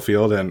Michael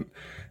Schofield and,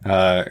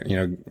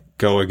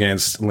 go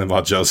against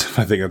Linval Joseph.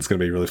 I think that's going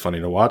to be really funny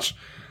to watch.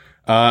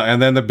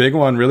 And then the big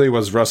one really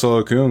was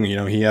Russell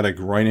Okung. He had a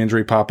groin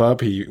injury pop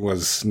up. He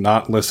was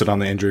not listed on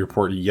the injury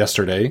report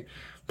yesterday,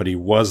 but he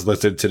was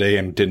listed today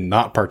and did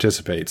not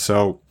participate.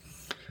 So,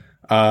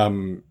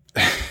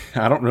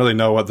 I don't really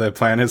know what the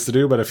plan is to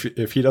do, but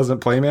if he doesn't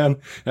play, man,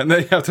 and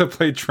they have to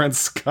play Trent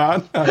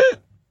Scott, man,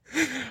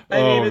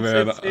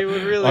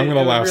 I'm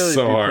gonna laugh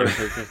so hard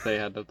if they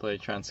had to play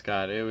Trent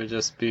Scott. It would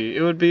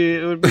be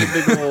a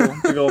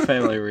big old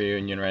family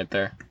reunion right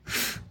there.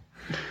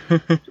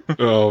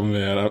 Oh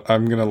man,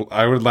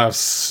 I would laugh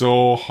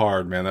so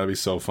hard, man. That'd be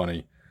so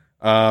funny.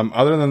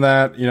 Other than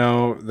that,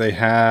 they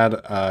had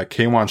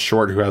K'Wan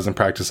Short, who hasn't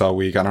practiced all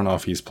week. I don't know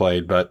if he's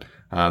played, but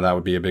that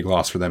would be a big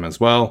loss for them as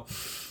well.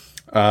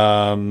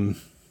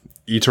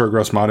 Yetur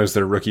Gross-Matos,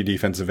 their rookie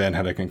defensive end,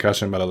 had a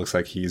concussion, but it looks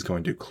like he's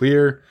going to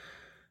clear.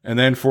 And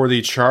then for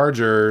the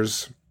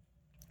Chargers,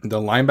 the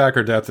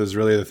linebacker depth is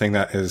really the thing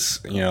that is,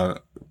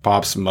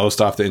 pops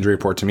most off the injury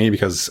report to me,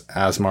 because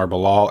Asmar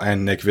Bilal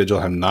and Nick Vigil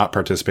have not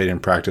participated in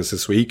practice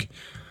this week.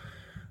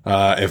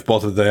 If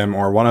both of them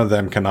or one of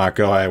them cannot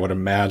go, I would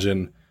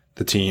imagine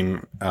the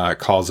team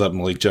calls up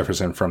Malik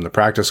Jefferson from the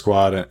practice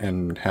squad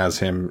and has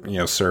him,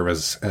 serve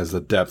as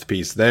the depth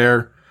piece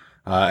there.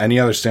 Any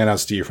other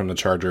standouts to you from the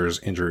Chargers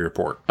injury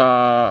report?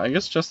 I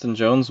guess Justin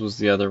Jones was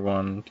the other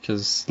one,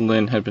 because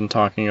Lynn had been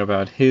talking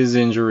about his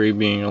injury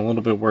being a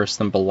little bit worse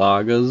than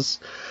Balaga's.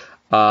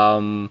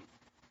 And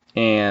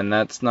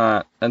that's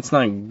not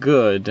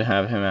good to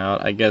have him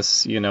out. I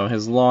guess,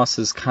 his loss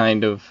is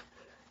kind of,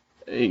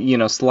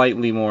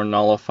 slightly more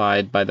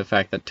nullified by the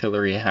fact that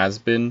Tillery has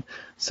been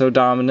so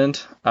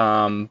dominant.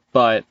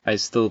 But I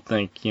still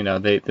think,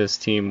 this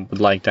team would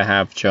like to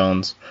have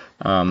Jones,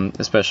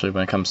 especially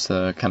when it comes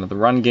to kind of the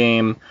run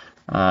game,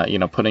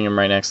 putting him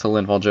right next to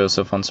Linval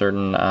Joseph on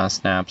certain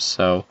snaps.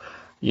 So,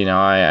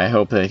 I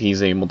hope that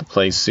he's able to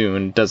play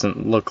soon.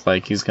 Doesn't look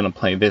like he's going to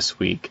play this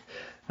week.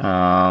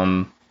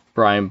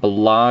 Brian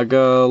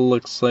Bulaga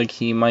looks like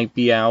he might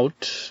be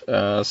out,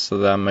 so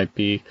that might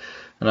be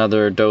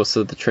another dose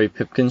of the Trey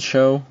Pipkins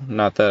show.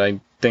 Not that I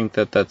think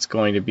that that's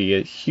going to be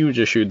a huge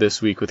issue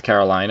this week with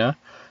Carolina,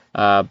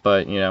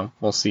 but,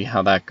 we'll see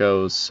how that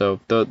goes. So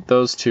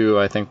those two,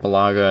 I think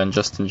Bulaga and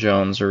Justin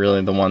Jones, are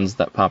really the ones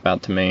that pop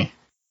out to me.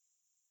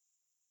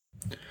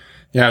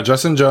 Yeah,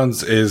 Justin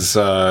Jones is,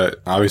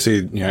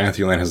 obviously,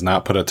 Anthony Lynn has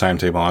not put a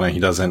timetable on it. He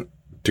doesn't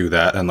do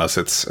that unless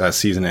it's a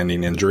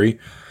season-ending injury.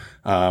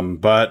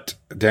 But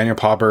Daniel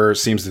Popper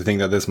seems to think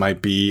that this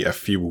might be a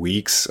few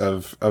weeks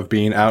of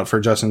being out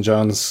for Justin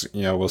Jones.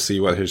 We'll see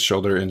what his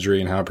shoulder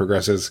injury and how it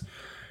progresses.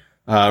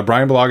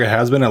 Brian Bulaga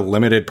has been a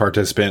limited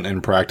participant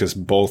in practice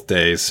both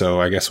days,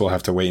 so I guess we'll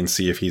have to wait and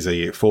see if he's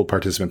a full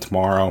participant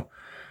tomorrow.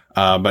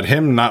 But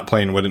him not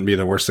playing wouldn't be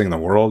the worst thing in the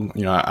world.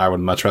 I would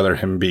much rather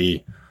him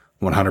be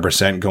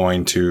 100%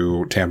 going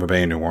to Tampa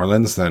Bay and New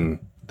Orleans than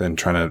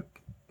trying to,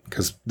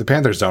 because the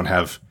Panthers don't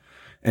have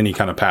any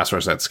kind of pass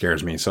rush that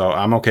scares me. So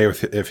I'm okay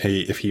with if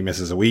he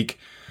misses a week.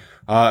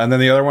 And then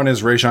the other one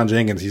is Rayshawn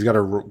Jenkins. He's got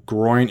a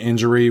groin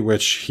injury,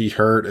 which he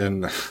hurt.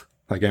 And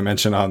like I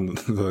mentioned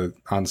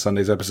on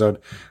Sunday's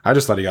episode, I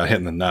just thought he got hit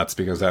in the nuts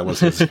because that was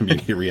his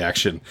immediate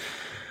reaction.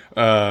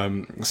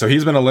 So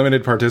he's been a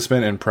limited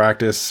participant in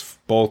practice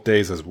both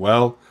days as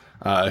well.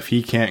 If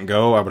he can't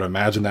go, I would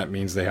imagine that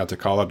means they have to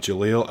call up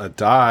Jaleel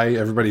Adai,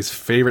 everybody's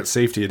favorite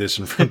safety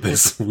addition for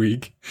this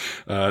week,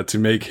 to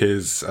make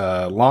his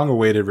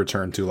long-awaited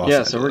return to Los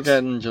Angeles. Yeah, so we're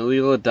getting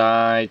Jaleel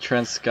Adai,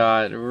 Trent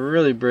Scott. We're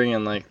really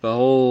bringing like the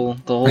whole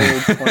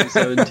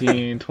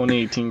 2017,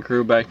 2018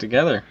 crew back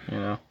together.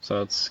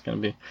 So it's gonna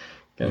be.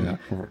 Yeah.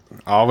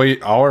 All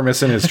we're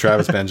missing is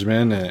Travis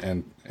Benjamin,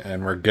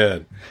 and we're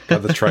good.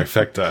 Got the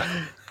trifecta.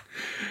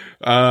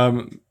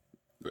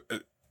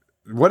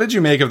 what did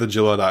you make of the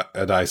Jalil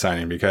Adai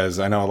signing? Because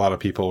I know a lot of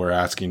people were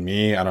asking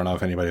me. I don't know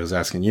if anybody was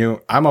asking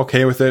you. I'm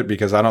okay with it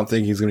because I don't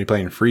think he's going to be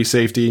playing free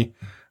safety.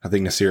 I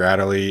think Nasir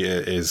Adderley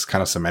is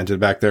kind of cemented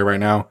back there right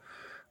now.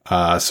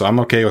 So I'm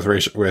okay with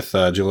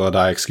Jalil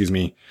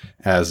Adai,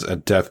 as a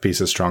depth piece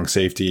of strong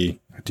safety.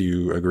 Do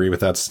you agree with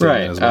that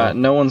statement as well?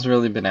 No one's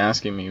really been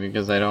asking me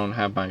because I don't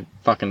have my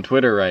fucking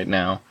Twitter right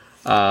now.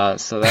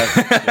 So that's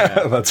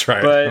that's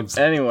right. But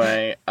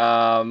anyway,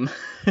 no,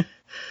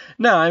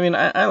 I mean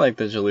I like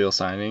the Jalil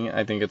signing.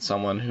 I think it's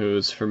someone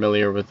who's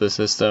familiar with the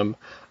system.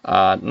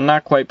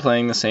 Not quite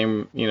playing the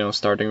same,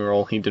 starting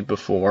role he did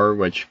before,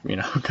 which,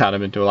 got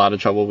him into a lot of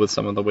trouble with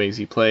some of the ways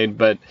he played.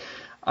 But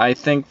I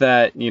think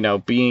that,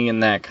 being in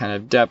that kind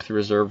of depth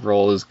reserve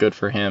role is good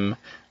for him.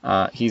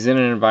 He's in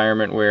an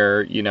environment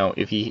where,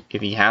 if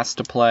he has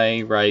to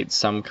play, right,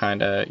 some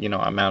kind of,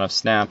 amount of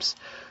snaps,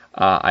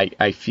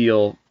 I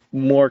feel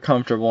more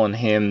comfortable in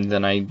him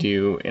than I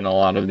do in a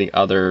lot of the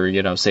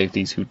other,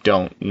 safeties who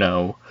don't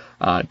know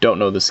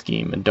the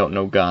scheme and don't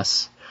know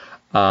Gus.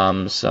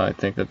 So I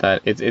think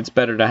that it's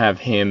better to have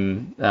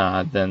him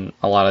than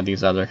a lot of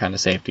these other kind of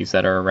safeties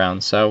that are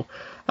around. So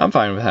I'm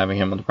fine with having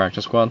him on the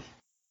practice squad.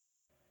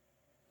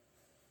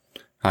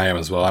 I am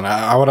as well, and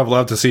I would have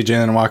loved to see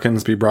Jalen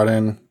Watkins be brought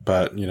in,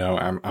 but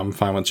I'm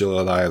fine with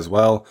Jalil Adai as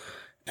well.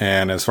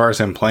 And as far as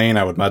him playing,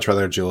 I would much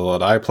rather Jalil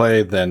Adai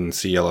play than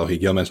see Elohi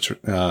Gilman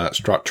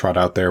trot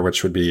out there,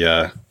 which would be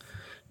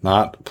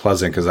not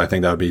pleasant because I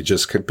think that would be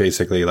just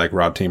basically like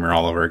Rod Teamer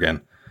all over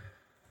again.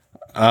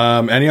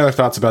 Any other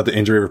thoughts about the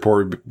injury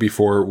report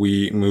before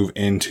we move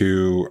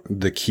into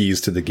the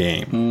keys to the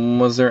game?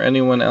 Was there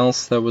anyone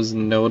else that was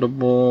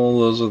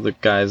notable? Those are the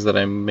guys that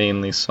I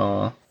mainly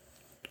saw.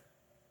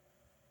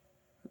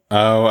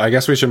 Oh, I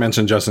guess we should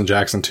mention Justin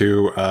Jackson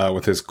too.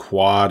 With his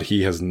quad,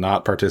 he has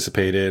not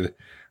participated.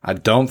 I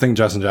don't think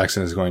Justin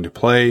Jackson is going to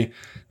play.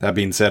 That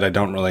being said, I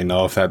don't really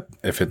know if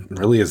it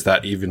really is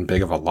that even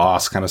big of a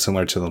loss, kind of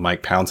similar to the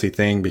Mike Pouncey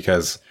thing,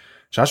 because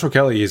Joshua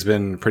Kelly has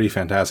been pretty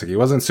fantastic. He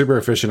wasn't super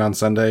efficient on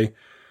Sunday,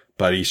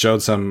 but he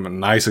showed some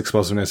nice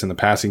explosiveness in the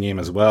passing game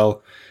as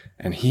well.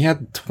 And he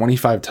had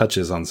 25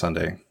 touches on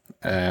Sunday.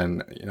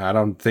 And I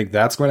don't think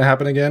that's going to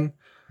happen again.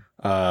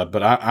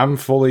 But I'm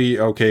fully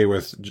okay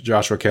with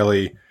Joshua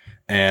Kelly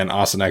and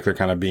Austin Eckler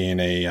kind of being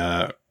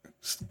a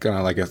kind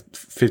of like a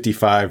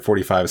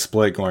 55-45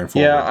 split going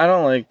forward. Yeah, I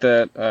don't like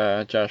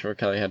that Joshua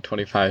Kelly had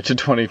 25 to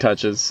 20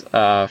 touches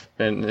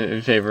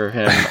in favor of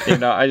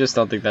him. I just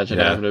don't think that should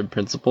happen in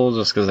principle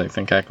just because I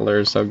think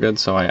Eckler is so good.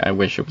 So I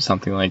wish it was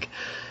something like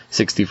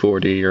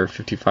 60-40 or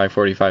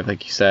 55-45,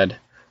 like you said,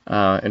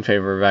 in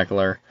favor of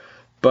Eckler.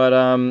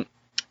 But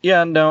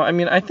yeah, no, I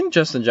mean, I think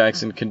Justin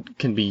Jackson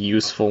can be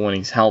useful when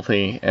he's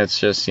healthy. It's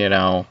just,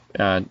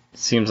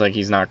 seems like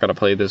he's not going to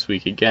play this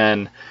week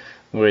again,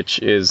 which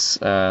is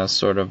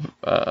sort of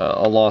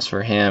a loss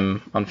for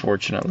him,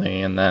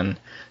 unfortunately. And then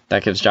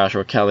that gives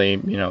Joshua Kelly,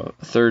 a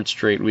third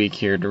straight week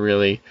here to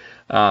really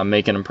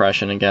make an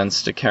impression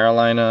against a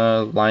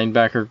Carolina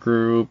linebacker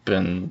group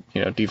and,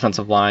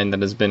 defensive line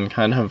that has been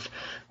kind of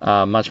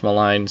much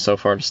maligned so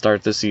far to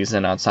start the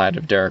season outside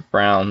of Derek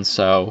Brown.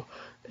 So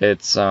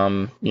it's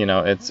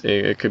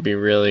it could be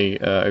really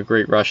a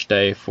great rush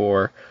day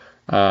for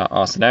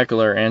Austin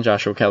Eckler and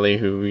Joshua Kelly,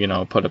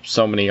 who put up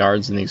so many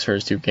yards in these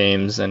first two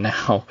games, and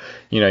now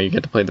you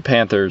get to play the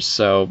Panthers,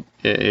 so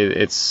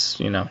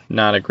it's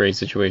not a great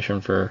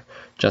situation for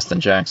Justin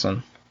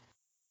Jackson.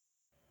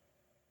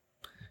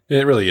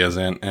 It really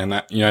isn't, and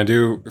I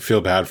do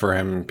feel bad for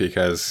him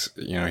because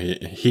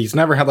he's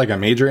never had like a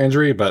major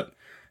injury, but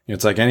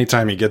it's like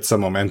anytime he gets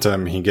some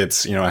momentum, he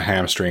gets, a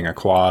hamstring, a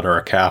quad, or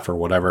a calf, or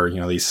whatever,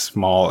 these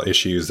small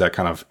issues that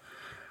kind of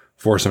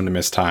force him to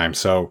miss time.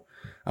 So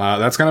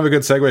that's kind of a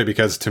good segue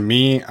because to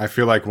me, I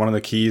feel like one of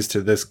the keys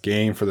to this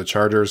game for the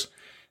Chargers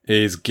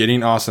is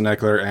getting Austin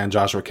Eckler and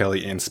Joshua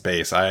Kelly in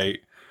space. I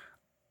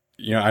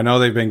know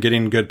they've been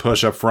getting good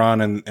push up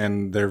front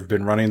and they've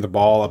been running the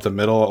ball up the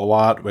middle a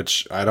lot,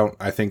 which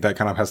I think that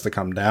kind of has to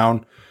come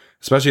down,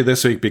 especially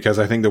this week, because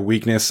I think the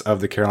weakness of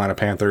the Carolina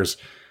Panthers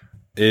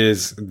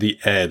is the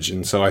edge.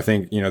 And so I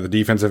think, the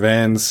defensive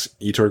ends,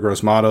 Yetur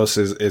Gross-Matos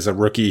is a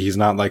rookie. He's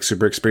not like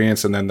super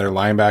experienced. And then their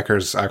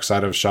linebackers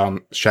outside of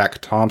Shaq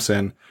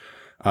Thompson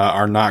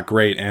are not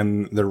great.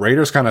 And the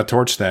Raiders kind of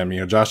torched them.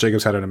 Josh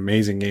Jacobs had an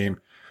amazing game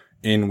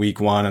in week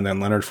 1. And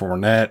then Leonard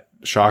Fournette,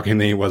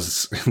 shockingly,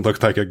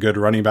 looked like a good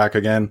running back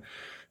again.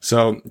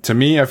 So to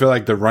me, I feel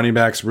like the running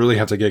backs really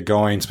have to get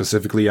going,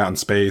 specifically out in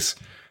space.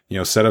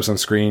 Set up some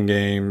screen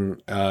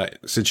game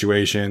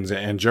situations.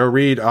 And Joe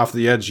Reed off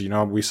the edge,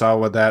 we saw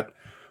what that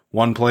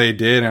one play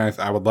did, and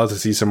I would love to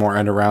see some more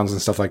end arounds and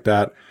stuff like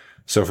that.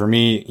 So for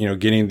me,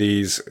 getting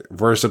these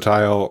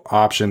versatile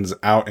options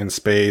out in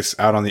space,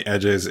 out on the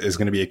edges, is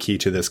going to be a key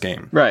to this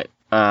game. Right.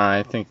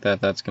 I think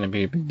that's going to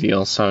be a big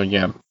deal. So,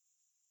 yeah.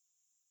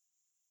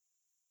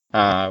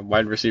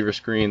 wide receiver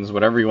screens,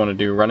 whatever you want to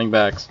do, running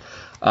backs.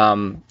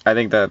 I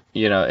think that,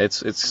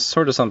 it's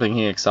sort of something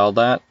he excelled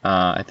at.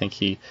 I think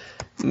he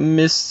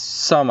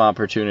missed some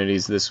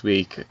opportunities this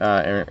week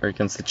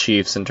against the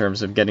Chiefs in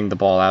terms of getting the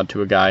ball out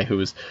to a guy who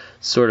was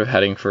sort of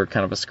heading for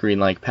kind of a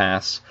screen-like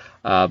pass.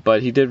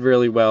 But he did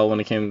really well when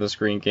it came to the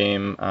screen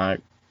game,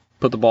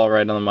 put the ball right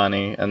on the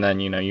money, and then,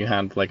 you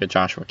had like a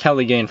Joshua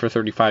Kelly gain for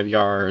 35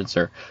 yards,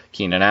 or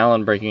Keenan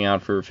Allen breaking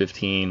out for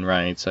 15,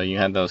 right? So you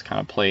had those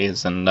kind of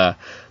plays, and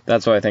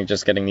that's why I think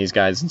just getting these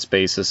guys in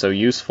space is so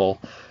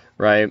useful,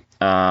 right?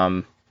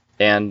 I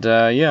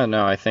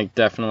think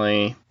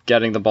definitely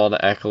getting the ball to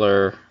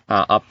Eckler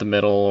up the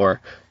middle, or,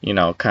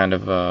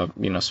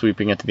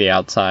 sweeping it to the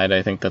outside,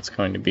 I think that's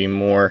going to be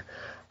more...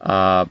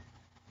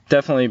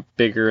 definitely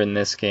bigger in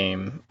this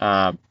game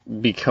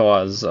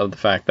because of the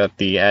fact that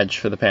the edge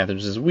for the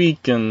Panthers is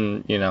weak,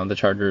 and the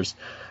Chargers,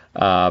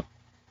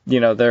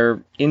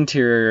 their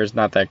interior is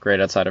not that great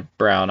outside of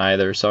Brown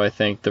either. So I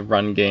think the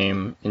run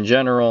game in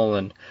general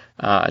and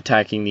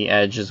attacking the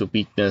edge is a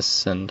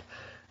weakness, and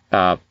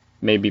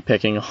maybe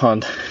picking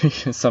on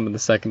some of the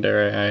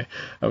secondary.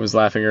 I was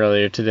laughing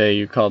earlier today.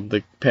 You called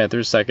the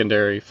Panthers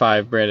secondary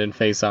 5 Brandon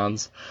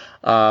Faisons.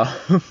 So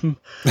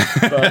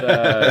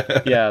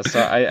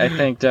I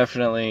think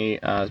definitely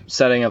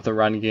setting up the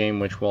run game,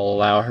 which will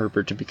allow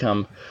Herbert to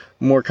become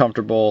more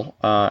comfortable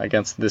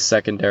against this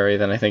secondary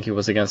than I think he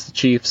was against the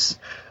Chiefs.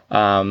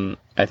 I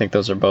think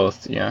those are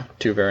both,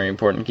 two very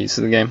important keys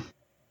to the game.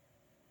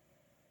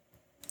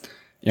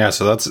 Yeah,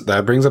 so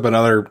that brings up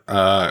another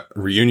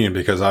reunion,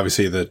 because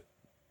obviously the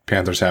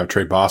Panthers have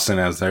Trey Boston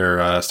as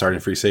their starting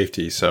free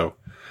safety. So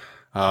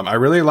I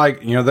really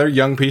like, their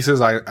young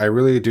pieces. I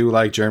really do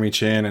like Jeremy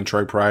Chin and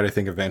Troy Pride. I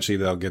think eventually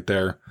they'll get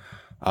there.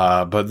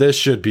 But this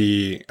should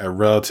be a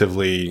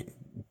relatively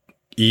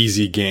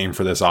easy game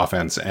for this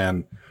offense.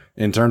 And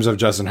in terms of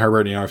Justin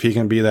Herbert, if he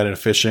can be that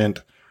efficient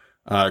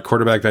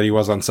quarterback that he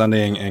was on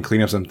Sunday and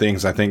clean up some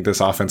things, I think this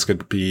offense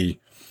could be,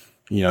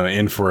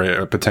 in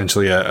for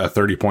potentially a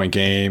 30-point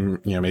game,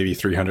 maybe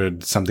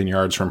 300 something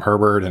yards from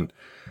Herbert. And,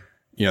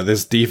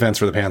 this defense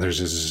for the Panthers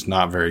is just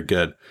not very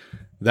good.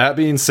 That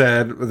being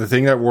said, the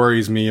thing that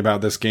worries me about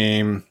this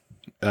game,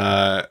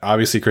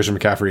 obviously Christian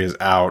McCaffrey is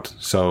out,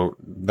 so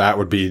that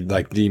would be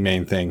like the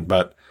main thing.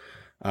 But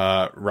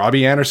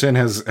Robbie Anderson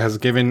has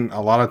given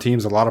a lot of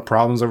teams a lot of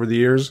problems over the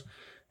years,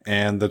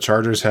 and the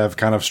Chargers have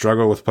kind of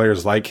struggled with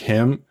players like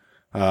him.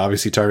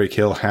 Obviously Tyreek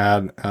Hill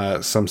had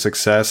some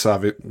success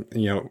of it,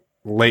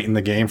 late in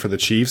the game for the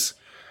Chiefs.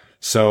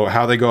 So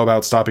how they go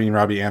about stopping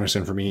Robbie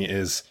Anderson for me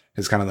is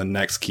kind of the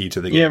next key to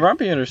the game. Yeah,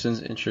 Robbie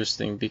Anderson's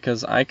interesting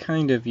because I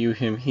kind of view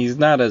him, he's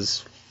not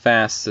as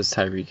fast as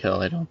Tyreek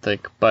Hill, I don't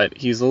think, but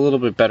he's a little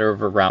bit better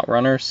of a route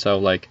runner.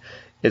 So,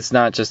 it's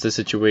not just a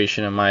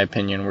situation, in my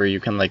opinion, where you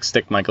can,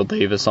 stick Michael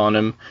Davis on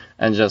him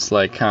and just,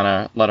 kind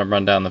of let him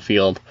run down the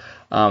field.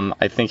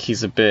 I think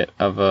he's a bit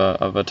of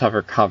a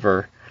tougher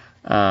cover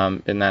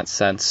in that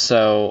sense.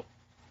 So,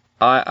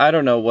 I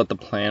don't know what the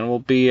plan will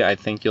be. I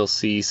think you'll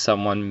see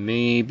someone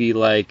maybe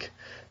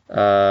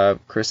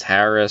Chris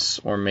Harris,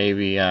 or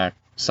maybe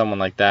someone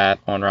like that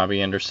on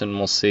Robbie Anderson.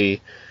 We'll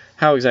see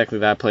how exactly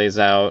that plays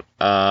out.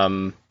 Or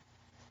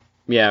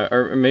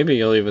maybe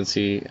you'll even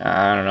see,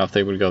 I don't know if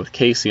they would go with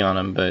Casey on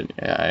him, but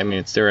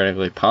it's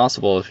theoretically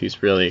possible if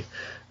he's really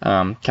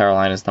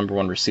Carolina's number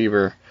one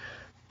receiver.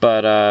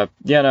 But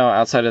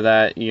outside of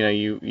that,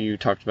 you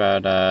talked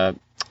about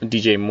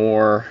DJ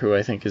Moore, who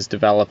I think is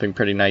developing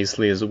pretty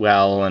nicely as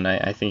well, and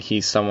I think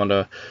he's someone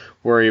to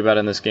worry about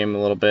in this game a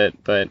little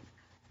bit. But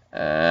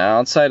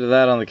outside of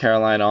that, on the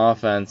Carolina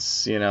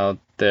offense,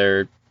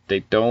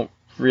 they don't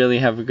really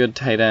have a good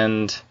tight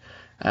end.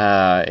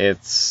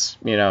 It's,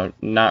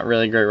 not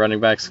really great running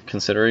backs,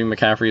 considering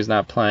McCaffrey's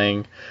not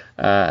playing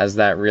as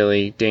that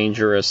really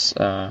dangerous,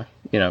 kind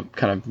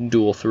of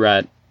dual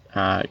threat,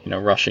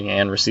 rushing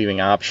and receiving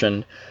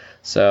option.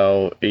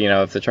 So,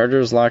 if the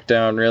Chargers lock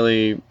down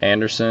really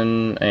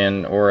Anderson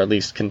or at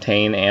least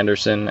contain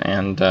Anderson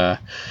and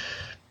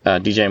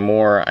DJ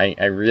Moore,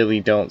 I really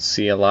don't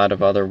see a lot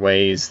of other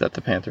ways that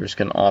the Panthers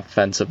can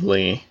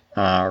offensively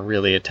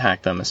really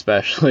attack them,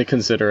 especially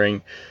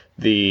considering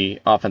the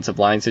offensive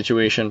line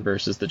situation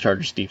versus the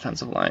Chargers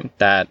defensive line.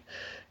 That,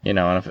 and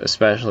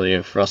especially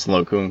if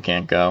Russell Okung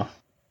can't go.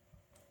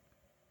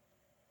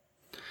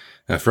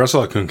 If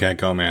Russell Okung can't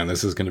go, man,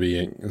 this is going to be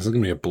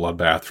a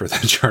bloodbath for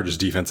the Chargers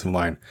defensive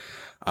line.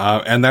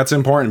 And that's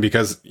important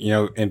because,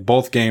 in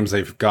both games,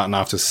 they've gotten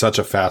off to such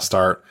a fast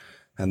start,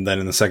 and then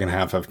in the second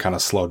half have kind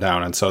of slowed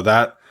down. And so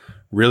that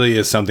really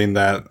is something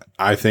that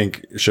I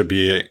think should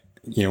be,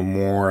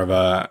 more of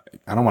a,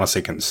 I don't want to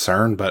say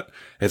concern, but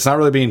it's not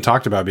really being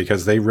talked about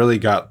because they really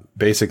got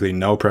basically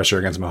no pressure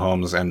against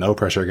Mahomes and no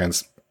pressure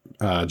against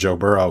Joe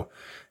Burrow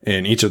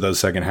in each of those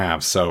second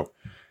halves. So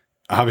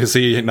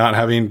obviously not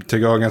having to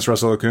go against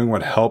Russell Okung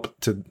would help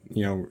to,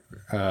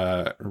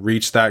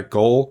 reach that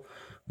goal.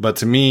 But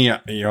to me,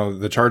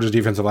 the Chargers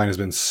defensive line has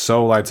been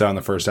so lights out in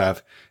the first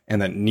half,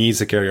 and that needs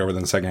to carry over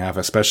in the second half,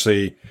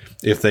 especially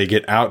if they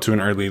get out to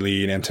an early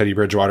lead and Teddy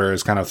Bridgewater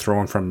is kind of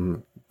thrown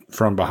from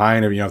from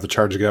behind, if the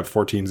Chargers get up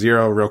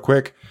 14-0 real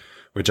quick,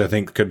 which I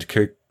think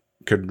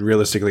could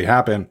realistically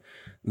happen,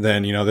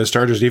 then, this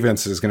Chargers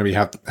defense is going to be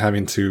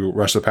having to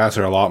rush the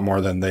passer a lot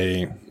more than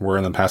they were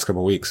in the past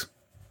couple of weeks.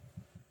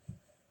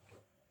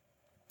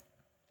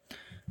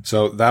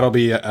 So that'll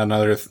be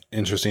another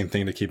interesting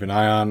thing to keep an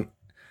eye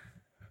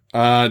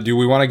on. Do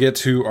we want to get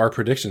to our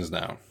predictions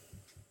now?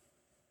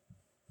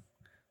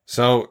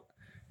 So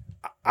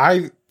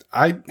I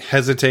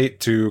hesitate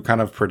to kind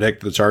of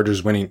predict the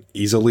Chargers winning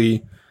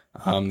easily.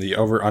 The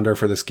over-under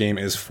for this game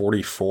is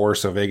 44,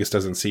 so Vegas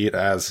doesn't see it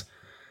as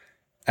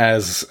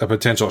a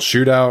potential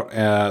shootout.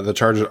 The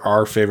Chargers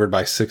are favored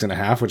by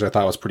 6.5, which I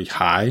thought was pretty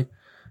high.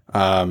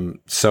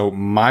 So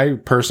my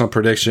personal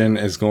prediction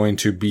is going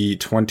to be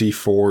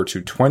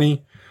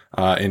 24-20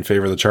 in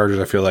favor of the Chargers.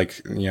 I feel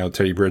like,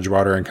 Teddy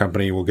Bridgewater and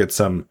company will get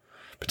some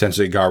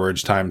potentially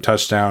garbage time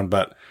touchdown,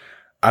 but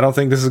I don't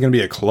think this is going to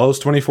be a close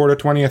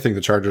 24-20. I think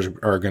the Chargers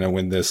are going to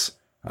win this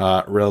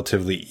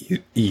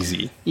relatively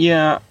easy.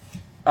 Yeah,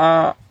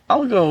 I'll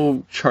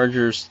go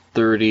Chargers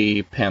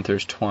 30,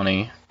 Panthers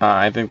 20.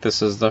 I think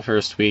this is the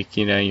first week.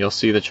 You'll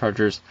see the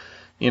Chargers,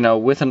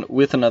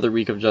 with another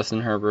week of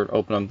Justin Herbert,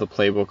 open up the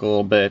playbook a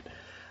little bit.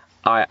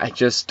 I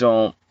just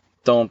don't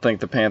think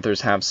the Panthers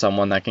have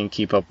someone that can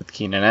keep up with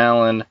Keenan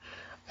Allen.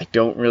 I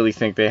don't really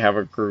think they have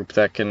a group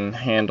that can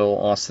handle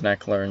Austin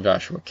Eckler and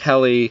Joshua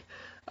Kelly.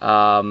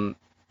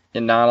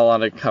 And not a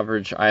lot of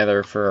coverage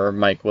either for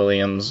Mike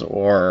Williams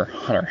or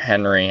Hunter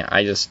Henry.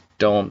 I just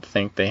don't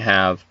think they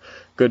have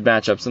good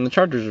matchups. And the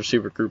Chargers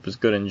receiver group is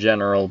good in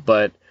general,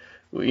 but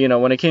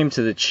when it came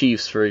to the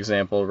Chiefs, for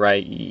example,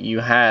 right,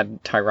 you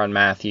had Tyrann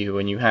Mathieu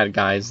and you had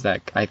guys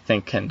that I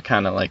think can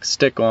kind of like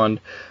stick on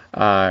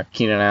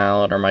Keenan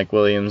Allen or Mike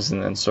Williams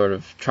and then sort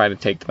of try to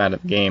take them out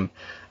of the game.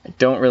 I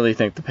don't really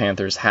think the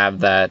Panthers have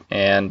that,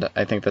 and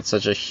I think that's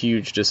such a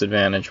huge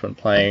disadvantage when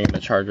playing the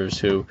Chargers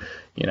who,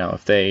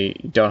 if they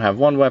don't have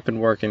one weapon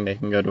working, they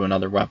can go to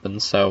another weapon.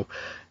 So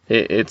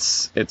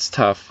it's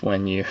tough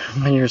when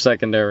your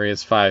secondary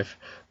is 5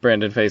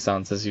 Brandon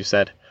Faisons, as you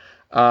said.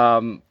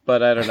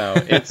 But I don't know.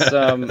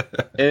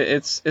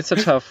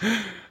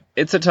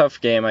 It's a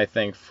tough game, I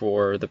think,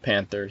 for the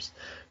Panthers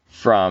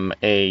from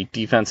a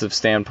defensive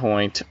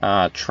standpoint,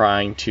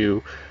 trying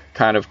to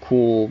kind of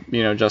cool,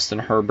 Justin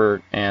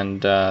Herbert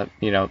and,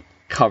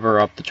 cover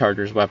up the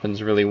Chargers'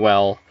 weapons really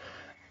well.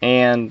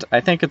 And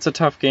I think it's a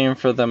tough game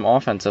for them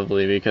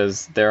offensively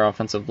because their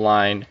offensive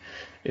line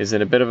is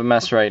in a bit of a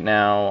mess right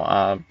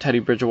now. Teddy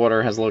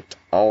Bridgewater has looked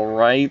all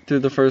right through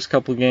the first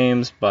couple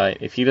games,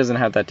 but if he doesn't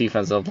have that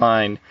defensive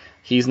line,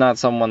 he's not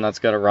someone that's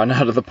going to run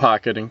out of the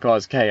pocket and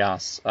cause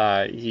chaos.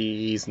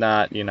 He's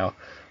not,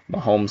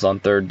 Mahomes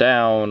on third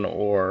down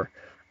or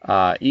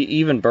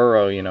even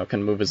Burrow,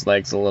 can move his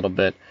legs a little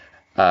bit.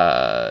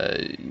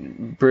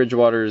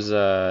 Bridgewater's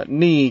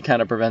knee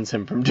kind of prevents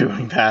him from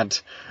doing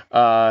that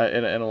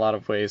in a lot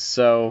of ways.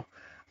 So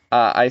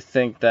I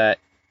think that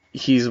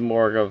he's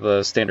more of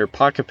a standard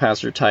pocket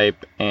passer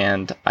type,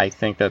 and I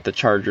think that the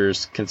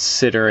Chargers,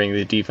 considering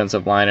the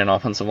defensive line and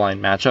offensive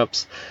line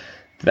matchups,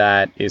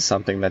 that is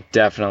something that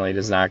definitely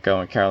does not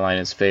go in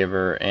Carolina's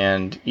favor.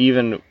 And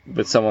even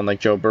with someone like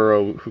Joe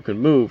Burrow who can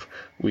move,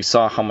 we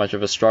saw how much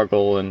of a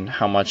struggle and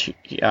how much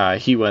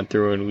he went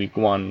through in week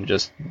 1,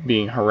 just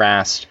being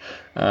harassed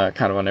kind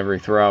of on every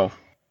throw.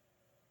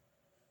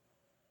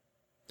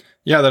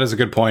 Yeah, that is a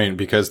good point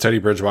because Teddy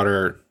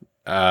Bridgewater,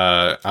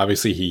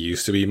 obviously he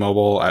used to be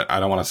mobile. I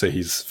don't want to say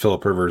he's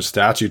Philip Rivers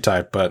statue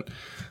type, but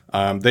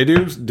they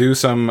do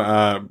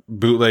some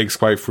bootlegs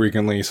quite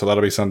frequently, so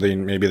that'll be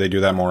something. Maybe they do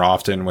that more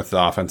often with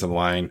the offensive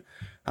line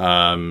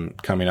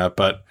coming up.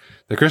 But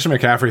the Christian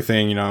McCaffrey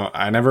thing,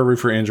 I never root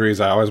for injuries.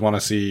 I always want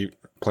to see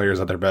players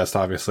at their best,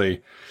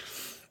 obviously.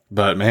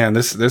 But man,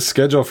 this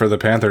schedule for the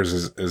Panthers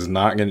is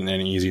not getting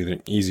any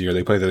easier.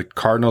 They play the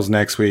Cardinals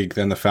next week,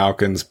 then the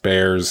Falcons,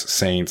 Bears,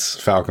 Saints,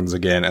 Falcons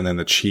again, and then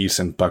the Chiefs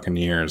and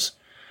Buccaneers.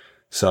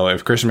 So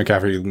if Christian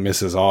McCaffrey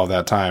misses all of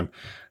that time,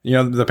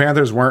 the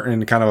Panthers weren't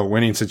in kind of a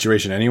winning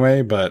situation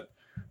anyway, but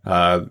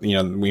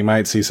we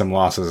might see some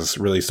losses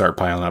really start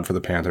piling up for the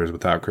Panthers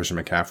without Christian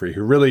McCaffrey,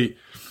 who really,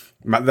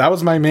 that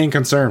was my main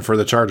concern for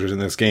the Chargers in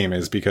this game,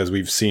 is because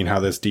we've seen how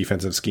this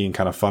defensive scheme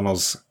kind of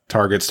funnels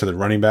targets to the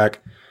running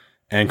back.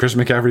 And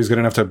Christian McCaffrey is good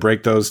enough to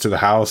break those to the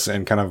house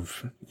and kind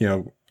of,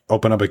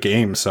 open up a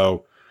game.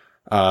 So,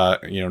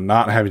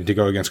 not having to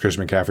go against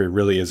Christian McCaffrey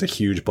really is a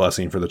huge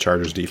blessing for the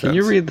Chargers defense. Can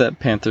you read that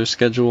Panthers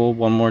schedule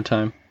one more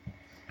time?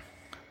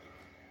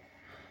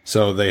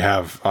 So they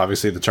have,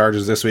 obviously, the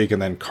Chargers this week,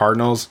 and then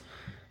Cardinals,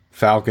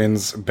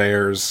 Falcons,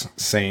 Bears,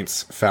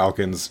 Saints,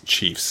 Falcons,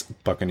 Chiefs,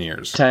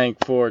 Buccaneers. Tank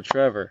for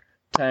Trevor.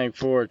 Tank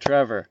for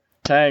Trevor.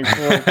 Tank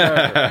for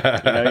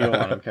Trevor. You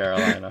want him,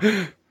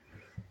 Carolina.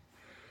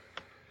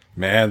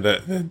 Man,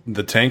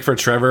 the tank for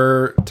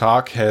Trevor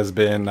talk has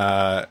been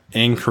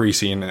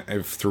increasing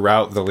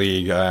throughout the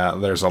league.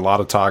 There's a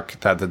lot of talk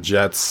that the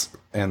Jets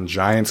and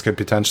Giants could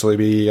potentially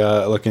be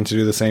looking to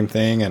do the same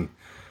thing. And,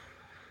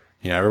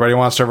 everybody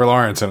wants Trevor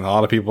Lawrence, and a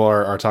lot of people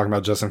are talking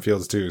about Justin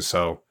Fields too.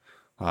 So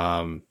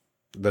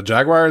the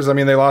Jaguars, I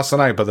mean, they lost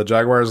tonight, but the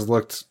Jaguars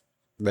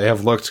they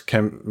have looked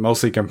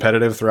mostly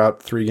competitive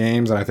throughout 3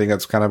 games, and I think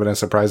that's kind of been a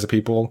surprise to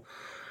people.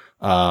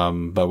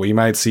 But we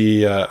might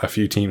see a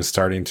few teams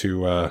starting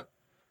to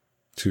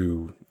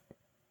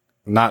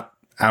not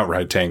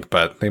outright tank,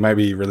 but they might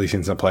be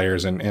releasing some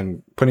players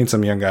and putting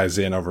some young guys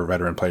in over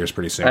veteran players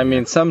pretty soon. I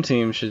mean, some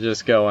teams should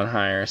just go and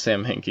hire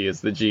Sam Hinkie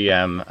as the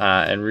GM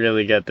and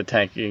really get the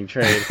tanking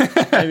trade.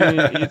 I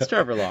mean, it's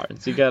Trevor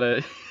Lawrence. You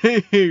gotta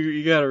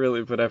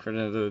really put effort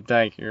into the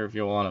tanking if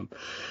you want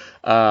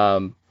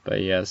him.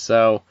 But yeah,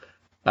 so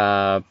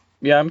yeah,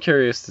 I'm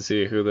curious to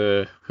see who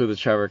the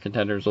Trevor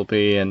contenders will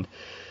be, and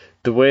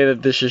the way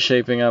that this is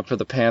shaping up for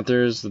the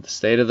Panthers, the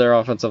state of their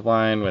offensive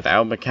line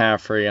without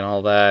McCaffrey and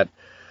all that.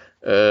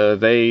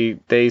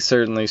 They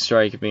certainly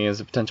strike me as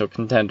a potential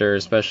contender,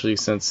 especially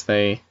since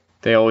they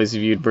always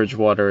viewed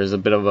Bridgewater as a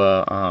bit of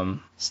a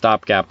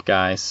stopgap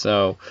guy.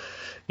 So,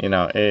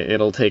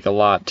 it'll take a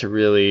lot to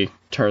really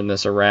turn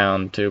this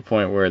around to a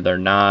point where they're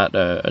not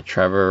a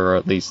Trevor, or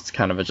at least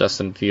kind of a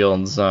Justin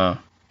Fields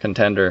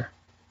contender.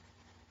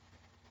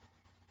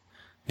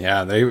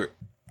 Yeah,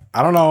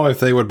 I don't know if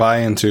they would buy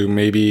into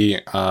maybe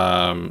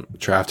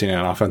drafting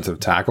an offensive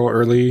tackle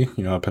early,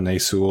 a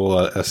Penei Sewell,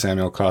 a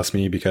Samuel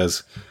Cosme,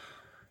 because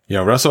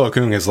Russell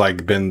Okung has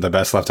been the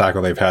best left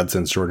tackle they've had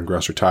since Jordan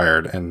Gross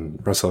retired, and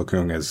Russell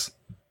Okung is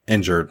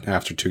injured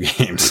after 2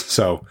 games.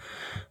 So,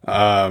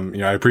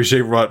 I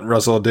appreciate what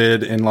Russell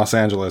did in Los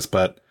Angeles,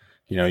 but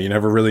you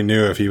never really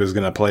knew if he was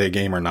going to play a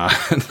game or not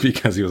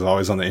because he was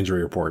always on the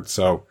injury report.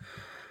 So,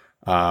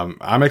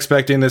 I'm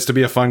expecting this to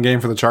be a fun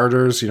game for the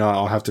Chargers.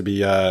 I'll have to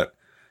be,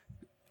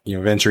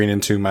 venturing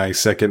into my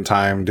second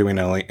time doing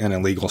an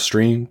illegal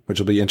stream, which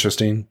will be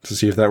interesting to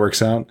see if that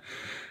works out.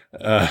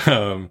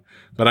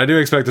 But I do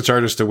expect the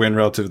Chargers to win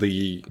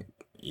relatively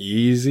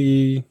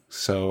easy,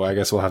 so I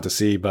guess we'll have to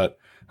see. But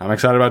I'm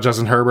excited about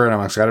Justin Herbert.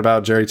 I'm excited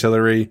about Jerry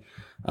Tillery.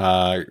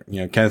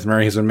 Kenneth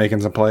Murray has been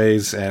making some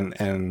plays,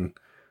 and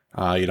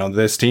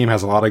this team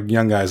has a lot of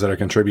young guys that are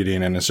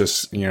contributing, and it's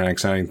just an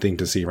exciting thing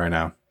to see right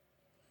now.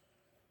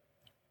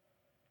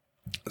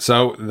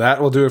 So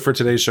that will do it for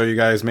today's show, you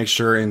guys. Make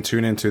sure and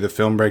tune into the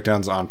film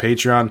breakdowns on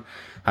Patreon.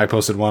 I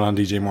posted one on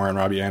DJ Moore and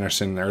Robbie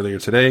Anderson earlier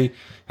today.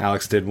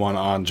 Alex did one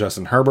on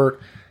Justin Herbert.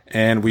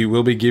 And we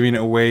will be giving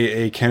away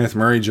a Kenneth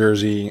Murray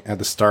jersey at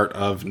the start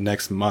of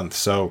next month.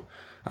 So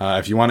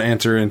if you want to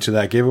enter into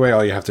that giveaway,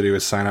 all you have to do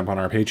is sign up on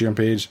our Patreon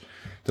page.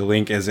 The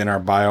link is in our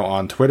bio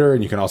on Twitter,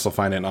 and you can also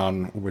find it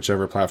on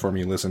whichever platform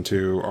you listen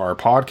to our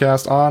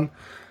podcast on.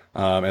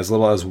 As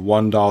little as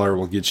 $1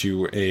 will get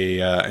you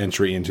a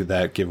entry into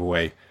that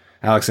giveaway.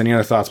 Alex, any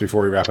other thoughts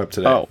before we wrap up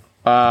today?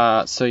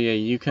 So yeah,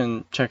 you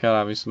can check out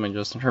obviously my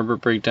Justin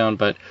Herbert breakdown,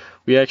 but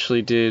we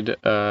actually did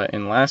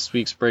in last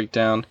week's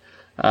breakdown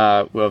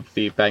of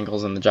the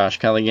Bengals and the Josh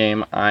Kelly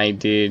game, I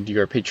did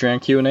your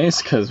Patreon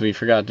Q&As because we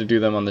forgot to do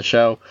them on the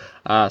show.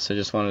 So I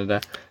just wanted to,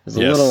 as a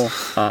little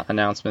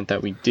announcement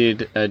that we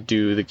did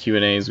do the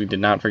Q&As. We did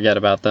not forget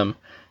about them.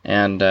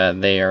 And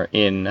they are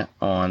in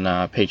on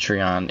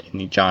Patreon in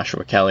the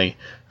Joshua Kelly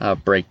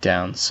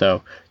breakdown.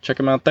 So check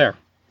them out there.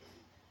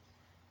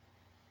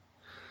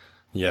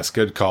 Yes,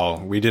 good call.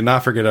 We did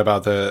not forget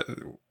about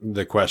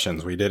the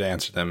questions. We did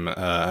answer them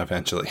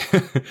eventually.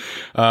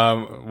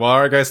 Well,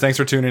 all right, guys, thanks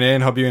for tuning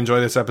in. Hope you enjoy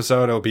this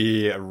episode. It'll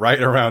be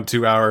right around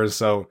 2 hours,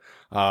 so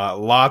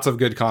lots of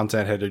good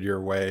content headed your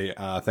way.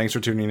 Thanks for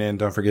tuning in.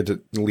 Don't forget to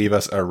leave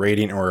us a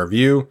rating or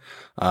review.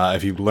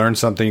 If you've learned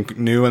something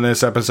new in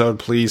this episode,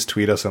 please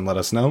tweet us and let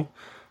us know.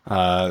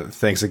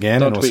 Thanks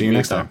again, and we'll see you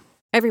next time.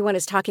 Everyone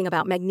is talking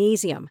about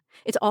magnesium.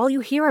 It's all you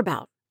hear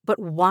about. But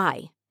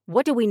why?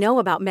 What do we know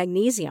about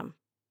magnesium?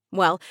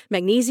 Well,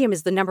 magnesium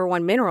is the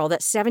 #1 mineral that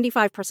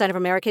 75% of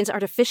Americans are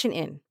deficient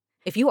in.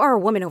 If you are a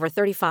woman over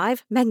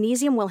 35,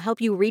 magnesium will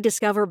help you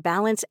rediscover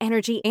balance,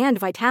 energy, and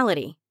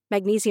vitality.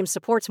 Magnesium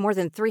supports more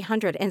than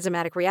 300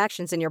 enzymatic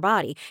reactions in your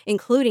body,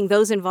 including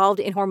those involved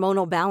in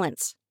hormonal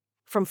balance.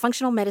 From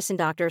functional medicine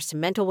doctors to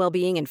mental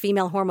well-being and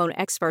female hormone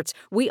experts,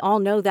 we all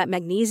know that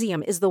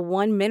magnesium is the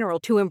one mineral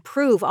to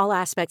improve all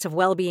aspects of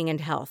well-being and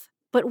health.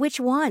 But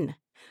which one?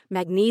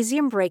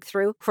 Magnesium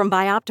Breakthrough from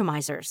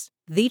Bioptimizers,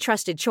 the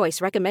trusted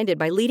choice recommended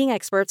by leading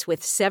experts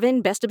with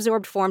 7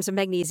 best-absorbed forms of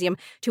magnesium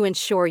to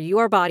ensure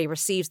your body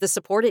receives the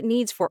support it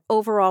needs for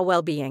overall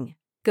well-being.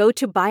 Go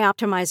to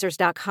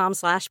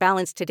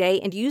bioptimizers.com/balance today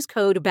and use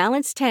code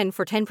BALANCE10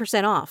 for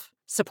 10% off.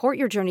 Support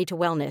your journey to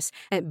wellness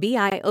at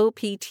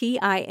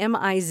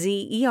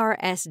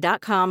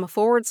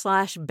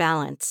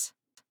bioptimizers.com/balance.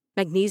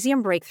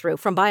 Magnesium Breakthrough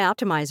from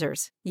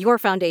Bioptimizers, your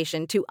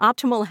foundation to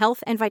optimal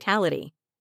health and vitality.